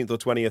 19th or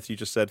 20th? You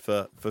just said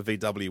for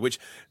VW, which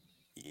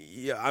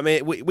I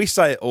mean we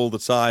say it all the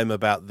time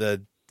about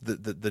the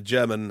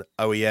German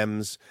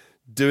OEMs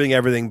doing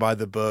everything by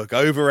the book,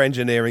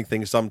 over-engineering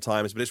things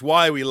sometimes, but it's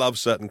why we love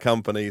certain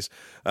companies.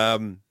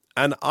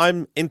 And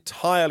I'm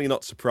entirely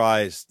not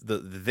surprised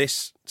that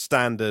this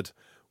standard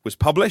was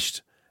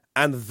published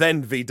and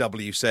then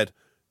VW said,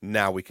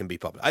 now we can be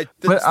published. I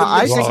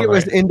think it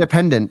was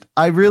independent.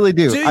 I really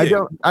do. I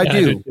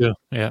do.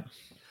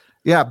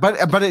 Yeah,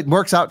 but it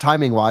works out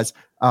timing wise.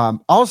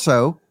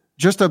 Also,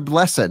 just a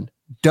lesson.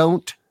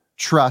 Don't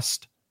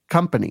trust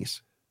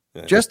companies.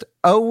 Yeah. Just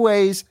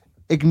always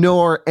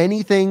ignore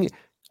anything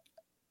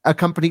a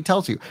company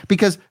tells you,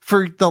 because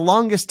for the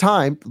longest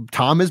time,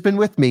 Tom has been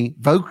with me.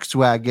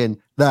 Volkswagen,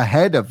 the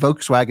head of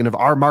Volkswagen of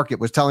our market,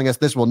 was telling us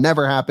this will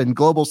never happen.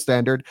 Global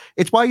standard.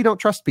 It's why you don't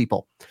trust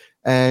people.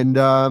 And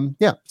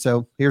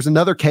so here's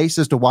another case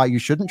as to why you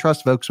shouldn't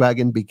trust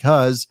Volkswagen,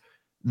 because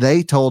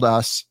they told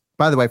us,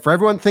 by the way, for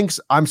everyone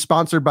thinks I'm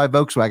sponsored by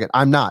Volkswagen,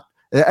 I'm not.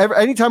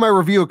 Anytime I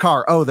review a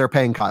car, they're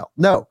paying Kyle.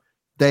 No,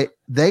 they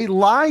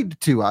lied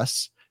to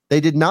us.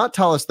 They did not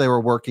tell us they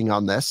were working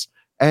on this.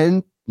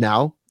 And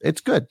now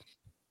it's good.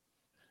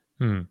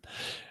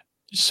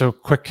 So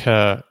quick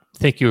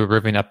thank you,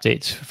 Rivian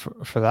updates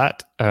for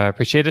that.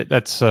 Appreciate it.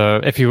 That's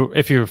if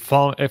you're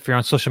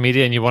on social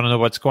media and you want to know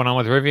what's going on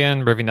with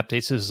Rivian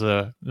updates is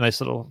a nice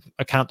little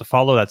account to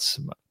follow. That's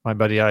my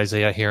buddy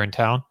Isaiah here in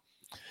town.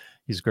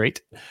 He's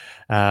great.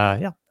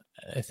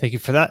 Thank you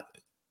for that.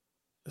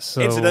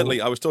 So,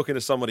 incidentally, I was talking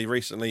to somebody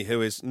recently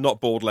who is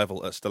not board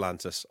level at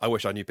Stellantis. I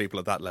wish I knew people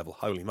at that level.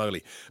 Holy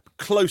moly.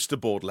 Close to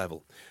board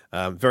level.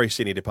 Very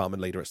senior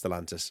department leader at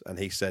Stellantis. And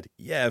he said,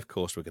 yeah, of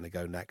course we're going to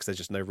go NACS. There's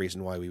just no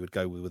reason why we would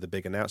go with a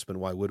big announcement.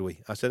 Why would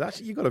we? I said,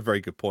 actually, you got a very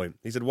good point.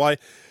 He said, why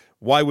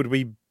would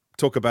we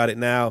talk about it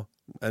now?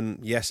 And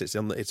yes, it's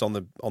on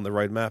the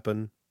roadmap,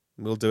 and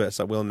we'll do it.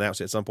 So we'll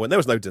announce it at some point. There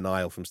was no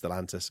denial from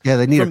Stellantis. Yeah,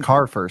 they need a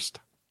car first.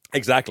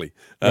 Exactly,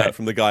 Right.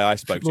 from the guy I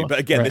spoke to. But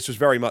again, Right. this was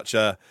very much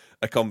a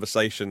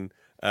conversation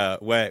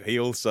where he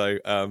also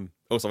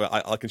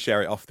I can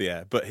share it off the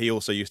air, but he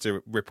also used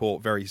to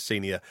report very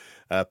senior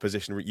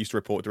position. Used to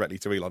report directly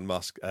to Elon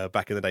Musk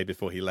back in the day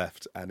before he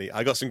left, and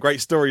I got some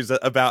great stories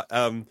about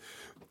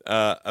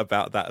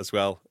that as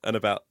well, and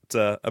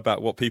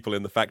about what people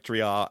in the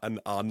factory are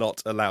and are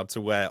not allowed to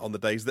wear on the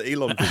days that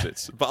Elon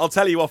visits. But I'll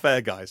tell you off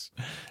air, guys.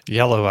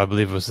 yellow, I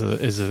believe, is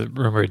a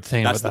rumored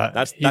thing. That's about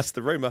that. that's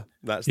the rumor.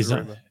 That's the He's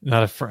rumor.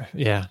 not a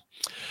yeah.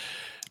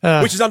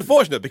 Which is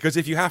unfortunate, because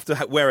if you have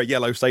to wear a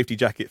yellow safety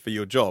jacket for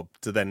your job,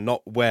 to then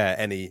not wear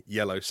any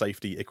yellow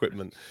safety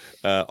equipment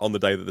on the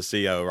day that the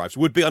CEO arrives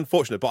would be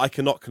unfortunate. But I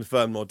cannot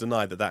confirm nor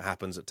deny that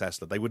happens at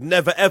Tesla. They would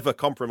never, ever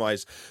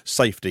compromise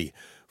safety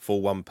for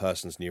one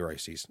person's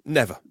neuroses.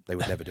 Never. They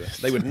would never do it.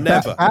 They would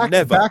never,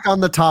 never. Back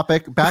on the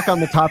topic of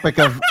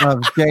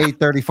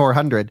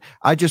J3400,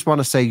 I just want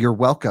to say you're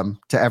welcome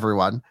to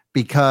everyone,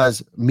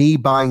 because me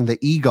buying the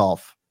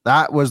e-Golf,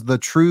 that was the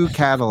true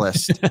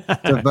catalyst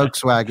to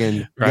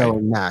Volkswagen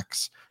going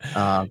NACS.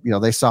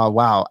 They saw,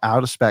 wow,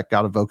 out of spec,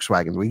 out of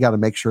Volkswagen. We got to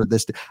make sure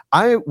this.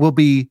 I will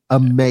be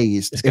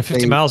amazed. It's got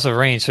 50 miles of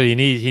range, so he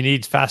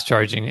needs fast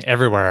charging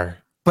everywhere.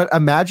 But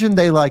imagine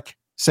they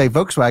say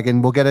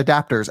Volkswagen will get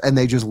adapters, and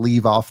they just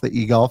leave off the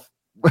e-Golf.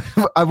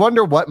 I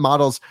wonder what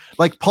models,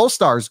 like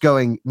Polestar's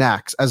going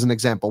NACS as an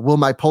example. Will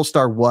my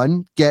Polestar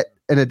 1 get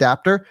an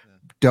adapter?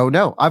 Don't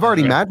know. I've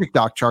already Magic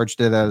Dock charged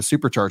it at a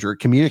supercharger. It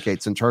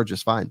communicates and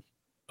charges fine.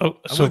 Oh,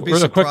 I so would be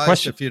really quick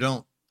surprised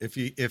question.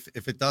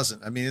 if it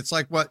doesn't. I mean, it's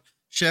like what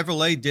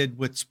Chevrolet did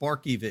with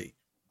Spark EV.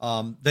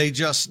 They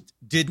just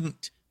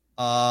didn't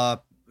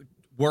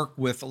work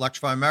with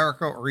Electrify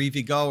America or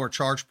EVgo or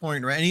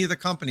ChargePoint or any of the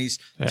companies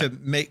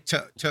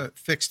to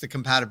fix the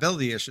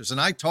compatibility issues. And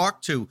I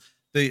talked to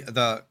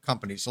the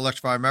companies,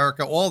 Electrify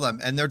America, all of them,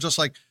 and they're just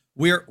like,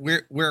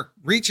 we're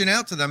reaching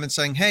out to them and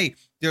saying, hey,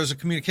 there's a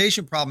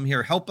communication problem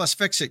here. Help us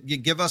fix it. You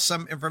give us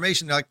some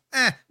information. They're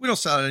like, we don't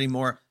sell it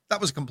anymore. That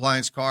was a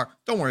compliance car.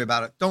 Don't worry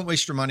about it. Don't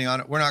waste your money on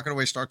it. We're not going to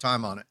waste our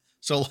time on it.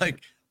 So,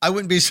 I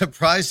wouldn't be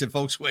surprised if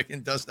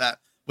Volkswagen does that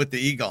with the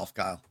e-Golf,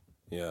 Kyle.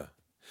 Yeah.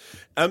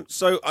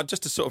 So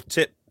just to sort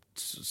of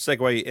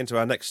segue into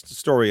our next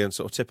story and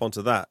sort of tip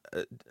onto that.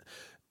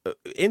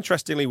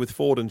 Interestingly, with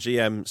Ford and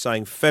GM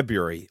saying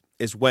February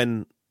is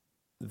when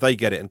they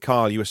get it, and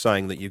Kyle, you were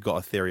saying that you've got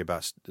a theory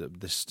about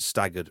this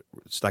staggered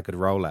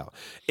rollout.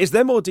 Is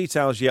there more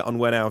details yet on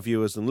when our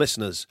viewers and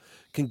listeners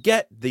can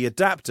get the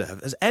adapter?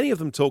 Has any of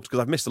them talked, because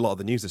I've missed a lot of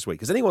the news this week,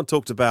 has anyone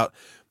talked about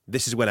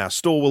this is when our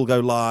store will go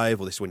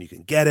live, or this is when you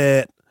can get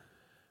it?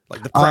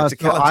 Like the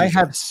practicalities. So I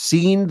have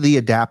seen the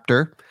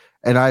adapter,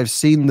 and I've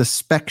seen the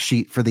spec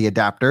sheet for the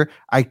adapter.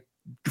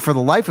 For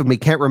the life of me,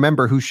 can't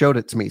remember who showed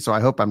it to me, so I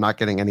hope I'm not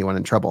getting anyone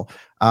in trouble.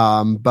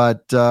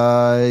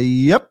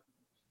 Yep.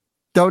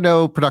 Don't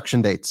know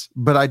production dates,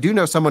 but I do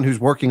know someone who's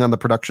working on the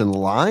production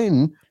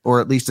line,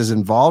 or at least is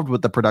involved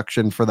with the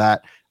production for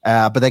that.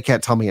 But they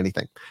can't tell me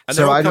anything. And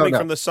they're all coming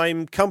from the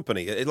same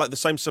company, like the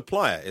same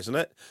supplier, isn't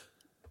it?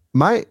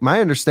 My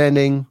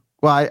understanding.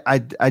 Well, I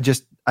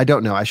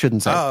don't know. I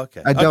shouldn't say. Oh,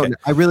 okay. I don't.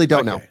 I really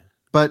don't know.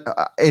 But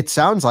it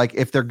sounds like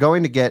if they're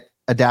going to get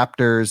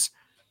adapters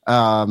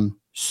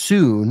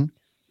soon,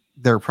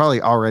 they're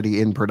probably already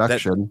in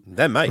production.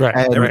 They're made.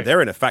 Right.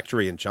 They're in a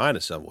factory in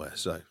China somewhere.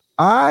 So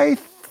I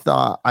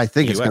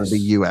think it's going to be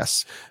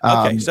US.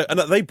 Okay, so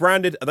and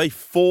are they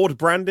Ford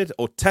branded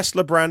or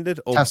Tesla branded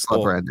or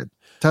Tesla branded?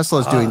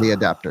 Tesla's doing the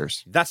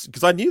adapters. That's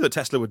because I knew that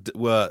Tesla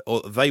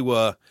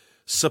were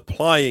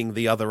supplying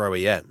the other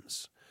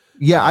OEMs.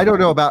 Yeah, I don't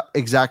know about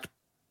exact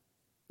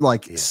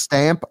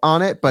stamp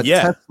on it, but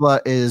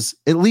Tesla is,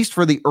 at least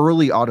for the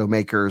early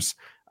automakers,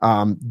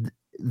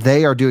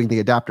 they are doing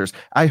the adapters.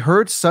 I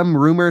heard some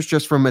rumors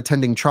just from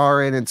attending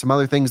Charin and some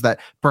other things that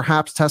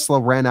perhaps Tesla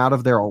ran out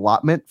of their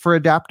allotment for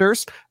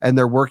adapters, and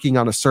they're working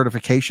on a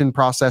certification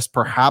process,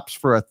 perhaps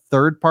for a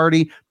third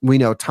party. We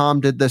know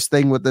Tom did this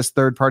thing with this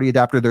third party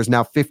adapter. There's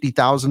now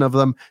 50,000 of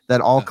them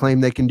that all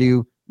claim they can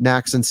do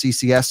NACS and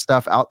CCS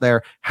stuff out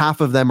there.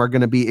 Half of them are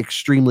going to be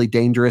extremely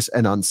dangerous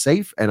and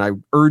unsafe. And I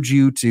urge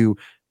you to,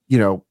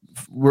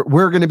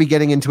 we're going to be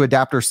getting into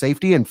adapter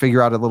safety and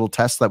figure out a little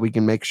test that we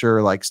can make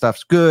sure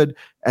stuff's good.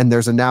 And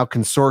there's a now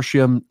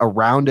consortium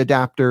around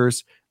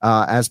adapters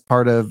as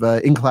part of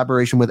in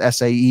collaboration with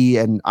SAE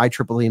and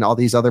IEEE and all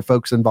these other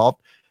folks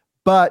involved.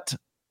 But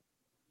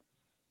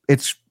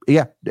it's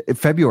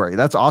February.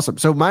 That's awesome.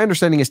 So my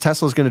understanding is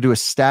Tesla is going to do a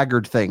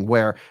staggered thing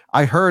where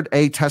I heard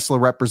a Tesla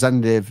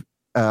representative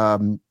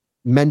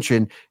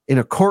mention in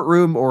a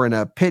courtroom or in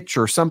a pitch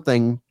or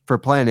something for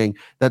planning,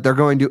 that they're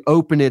going to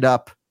open it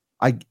up.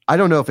 I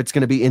don't know if it's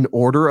going to be in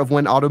order of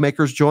when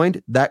automakers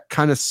joined. That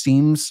kind of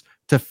seems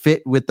to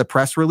fit with the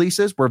press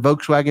releases, where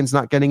Volkswagen's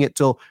not getting it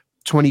till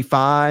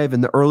 25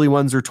 and the early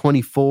ones are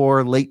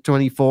 24, late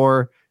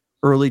 24,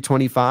 early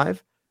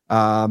 25.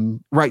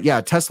 Right.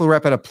 Yeah. Tesla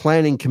rep at a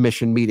planning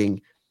commission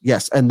meeting.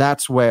 Yes. And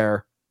that's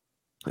where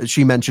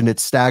she mentioned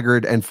it's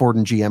staggered and Ford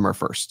and GM are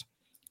first.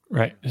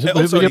 Right. It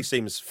also only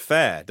seems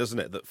fair, doesn't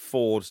it, that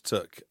Ford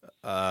took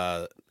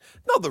not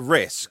the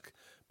risk,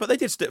 but they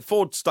did.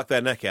 Ford stuck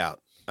their neck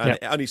out, and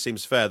it only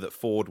seems fair that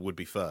Ford would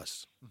be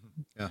first.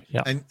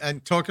 Yeah.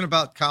 And talking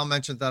about, Kyle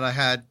mentioned that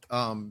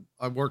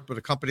I worked with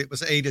a company. It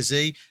was A to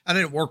Z. I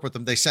didn't work with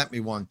them. They sent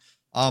me one.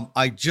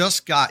 I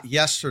just got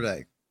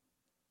yesterday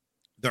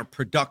their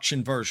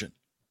production version.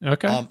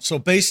 Okay. So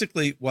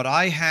basically what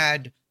I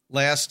had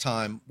last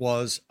time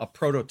was a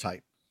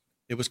prototype.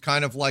 It was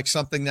kind of like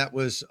something that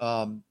was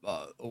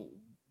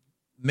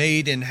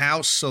made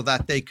in-house so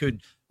that they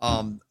could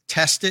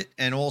test it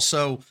and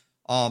also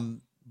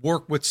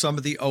work with some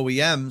of the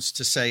OEMs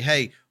to say,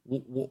 hey,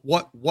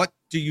 what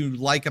do you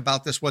like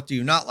about this? What do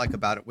you not like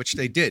about it? Which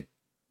they did.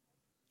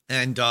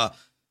 And the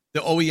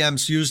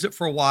OEMs used it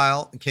for a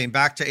while and came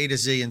back to A to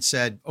Z and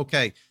said,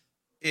 okay,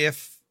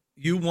 if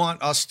you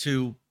want us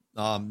to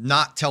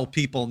not tell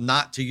people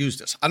not to use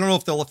this, I don't know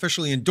if they'll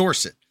officially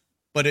endorse it,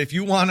 but if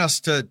you want us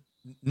to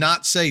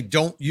not say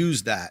don't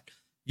use that,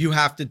 you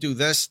have to do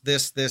this,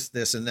 this,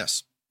 and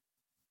this.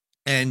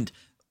 And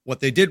what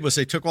they did was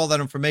they took all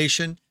that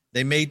information,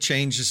 they made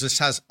changes. This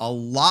has a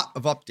lot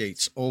of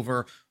updates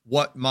over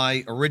what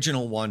my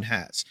original one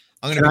has.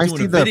 I'm going to be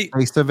doing a video. The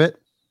face of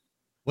it?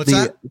 What's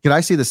that? Can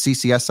I see the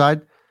CCS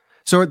side?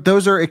 So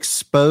those are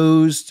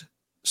exposed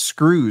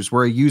screws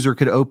where a user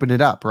could open it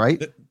up,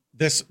 right?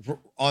 This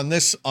on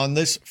this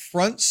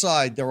front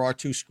side, there are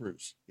 2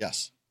 screws.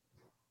 Yes.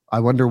 I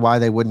wonder why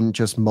they wouldn't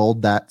just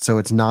mold that so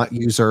it's not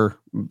user,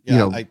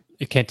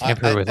 you can't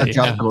tamper with it.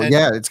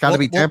 It's got to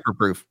be tamper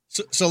proof.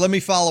 So let me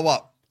follow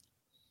up.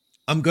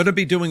 I'm going to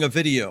be doing a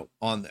video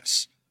on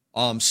this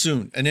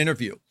soon, an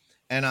interview,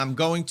 and I'm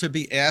going to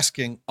be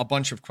asking a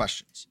bunch of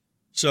questions.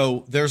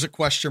 So there's a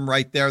question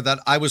right there that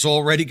I was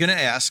already going to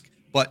ask,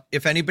 but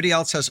if anybody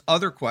else has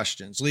other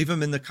questions, leave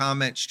them in the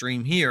comment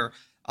stream here.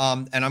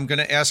 And I'm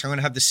going to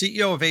have the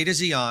CEO of A to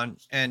Z on,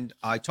 and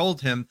I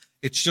told him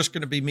it's just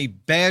going to be me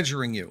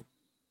badgering you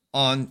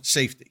on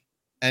safety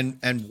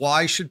and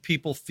why should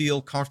people feel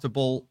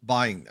comfortable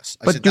buying this.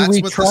 But do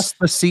we trust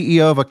the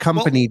CEO of a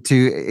company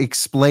to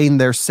explain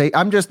their safety?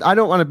 I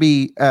don't want to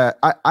be,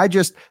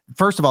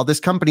 first of all,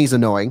 this company's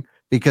annoying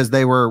because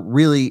they were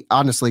really,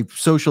 honestly,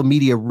 social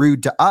media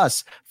rude to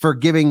us for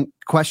giving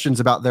questions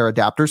about their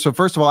adapter. So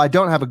first of all, I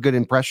don't have a good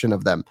impression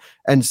of them.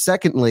 And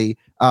secondly,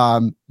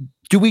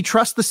 do we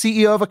trust the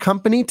CEO of a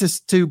company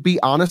to be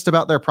honest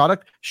about their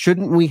product?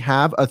 Shouldn't we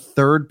have a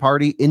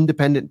third-party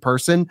independent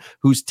person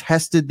who's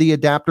tested the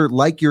adapter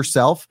like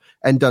yourself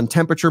and done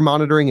temperature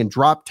monitoring and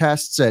drop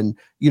tests and,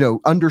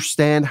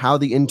 understand how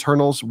the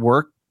internals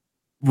work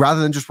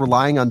rather than just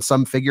relying on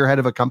some figurehead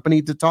of a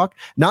company to talk?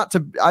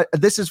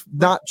 This is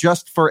not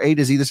just for A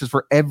to Z. This is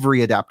for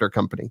every adapter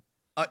company.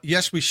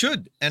 Yes, we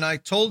should. And I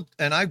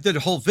did a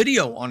whole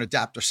video on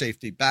adapter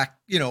safety back,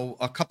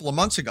 a couple of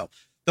months ago.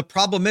 The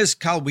problem is,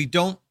 Kyle,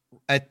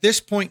 at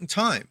this point in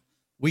time,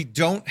 we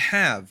don't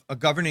have a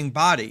governing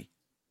body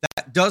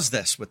that does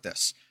this with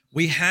this.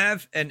 We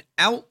have an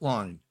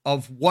outline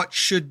of what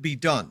should be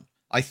done.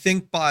 I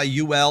think by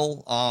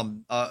UL,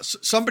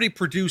 somebody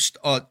produced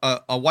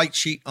a white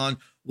sheet on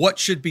what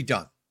should be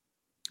done.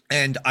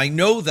 And I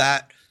know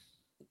that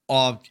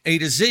A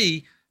to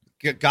Z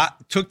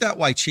took that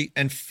white sheet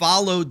and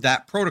followed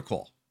that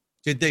protocol.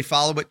 Did they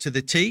follow it to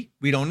the T?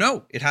 We don't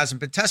know. It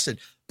hasn't been tested.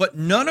 But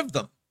none of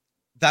them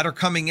that are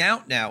coming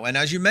out now, and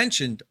as you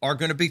mentioned, are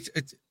going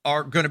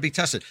to be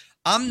tested.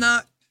 I'm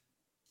not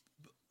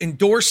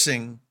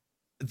endorsing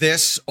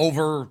this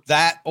over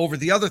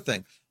the other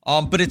thing,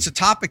 but it's a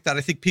topic that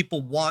I think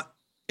people want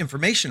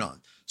information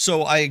on.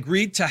 So I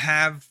agreed to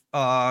have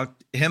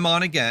him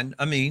on again,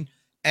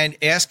 and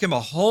ask him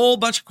a whole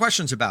bunch of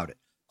questions about it.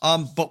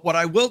 But what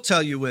I will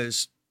tell you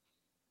is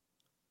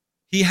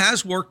he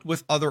has worked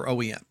with other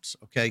OEMs.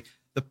 Okay.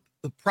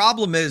 The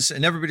problem is,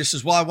 and everybody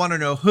says, well, I want to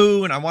know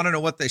who, and I want to know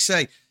what they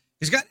say.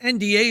 He's got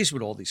NDAs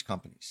with all these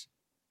companies,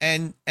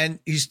 and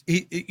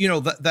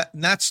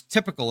that's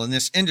typical in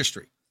this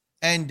industry.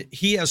 And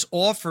he has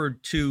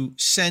offered to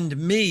send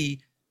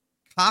me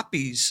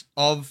copies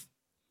of,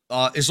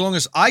 as long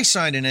as I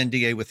sign an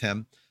NDA with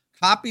him,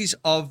 copies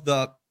of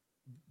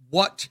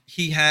what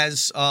he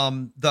has,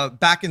 the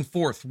back and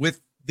forth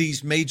with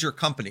these major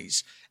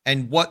companies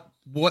and what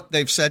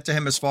they've said to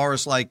him as far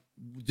as like,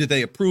 do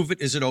they approve it?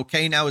 Is it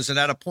okay now? Is it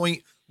at a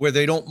point where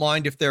they don't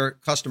mind if their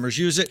customers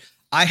use it?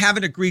 I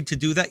haven't agreed to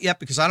do that yet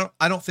because I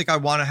don't think I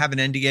want to have an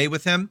NDA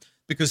with him,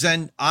 because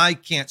then I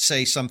can't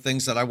say some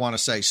things that I want to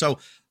say. So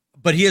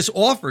but he has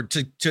offered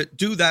to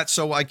do that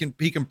so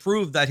he can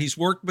prove that he's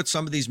worked with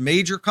some of these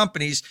major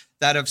companies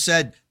that have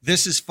said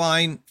this is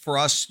fine for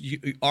us.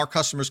 Our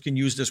customers can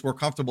use this. We're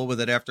comfortable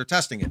with it after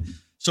testing it.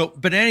 So,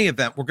 but in any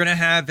event, we're going to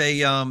have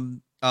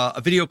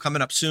a video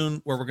coming up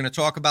soon where we're going to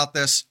talk about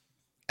this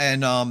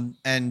and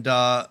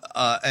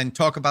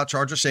talk about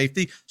charger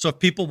safety. So if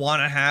people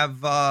want to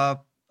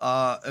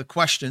have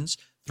questions,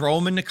 throw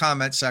them in the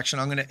comment section.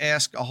 I'm going to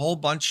ask a whole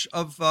bunch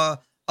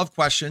of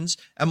questions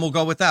and we'll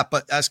go with that.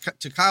 But as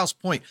to Kyle's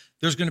point,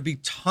 there's going to be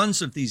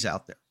tons of these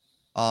out there.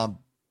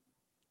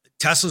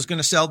 Tesla's going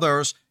to sell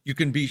theirs. You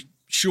can be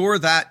sure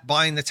that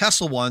buying the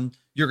Tesla one,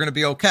 you're going to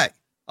be okay.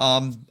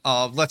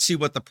 Let's see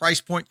what the price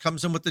point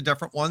comes in with the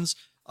different ones.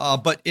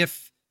 But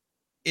if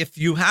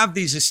you have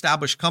these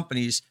established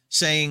companies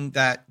saying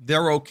that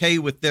they're okay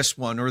with this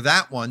one or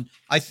that one,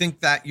 I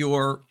think that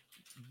you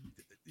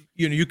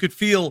could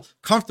feel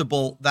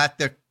comfortable that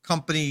the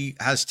company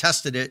has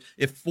tested it.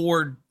 If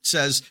Ford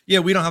says, yeah,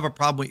 we don't have a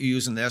problem with you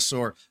using this,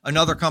 or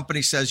another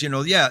company says,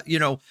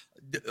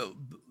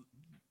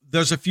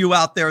 there's a few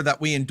out there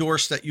that we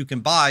endorse that you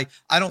can buy,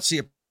 I don't see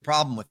a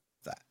problem with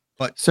that.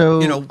 But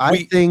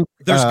I think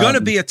there's going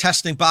to be a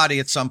testing body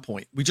at some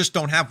point. We just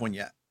don't have one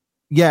yet.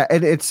 Yeah,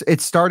 and it's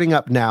starting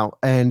up now,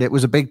 and it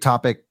was a big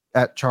topic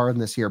at Charin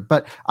this year.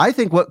 But I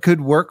think what could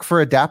work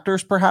for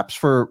adapters, perhaps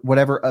for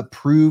whatever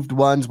approved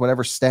ones,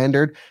 whatever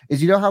standard,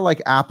 is how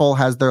like Apple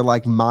has their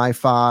like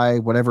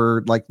MiFi,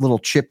 whatever like little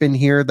chip in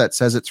here that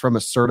says it's from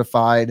a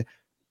certified,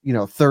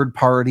 third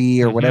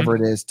party or whatever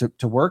it is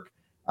to work.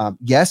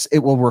 Yes, it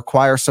will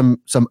require some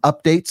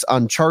updates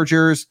on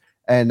chargers.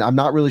 And I'm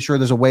not really sure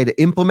there's a way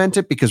to implement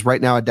it because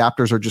right now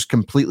adapters are just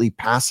completely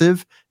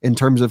passive in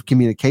terms of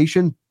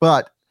communication.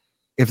 But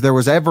if there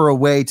was ever a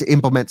way to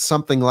implement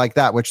something like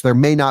that, which there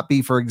may not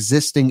be for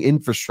existing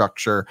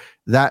infrastructure,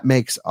 that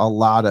makes a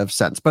lot of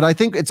sense. But I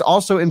think it's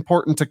also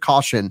important to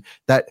caution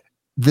that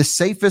the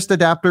safest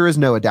adapter is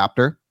no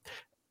adapter.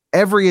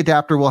 Every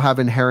adapter will have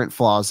inherent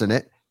flaws in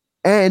it.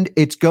 And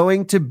it's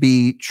going to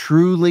be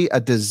truly a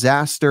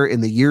disaster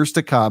in the years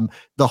to come.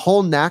 The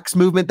whole NACS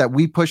movement that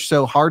we push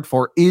so hard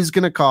for is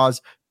going to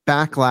cause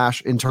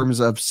backlash in terms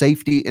of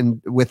safety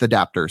with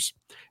adapters.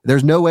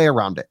 There's no way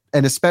around it.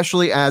 And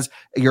especially as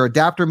your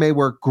adapter may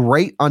work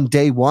great on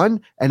day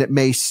one and it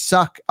may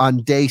suck on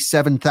day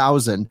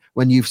 7,000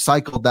 when you've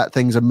cycled that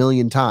thing a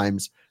million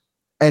times.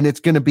 And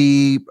it's going to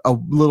be a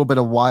little bit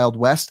of Wild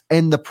West.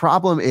 And the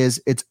problem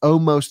is it's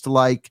almost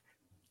like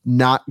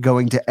not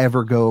going to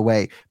ever go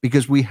away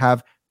because we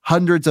have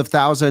hundreds of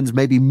thousands,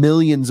 maybe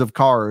millions of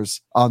cars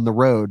on the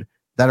road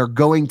that are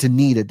going to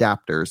need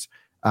adapters.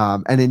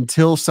 And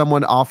until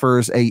someone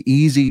offers a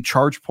easy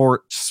charge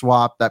port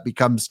swap that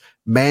becomes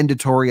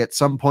mandatory at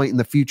some point in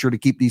the future to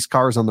keep these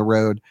cars on the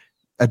road,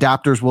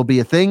 adapters will be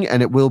a thing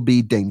and it will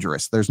be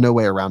dangerous. There's no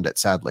way around it,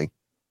 sadly.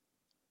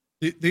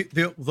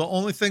 The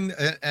only thing,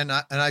 and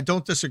I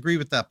don't disagree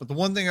with that, but the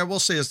one thing I will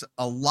say is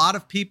a lot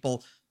of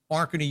people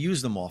aren't going to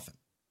use them often.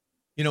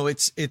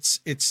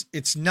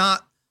 It's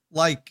not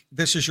like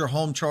this is your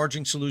home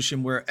charging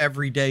solution where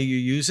every day you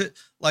use it.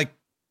 Like,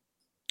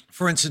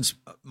 for instance,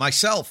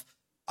 myself,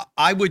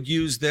 I would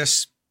use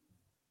this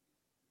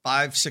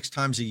 5-6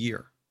 times a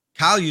year.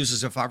 Kyle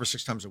uses it 5 or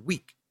 6 times a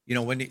week.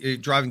 When you're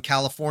driving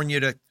California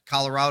to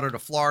Colorado to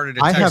Florida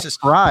to Texas.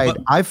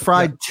 I've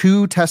fried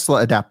 2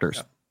 Tesla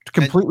adapters,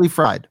 completely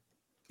fried.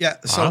 Yeah.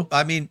 So,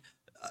 I mean,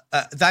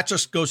 that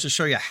just goes to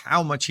show you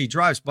how much he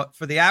drives. But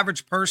for the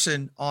average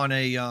person on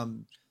a,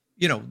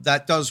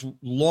 that does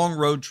long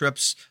road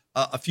trips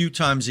a few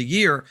times a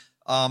year,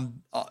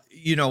 I'm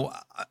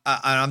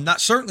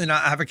certainly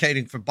not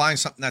advocating for buying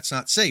something that's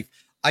not safe.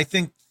 I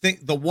think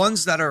the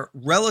ones that are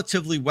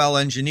relatively well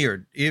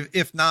engineered,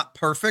 if not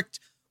perfect,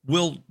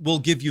 will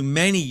give you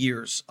many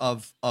years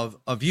of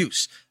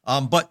use.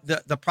 But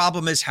the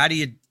problem is, how do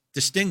you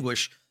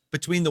distinguish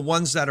between the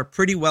ones that are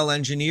pretty well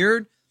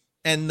engineered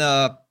and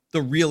the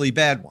really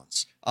bad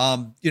ones?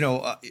 You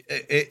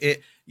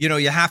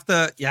have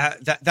to,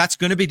 that's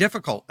going to be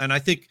difficult. And I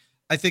think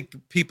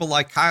people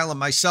like Kyle and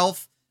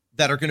myself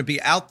that are going to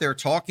be out there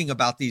talking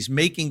about these,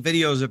 making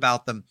videos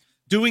about them,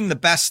 doing the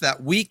best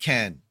that we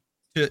can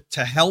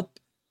to help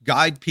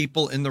guide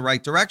people in the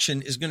right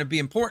direction is going to be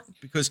important,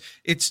 because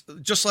it's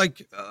just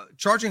like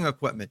charging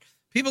equipment.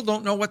 People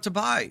don't know what to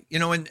buy,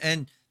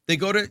 and they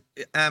go to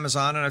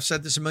Amazon, and I've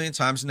said this a million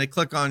times, and they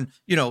click on,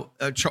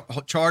 a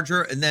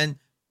charger and then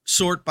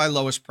sort by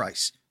lowest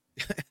price.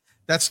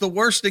 That's the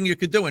worst thing you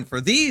could do. And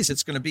for these,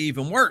 it's going to be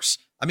even worse.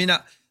 I mean,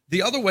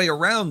 the other way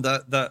around,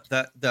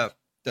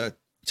 the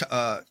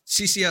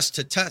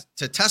CCS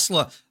to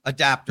Tesla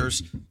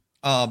adapters,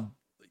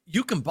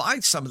 you can buy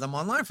some of them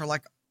online for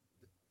like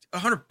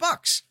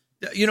 $100,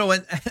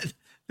 and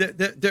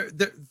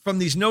they're from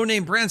these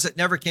no-name brands that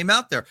never came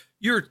out there.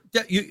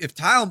 If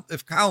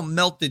Kyle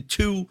melted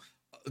 2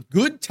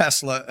 good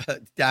Tesla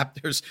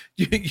adapters,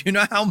 you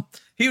know how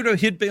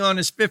he'd be on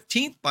his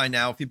 15th by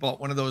now if he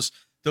bought one of those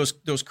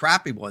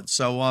crappy ones.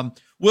 So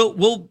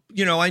we'll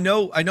I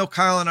know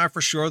Kyle and I for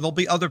sure, there'll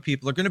be other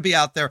people are going to be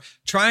out there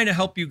trying to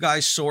help you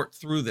guys sort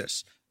through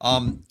this.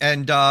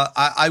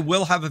 I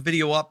will have a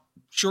video up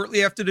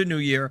shortly after the new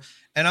year,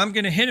 and I'm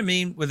going to hit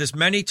him with as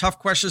many tough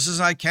questions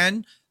as I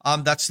can.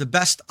 That's the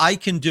best I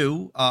can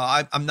do.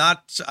 I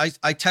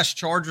test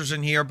chargers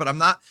in here, but I'm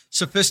not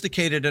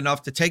sophisticated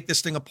enough to take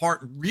this thing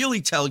apart and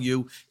really tell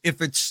you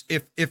if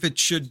it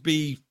should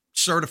be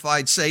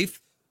certified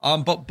safe.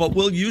 But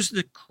we'll use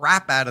the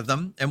crap out of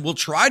them, and we'll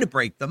try to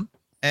break them.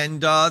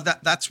 And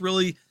that's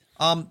really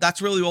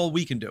all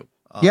we can do.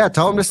 Yeah,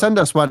 tell him to send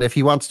us one if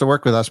he wants to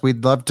work with us.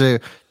 We'd love to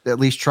at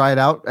least try it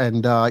out.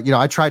 And,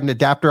 I tried an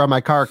adapter on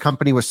my car. A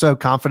company was so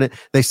confident.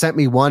 They sent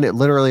me one. It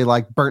literally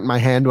burnt my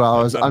hand while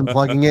I was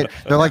unplugging it.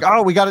 They're like,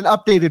 oh, we got an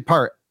updated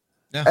part.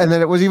 Yeah. And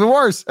then it was even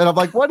worse. And I'm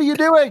like, what are you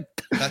doing?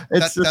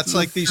 That's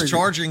like these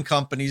charging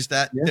companies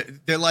that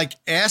they're like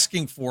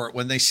asking for it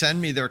when they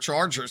send me their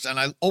chargers. And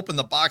I open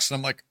the box and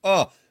I'm like,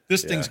 oh,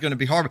 this thing's going to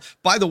be horrible.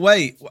 By the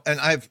way, and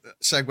I've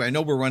segue. I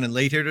know we're running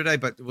late here today,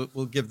 but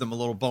we'll give them a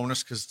little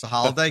bonus because it's a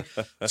holiday.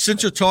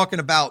 Since you're talking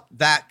about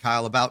that,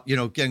 Kyle, about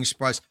getting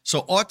surprised.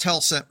 So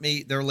Autel sent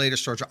me their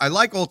latest charger. I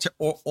like Autel.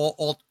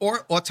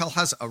 Autel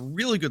has a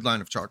really good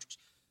line of chargers.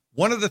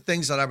 One of the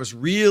things that I was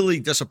really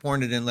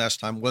disappointed in last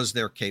time was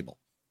their cable.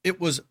 It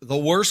was the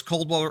worst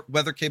cold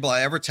weather cable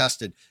I ever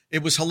tested.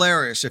 It was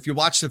hilarious. If you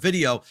watch the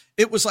video,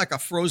 it was like a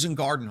frozen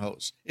garden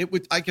hose.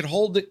 I could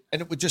hold it and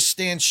it would just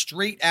stand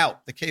straight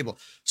out, the cable.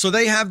 So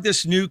they have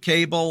this new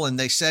cable and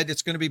they said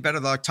it's going to be better.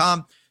 They're like,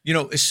 Tom,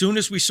 as soon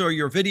as we saw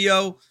your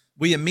video,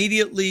 we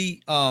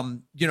immediately,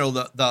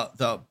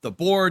 the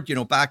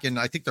board, back in,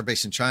 I think they're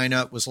based in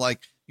China, was like,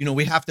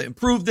 we have to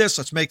improve this.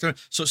 Let's make them.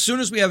 So as soon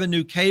as we have a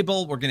new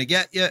cable, we're going to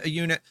get you a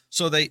unit.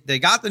 So they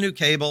got the new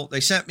cable. They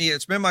sent me.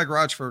 It's been in my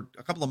garage for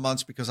a couple of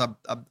months because I'm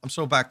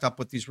so backed up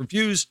with these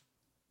reviews.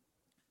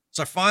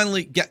 So I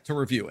finally get to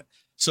review it.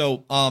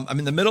 So I'm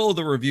in the middle of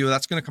the review.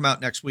 That's going to come out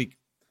next week.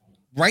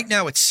 Right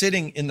now, it's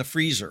sitting in the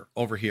freezer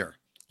over here,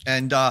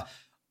 and I'm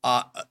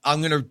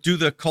going to do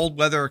the cold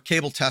weather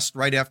cable test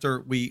right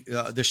after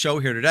the show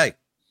here today.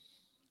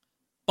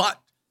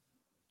 But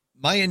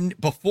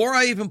before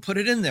I even put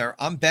it in there,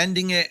 I'm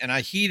bending it and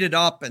I heat it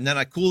up and then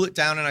I cool it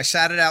down and I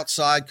sat it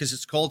outside because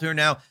it's cold here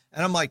now.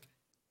 And I'm like,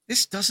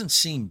 this doesn't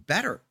seem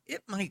better.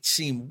 It might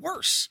seem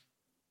worse.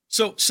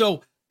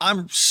 So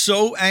I'm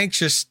so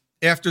anxious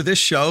after this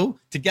show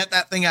to get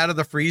that thing out of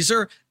the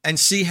freezer and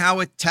see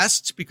how it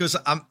tests because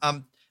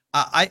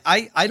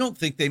I don't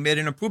think they made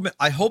an improvement.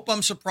 I hope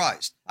I'm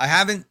surprised. I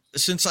haven't,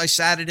 since I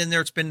sat it in there,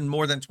 it's been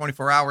more than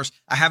 24 hours.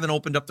 I haven't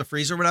opened up the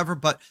freezer or whatever,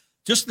 but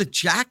just the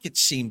jacket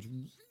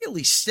seemed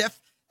really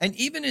stiff. And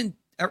even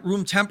at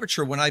room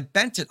temperature, when I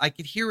bent it, I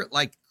could hear it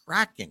like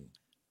cracking.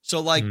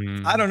 So I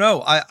don't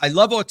know. I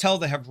love Autel.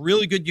 They have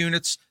really good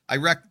units.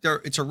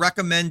 It's a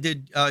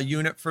recommended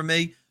unit for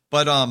me,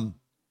 but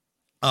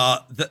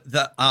I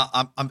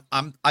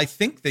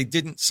think they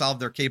didn't solve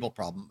their cable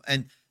problem.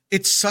 And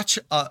it's such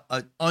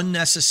an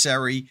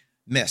unnecessary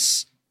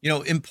miss.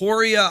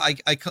 Emporia,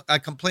 I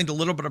complained a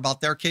little bit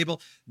about their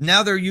cable.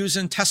 Now they're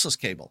using Tesla's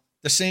cable.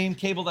 The same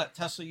cable that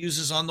Tesla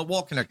uses on the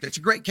wall connector. It's a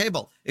great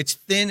cable. It's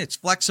thin. It's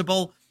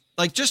flexible.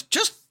 Like just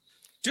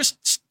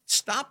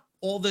stop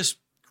all this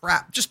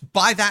crap. Just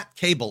buy that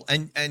cable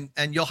and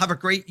you'll have a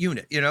great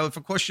unit. If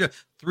it costs you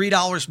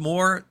 $3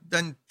 more,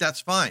 then that's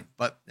fine.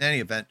 But in any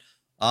event,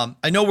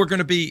 I know we're going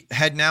to be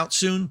heading out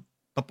soon.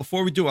 But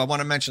before we do, I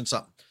want to mention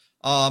something.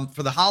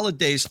 For the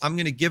holidays, I'm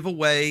going to give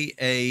away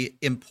a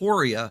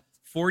Emporia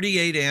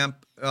 48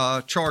 amp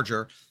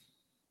charger.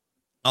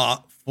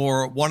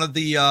 For one of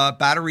the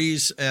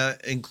batteries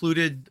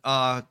included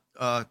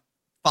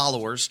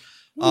followers.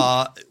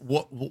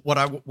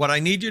 What I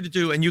need you to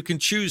do, and you can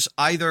choose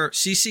either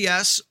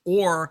CCS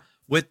or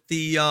with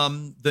the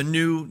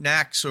new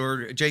NACS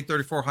or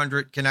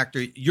J3400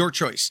 connector, your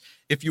choice.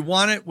 If you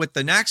want it with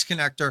the NACS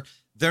connector,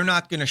 they're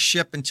not going to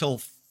ship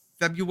until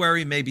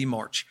February, maybe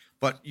March.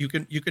 But you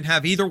can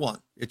have either one.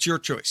 It's your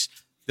choice.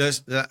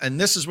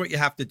 And this is what you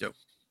have to do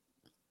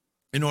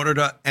in order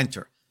to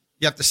enter.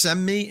 You have to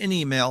send me an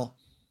email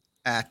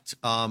at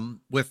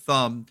with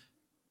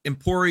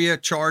Emporia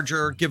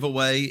charger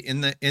giveaway in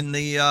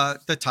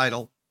the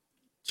title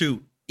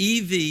to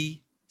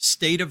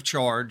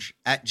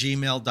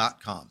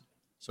evstateofcharge@gmail.com.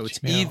 So it's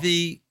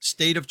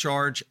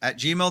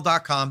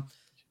evstateofcharge@gmail.com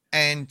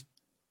and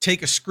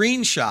take a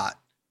screenshot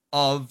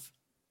of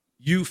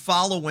you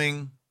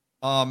following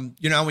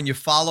when you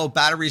follow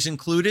batteries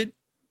included,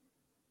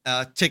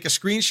 take a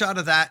screenshot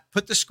of that,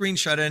 put the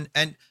screenshot in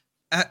and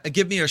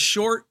give me a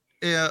short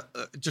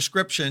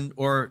description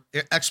or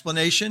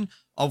explanation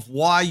of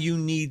why you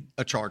need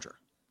a charger.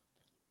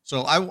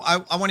 So I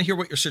want to hear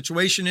what your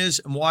situation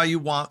is and why you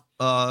want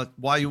a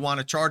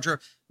charger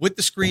with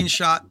the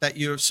screenshot that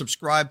you're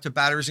subscribed to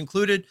batteries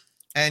included.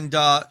 And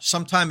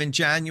sometime in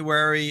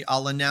January,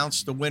 I'll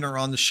announce the winner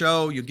on the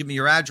show. You'll give me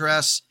your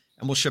address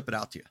and we'll ship it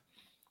out to you.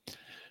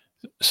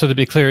 So to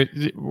be clear,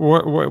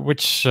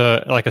 which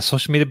like a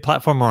social media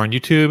platform or on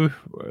YouTube,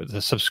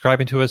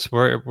 subscribing to us,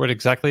 what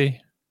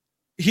exactly?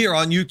 Here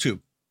on YouTube.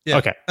 Yeah.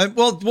 Okay.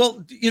 Well,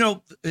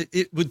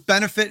 it would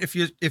benefit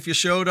if you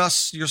showed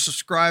us you're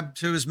subscribed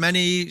to as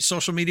many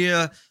social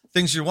media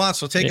things as you want.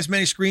 So take as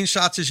many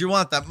screenshots as you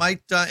want. That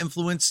might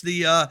influence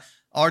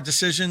our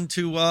decision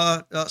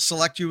to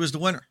select you as the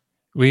winner.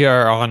 We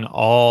are on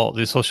all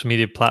the social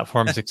media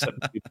platforms except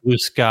Blue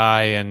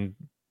Sky and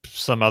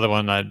some other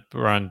one.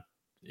 We're on,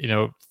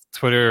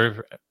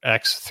 Twitter,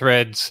 X,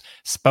 Threads,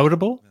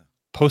 Spoutable,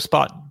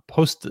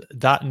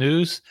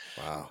 Post.news.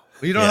 Wow.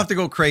 Well, you don't have to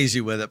go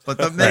crazy with it, but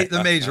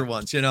the major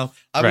ones,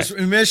 I was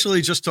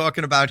initially just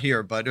talking about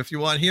here, but if you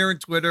want here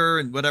and Twitter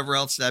and whatever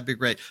else, that'd be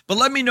great. But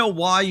let me know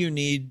why you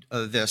need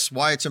this,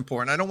 why it's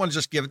important. I don't want to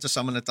just give it to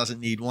someone that doesn't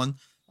need one.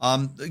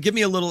 Give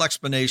me a little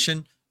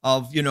explanation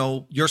of,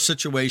 your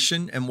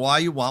situation and why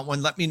you want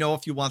one. Let me know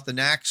if you want the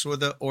NACS or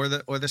the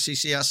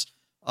CCS,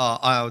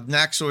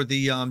 NACS or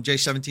the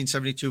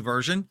J1772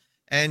 version,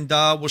 and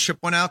we'll ship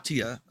one out to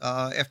you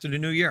after the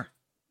new year.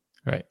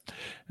 Right.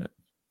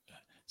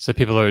 So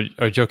people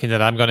are joking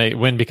that I'm going to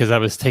win because I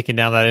was taking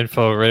down that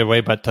info right away.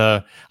 But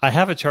I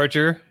have a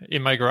charger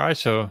in my garage,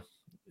 so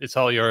it's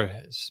all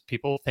yours,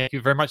 people. Thank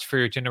you very much for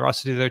your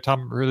generosity there,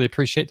 Tom. Really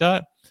appreciate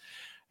that.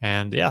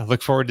 And yeah,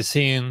 look forward to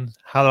seeing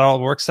how that all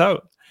works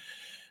out.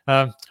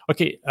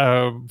 Okay,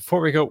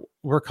 before we go,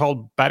 we're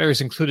called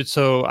Batteries Included.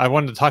 So I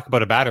wanted to talk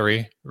about a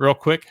battery real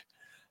quick.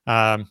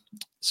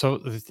 So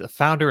the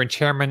founder and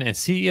chairman and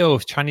CEO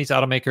of Chinese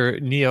automaker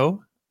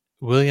NIO,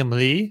 William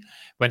Li,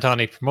 went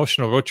on a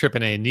promotional road trip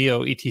in a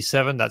NIO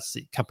ET7. That's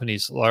the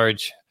company's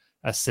large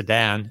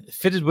sedan,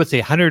 fitted with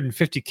a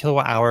 150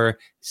 kilowatt hour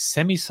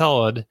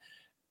semi-solid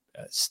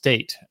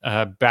state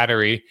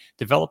battery,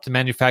 developed and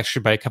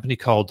manufactured by a company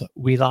called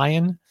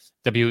Welion,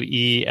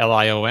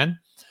 Welion,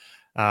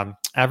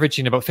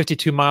 averaging about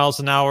 52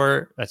 miles an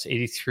hour. That's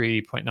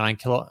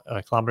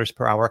 83.9 kilometers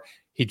per hour.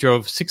 He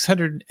drove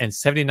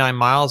 679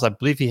 miles. I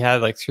believe he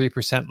had like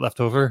 3%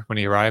 left over when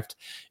he arrived.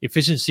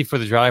 Efficiency for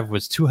the drive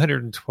was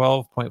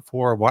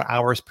 212.4 watt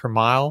hours per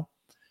mile,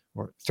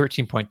 or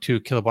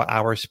 13.2 kilowatt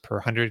hours per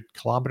 100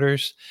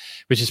 kilometers,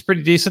 which is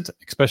pretty decent,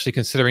 especially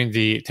considering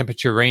the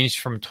temperature ranged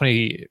from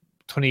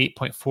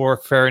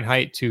 28.4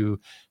 Fahrenheit to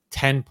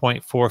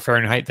 10.4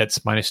 Fahrenheit. That's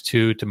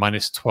 -2 to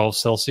 -12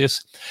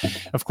 Celsius.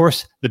 Of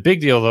course, the big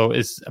deal, though,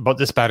 is about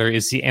this battery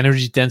is the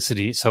energy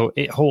density. So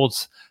it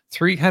holds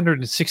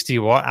 360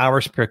 watt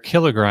hours per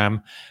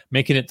kilogram,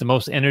 making it the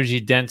most energy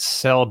dense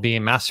cell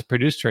being mass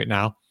produced right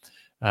now.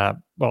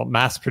 Well,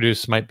 mass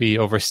produced might be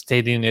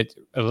overstating it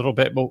a little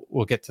bit, but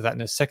we'll get to that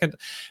in a second.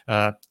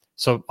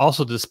 So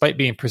also, despite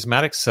being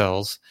prismatic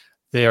cells,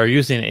 they are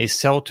using a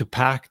cell to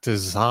pack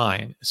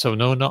design. So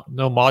no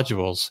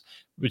modules,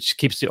 which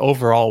keeps the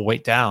overall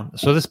weight down.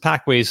 So this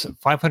pack weighs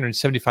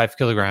 575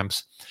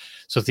 kilograms.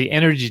 So the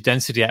energy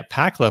density at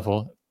pack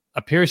level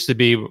appears to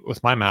be,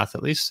 with my math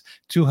at least,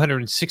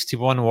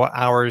 261 watt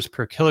hours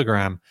per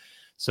kilogram.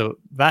 So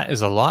that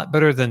is a lot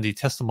better than the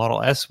Tesla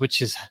Model S,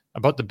 which is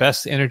about the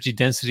best energy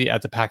density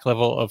at the pack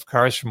level of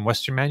cars from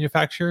Western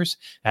manufacturers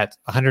at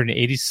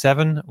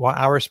 187 watt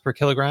hours per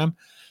kilogram.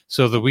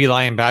 So the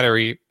Welion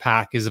battery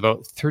pack is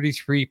about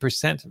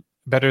 33%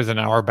 better than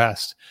our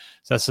best.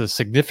 So that's a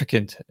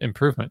significant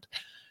improvement.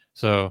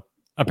 So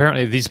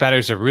apparently these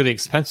batteries are really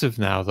expensive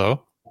now,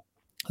 though.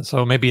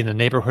 So maybe in the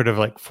neighborhood of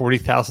like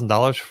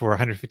 $40,000 for a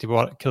 150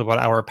 kilowatt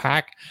hour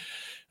pack.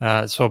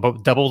 So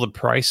about double the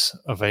price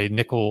of a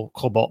nickel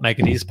cobalt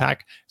manganese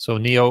pack. So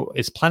NIO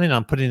is planning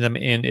on putting them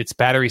in its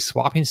battery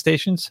swapping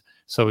stations,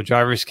 so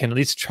drivers can at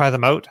least try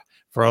them out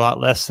for a lot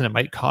less than it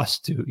might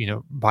cost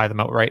to buy them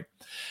outright.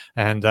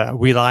 And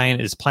Welion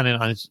is planning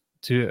on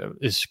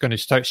is going to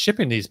start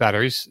shipping these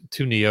batteries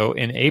to NIO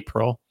in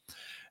April,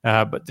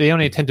 but they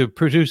only tend to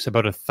produce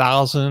about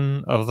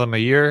 1,000 of them a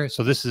year.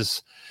 So this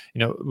is,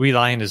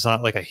 Welion is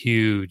not like a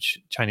huge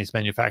Chinese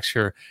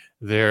manufacturer.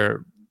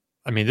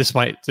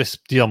 This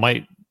deal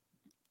might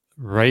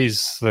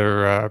raise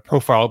their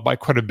profile by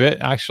quite a bit,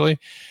 actually.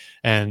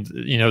 And,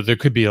 there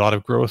could be a lot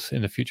of growth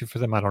in the future for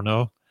them. I don't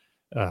know.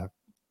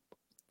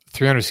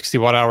 360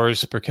 watt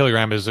hours per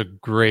kilogram is a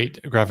great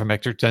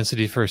gravimetric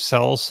density for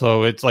cells.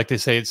 So it's like they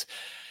say, it's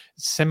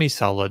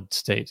semi-solid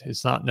state.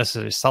 It's not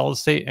necessarily solid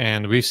state.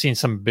 And we've seen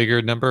some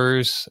bigger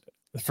numbers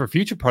for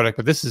future product,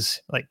 but this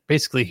is like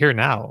basically here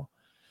now.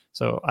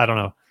 So I don't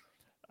know.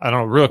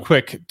 Real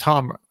quick,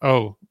 Tom,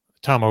 are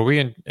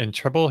we in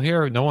trouble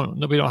here? We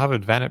don't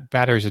have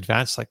batteries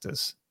advanced like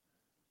this.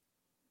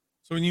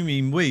 So when you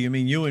mean we, you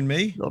mean you and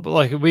me?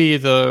 Like we,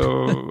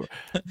 the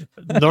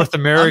North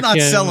American. I'm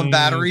not selling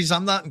batteries.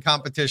 I'm not in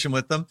competition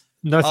with them.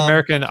 North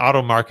American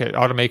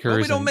automakers. Well,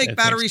 we don't make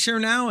batteries here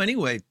now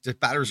anyway.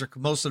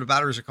 Most of the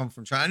batteries are coming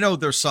from China. I know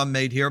there's some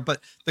made here,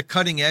 but the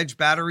cutting edge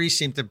batteries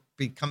seem to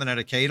be coming out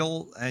of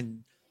Cadle.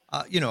 And,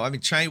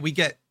 China, we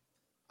get,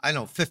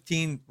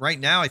 15 right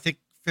now. I think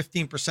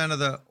 15%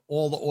 of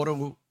all the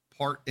auto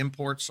part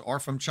imports are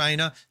from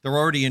China. They're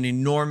already an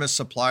enormous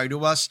supply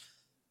to us.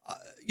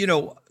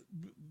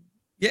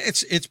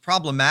 It's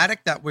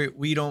problematic that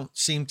we don't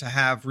seem to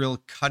have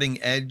real cutting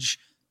edge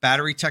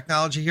battery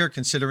technology here,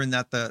 considering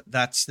that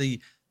the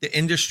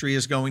industry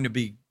is going to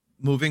be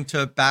moving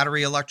to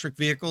battery electric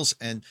vehicles,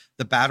 and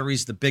the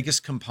battery's the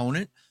biggest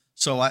component.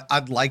 So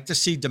I'd like to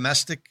see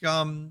domestic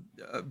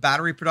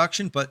battery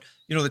production, but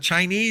the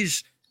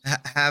Chinese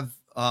have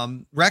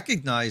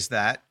recognized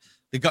that.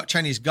 The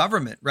Chinese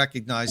government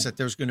recognized that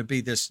there's going to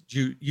be this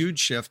huge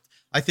shift.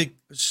 I think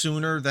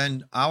sooner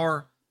than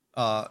our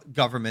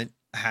government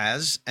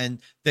has, and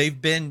they've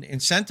been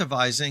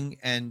incentivizing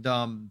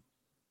and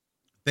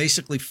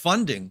basically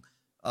funding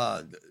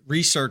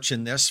research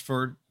in this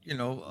for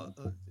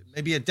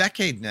maybe a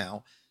decade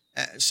now.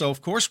 So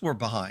of course we're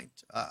behind.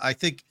 I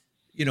think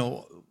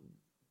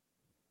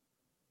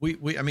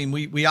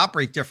we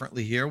operate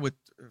differently here with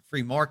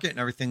free market and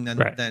everything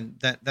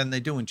than they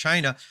do in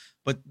China.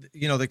 But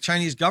the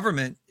Chinese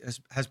government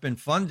has been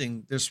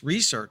funding this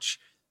research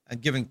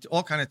and giving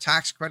all kind of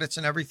tax credits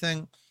and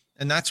everything,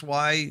 and that's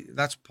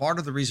part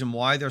of the reason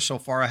why they're so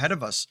far ahead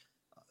of us.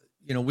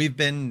 We've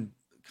been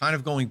kind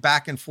of going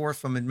back and forth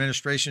from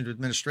administration to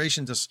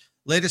administration. This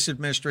latest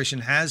administration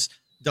has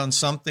done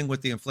something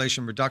with the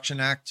Inflation Reduction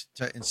Act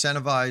to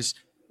incentivize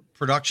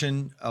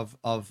production of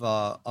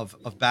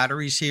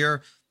batteries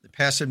here. The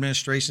past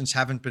administrations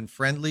haven't been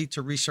friendly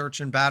to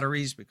research in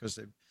batteries because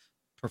they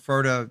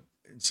prefer to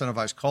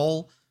incentivize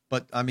coal.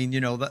 But I mean,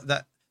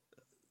 that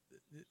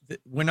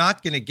we're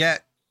not going to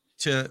get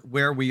to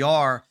where we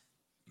are.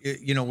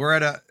 We're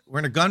in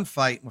a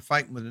gunfight. We're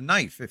fighting with a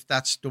knife, if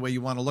that's the way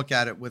you want to look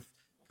at it, with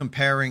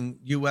comparing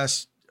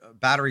U.S.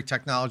 battery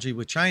technology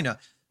with China.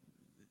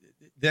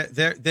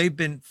 They've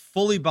been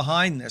fully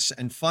behind this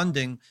and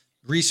funding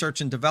research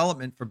and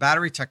development for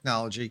battery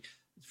technology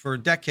for a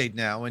decade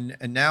now. And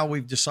now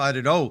we've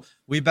decided,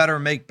 we better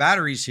make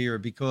batteries here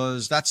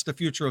because that's the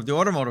future of the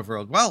automotive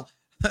world. Well,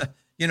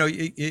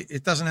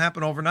 it doesn't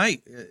happen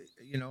overnight.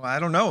 I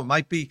don't know. It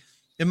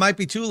might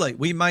be too late.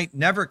 We might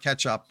never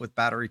catch up with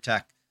battery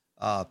tech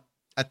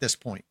at this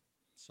point.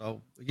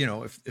 So,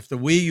 if the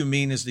we you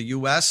mean is the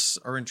U.S.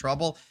 are in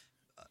trouble,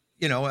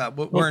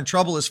 we're in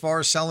trouble as far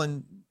as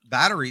selling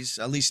batteries,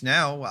 at least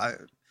now.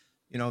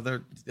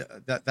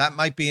 That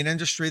might be an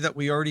industry that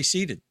we already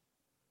seeded.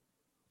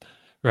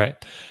 Right.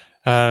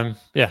 But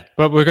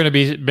we're going to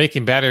be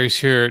making batteries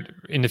here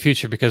in the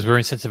future because we're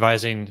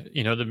incentivizing,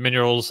 the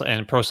minerals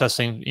and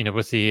processing,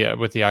 with the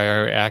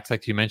IRA Act,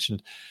 like you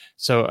mentioned.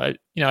 So,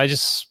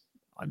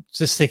 I'm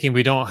just thinking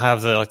we don't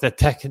have the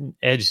tech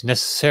edge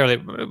necessarily.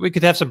 We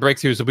could have some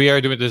breakthroughs. We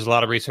are doing. There's a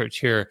lot of research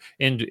here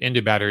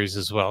into batteries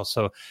as well.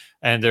 So,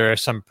 and there are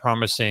some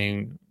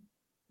promising,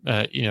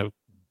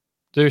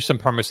 there's some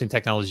promising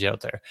technology out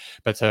there.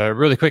 But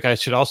really quick, I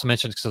should also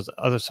mention, because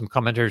some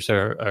commenters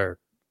are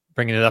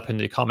bringing it up in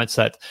the comments,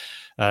 that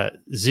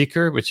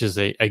Zeekr, which is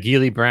a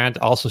Geely brand,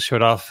 also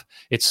showed off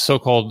its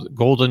so-called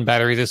golden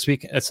battery this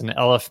week. It's an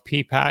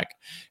LFP pack.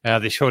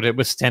 They showed it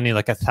withstanding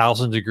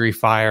 1,000-degree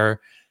fire,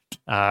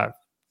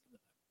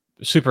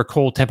 super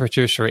cold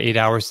temperatures for 8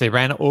 hours. They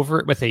ran over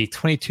it with a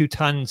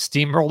 22-ton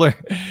steamroller.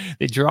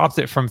 They dropped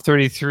it from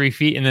 33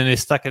 feet, and then they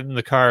stuck it in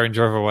the car and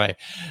drove away.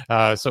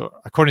 So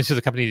according to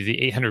the company,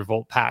 the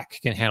 800-volt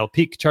pack can handle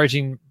peak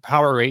charging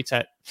power rates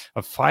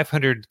of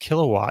 500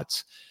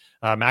 kilowatts.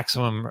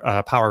 Maximum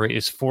power rate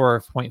is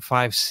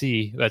 4.5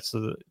 C. That's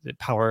the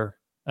power.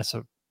 That's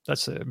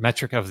a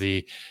metric of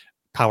the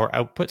power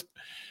output.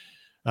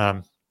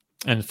 And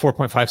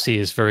 4.5 C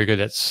is very good.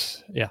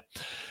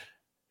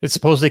 It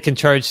supposedly can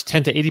charge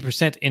 10 to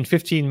 80% in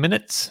 15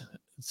 minutes.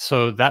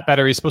 So that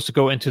battery is supposed to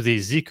go into the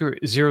Zeekr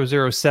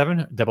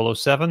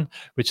 007,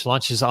 which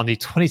launches on the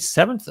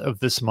 27th of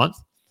this month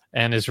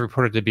and is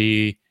reported to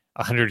be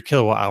 100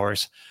 kilowatt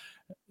hours.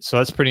 So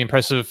that's pretty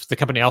impressive. The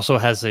company also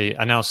has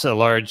announced a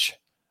large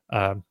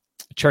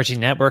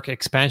charging network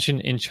expansion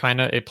in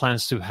China. It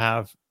plans to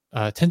have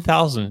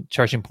 10,000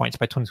 charging points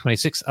by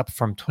 2026, up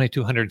from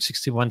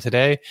 2,261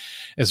 today,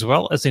 as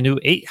well as a new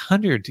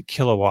 800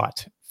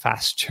 kilowatt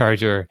fast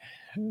charger.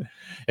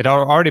 It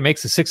already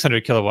makes a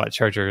 600 kilowatt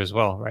charger as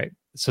well, right?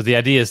 So the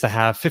idea is to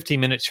have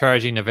 15-minute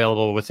charging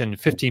available within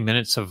 15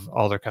 minutes of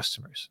all their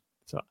customers.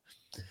 So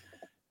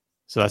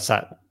that's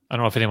that. I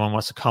don't know if anyone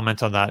wants to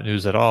comment on that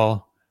news at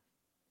all.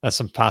 That's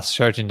some fast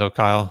charging though,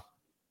 Kyle.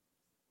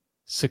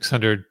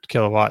 600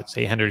 kilowatts,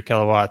 800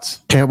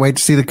 kilowatts. Can't wait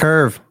to see the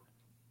curve.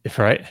 If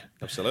right.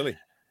 Absolutely.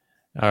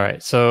 All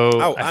right.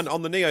 So, and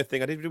on the NIO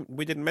thing,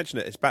 we didn't mention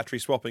it. It's battery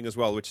swapping as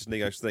well, which is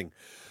NIO's thing.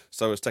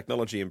 So as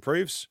technology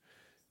improves,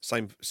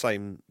 same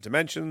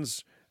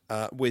dimensions,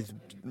 with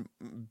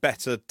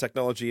better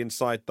technology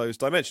inside those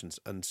dimensions.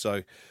 And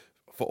so,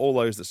 for all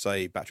those that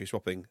say battery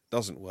swapping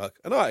doesn't work,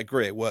 and I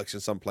agree, it works in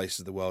some places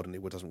of the world and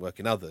it doesn't work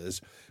in others.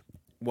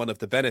 One of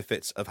the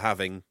benefits of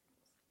having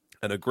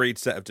an agreed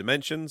set of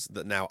dimensions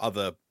that now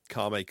other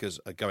car makers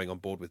are going on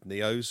board with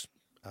NIO's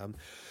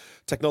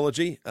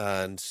technology,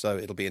 and so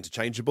it'll be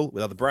interchangeable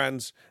with other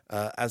brands.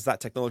 As that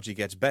technology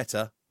gets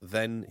better,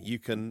 then you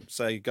can,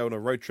 say, go on a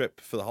road trip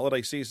for the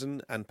holiday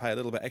season and pay a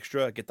little bit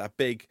extra, get that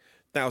big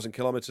 1,000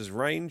 kilometers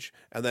range,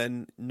 and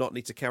then not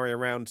need to carry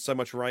around so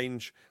much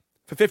range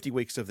for 50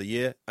 weeks of the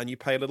year, and you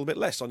pay a little bit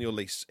less on your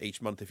lease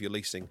each month if you're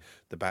leasing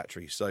the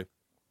battery. So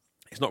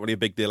It's not really a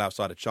big deal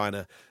outside of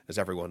China, as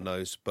everyone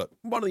knows, but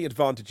one of the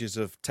advantages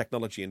of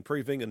technology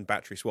improving and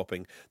battery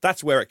swapping,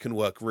 that's where it can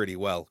work really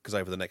well, because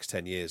over the next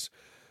 10 years,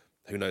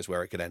 who knows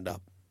where it could end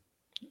up.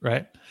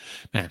 Right.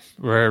 Man,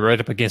 we're right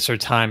up against our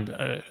time.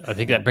 I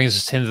think that brings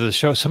us to the end of the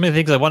show. So many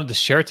things I wanted to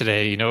share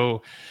today,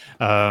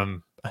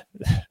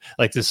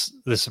 like this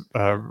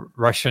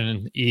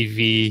Russian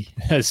EV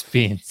is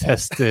being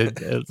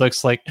tested. It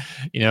looks like,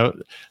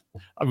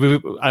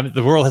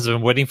 the world has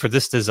been waiting for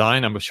this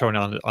design. I'm showing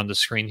on the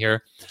screen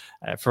here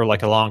for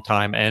like a long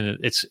time, and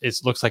it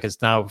looks like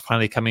it's now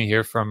finally coming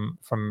here from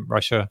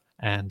Russia,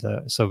 and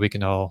so we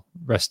can all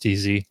rest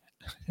easy.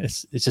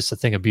 It's just a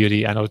thing of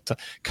beauty. I know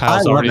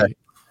Kyle's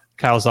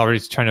already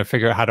trying to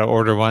figure out how to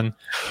order one.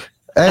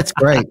 That's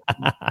great.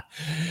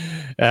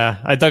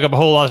 I dug up a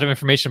whole lot of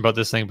information about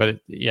this thing, but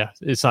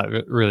it's not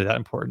really that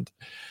important.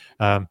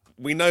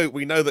 We know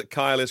that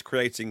Kyle is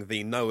creating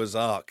the Noah's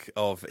Ark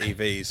of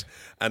EVs,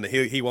 and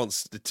he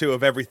wants two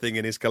of everything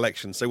in his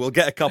collection. So we'll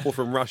get a couple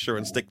from Russia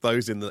and stick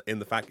those in the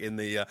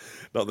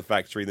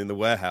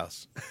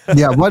warehouse.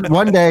 Yeah,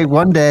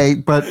 one day.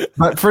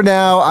 But for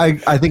now,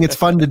 I think it's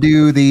fun to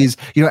do these.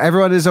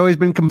 Everyone has always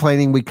been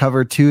complaining we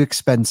cover too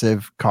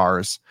expensive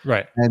cars,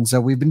 right? And so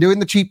we've been doing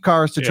the cheap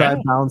cars to try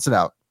and balance it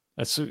out.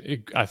 I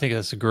think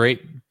that's a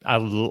great. I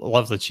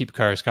love the cheap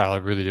cars, Kyle. I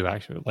really do,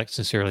 actually,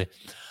 sincerely.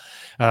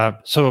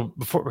 So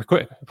before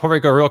we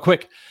go real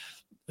quick,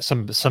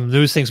 some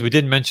news things we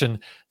didn't mention.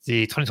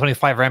 The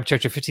 2025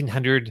 Ramcharger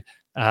 1500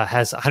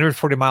 has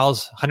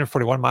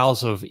 141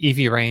 miles of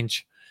EV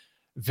range.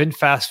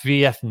 VinFast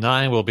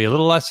VF9 will be a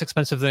little less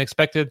expensive than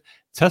expected.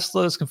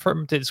 Tesla has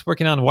confirmed that it's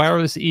working on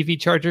wireless EV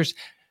chargers.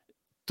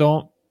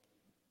 Don't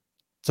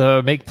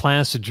make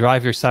plans to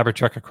drive your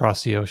Cybertruck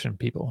across the ocean,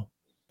 people.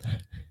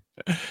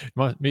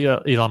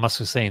 Elon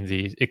Musk was saying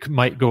it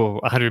might go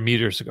 100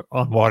 meters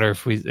on water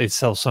if they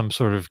sell some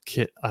sort of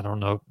kit. I don't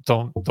know.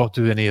 Don't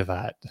do any of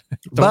that.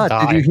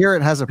 Did you hear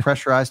it has a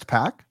pressurized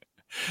pack?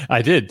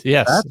 I did.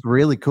 Yes, that's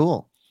really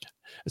cool.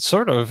 It's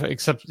sort of,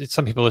 except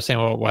some people are saying,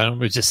 well, why don't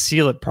we just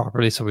seal it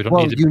properly so we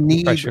don't need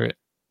to pressure it?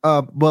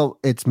 Well,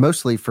 it's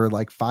mostly for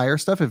like fire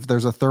stuff. If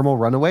there's a thermal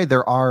runaway,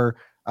 there are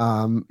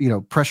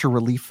pressure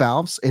relief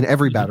valves in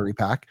every battery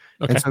pack.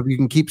 Okay. And so if you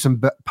can keep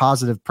some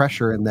positive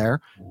pressure in there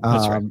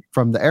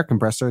from the air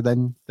compressor,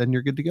 then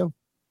you're good to go.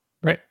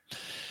 Right.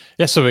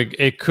 Yeah. So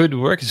it could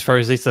work as far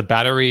as at least the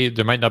battery.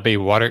 There might not be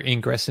water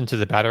ingress into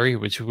the battery,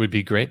 which would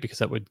be great because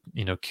that would,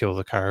 kill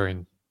the car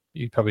and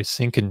you'd probably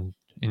sink and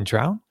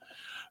drown.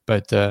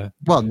 But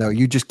no,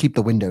 you just keep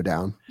the window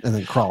down and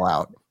then crawl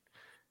out.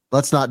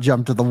 Let's not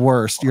jump to the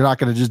worst. You're not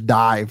going to just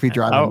die if you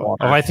drive in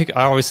water. I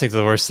always think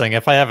the worst thing.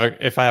 If I have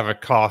a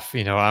cough,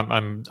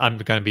 I'm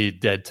going to be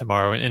dead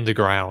tomorrow and in the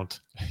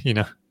ground.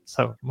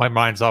 So my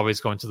mind's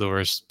always going to the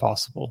worst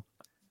possible.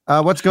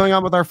 What's going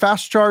on with our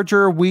fast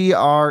charger? We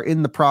are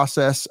in the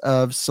process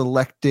of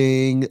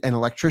selecting an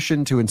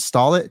electrician to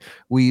install it.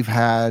 We've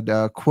had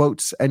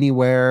quotes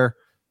anywhere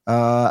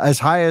as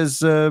high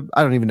as I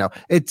don't even know.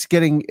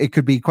 It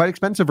could be quite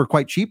expensive or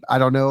quite cheap. I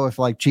don't know if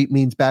like cheap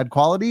means bad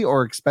quality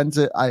or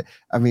expensive. I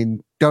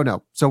mean, don't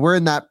know. So we're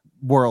in that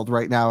world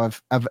right now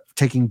of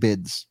taking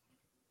bids.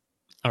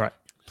 All right.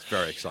 It's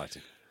very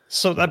exciting.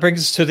 So that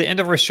brings us to the end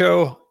of our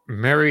show.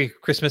 Merry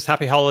Christmas,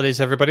 happy holidays,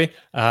 everybody.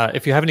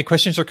 If you have any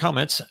questions or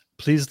comments,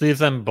 please leave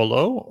them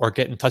below or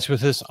get in touch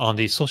with us on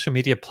the social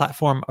media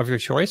platform of your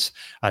choice.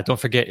 Don't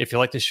forget, if you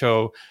like the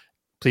show,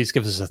 please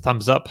give us a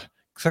thumbs up.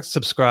 Click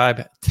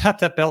subscribe, tap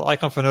that bell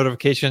icon for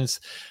notifications.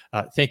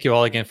 Thank you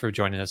all again for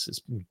joining us. It's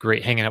been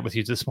great hanging out with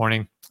you this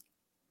morning.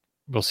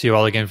 We'll see you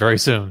all again very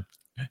soon.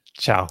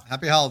 Ciao.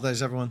 Happy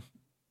holidays, everyone.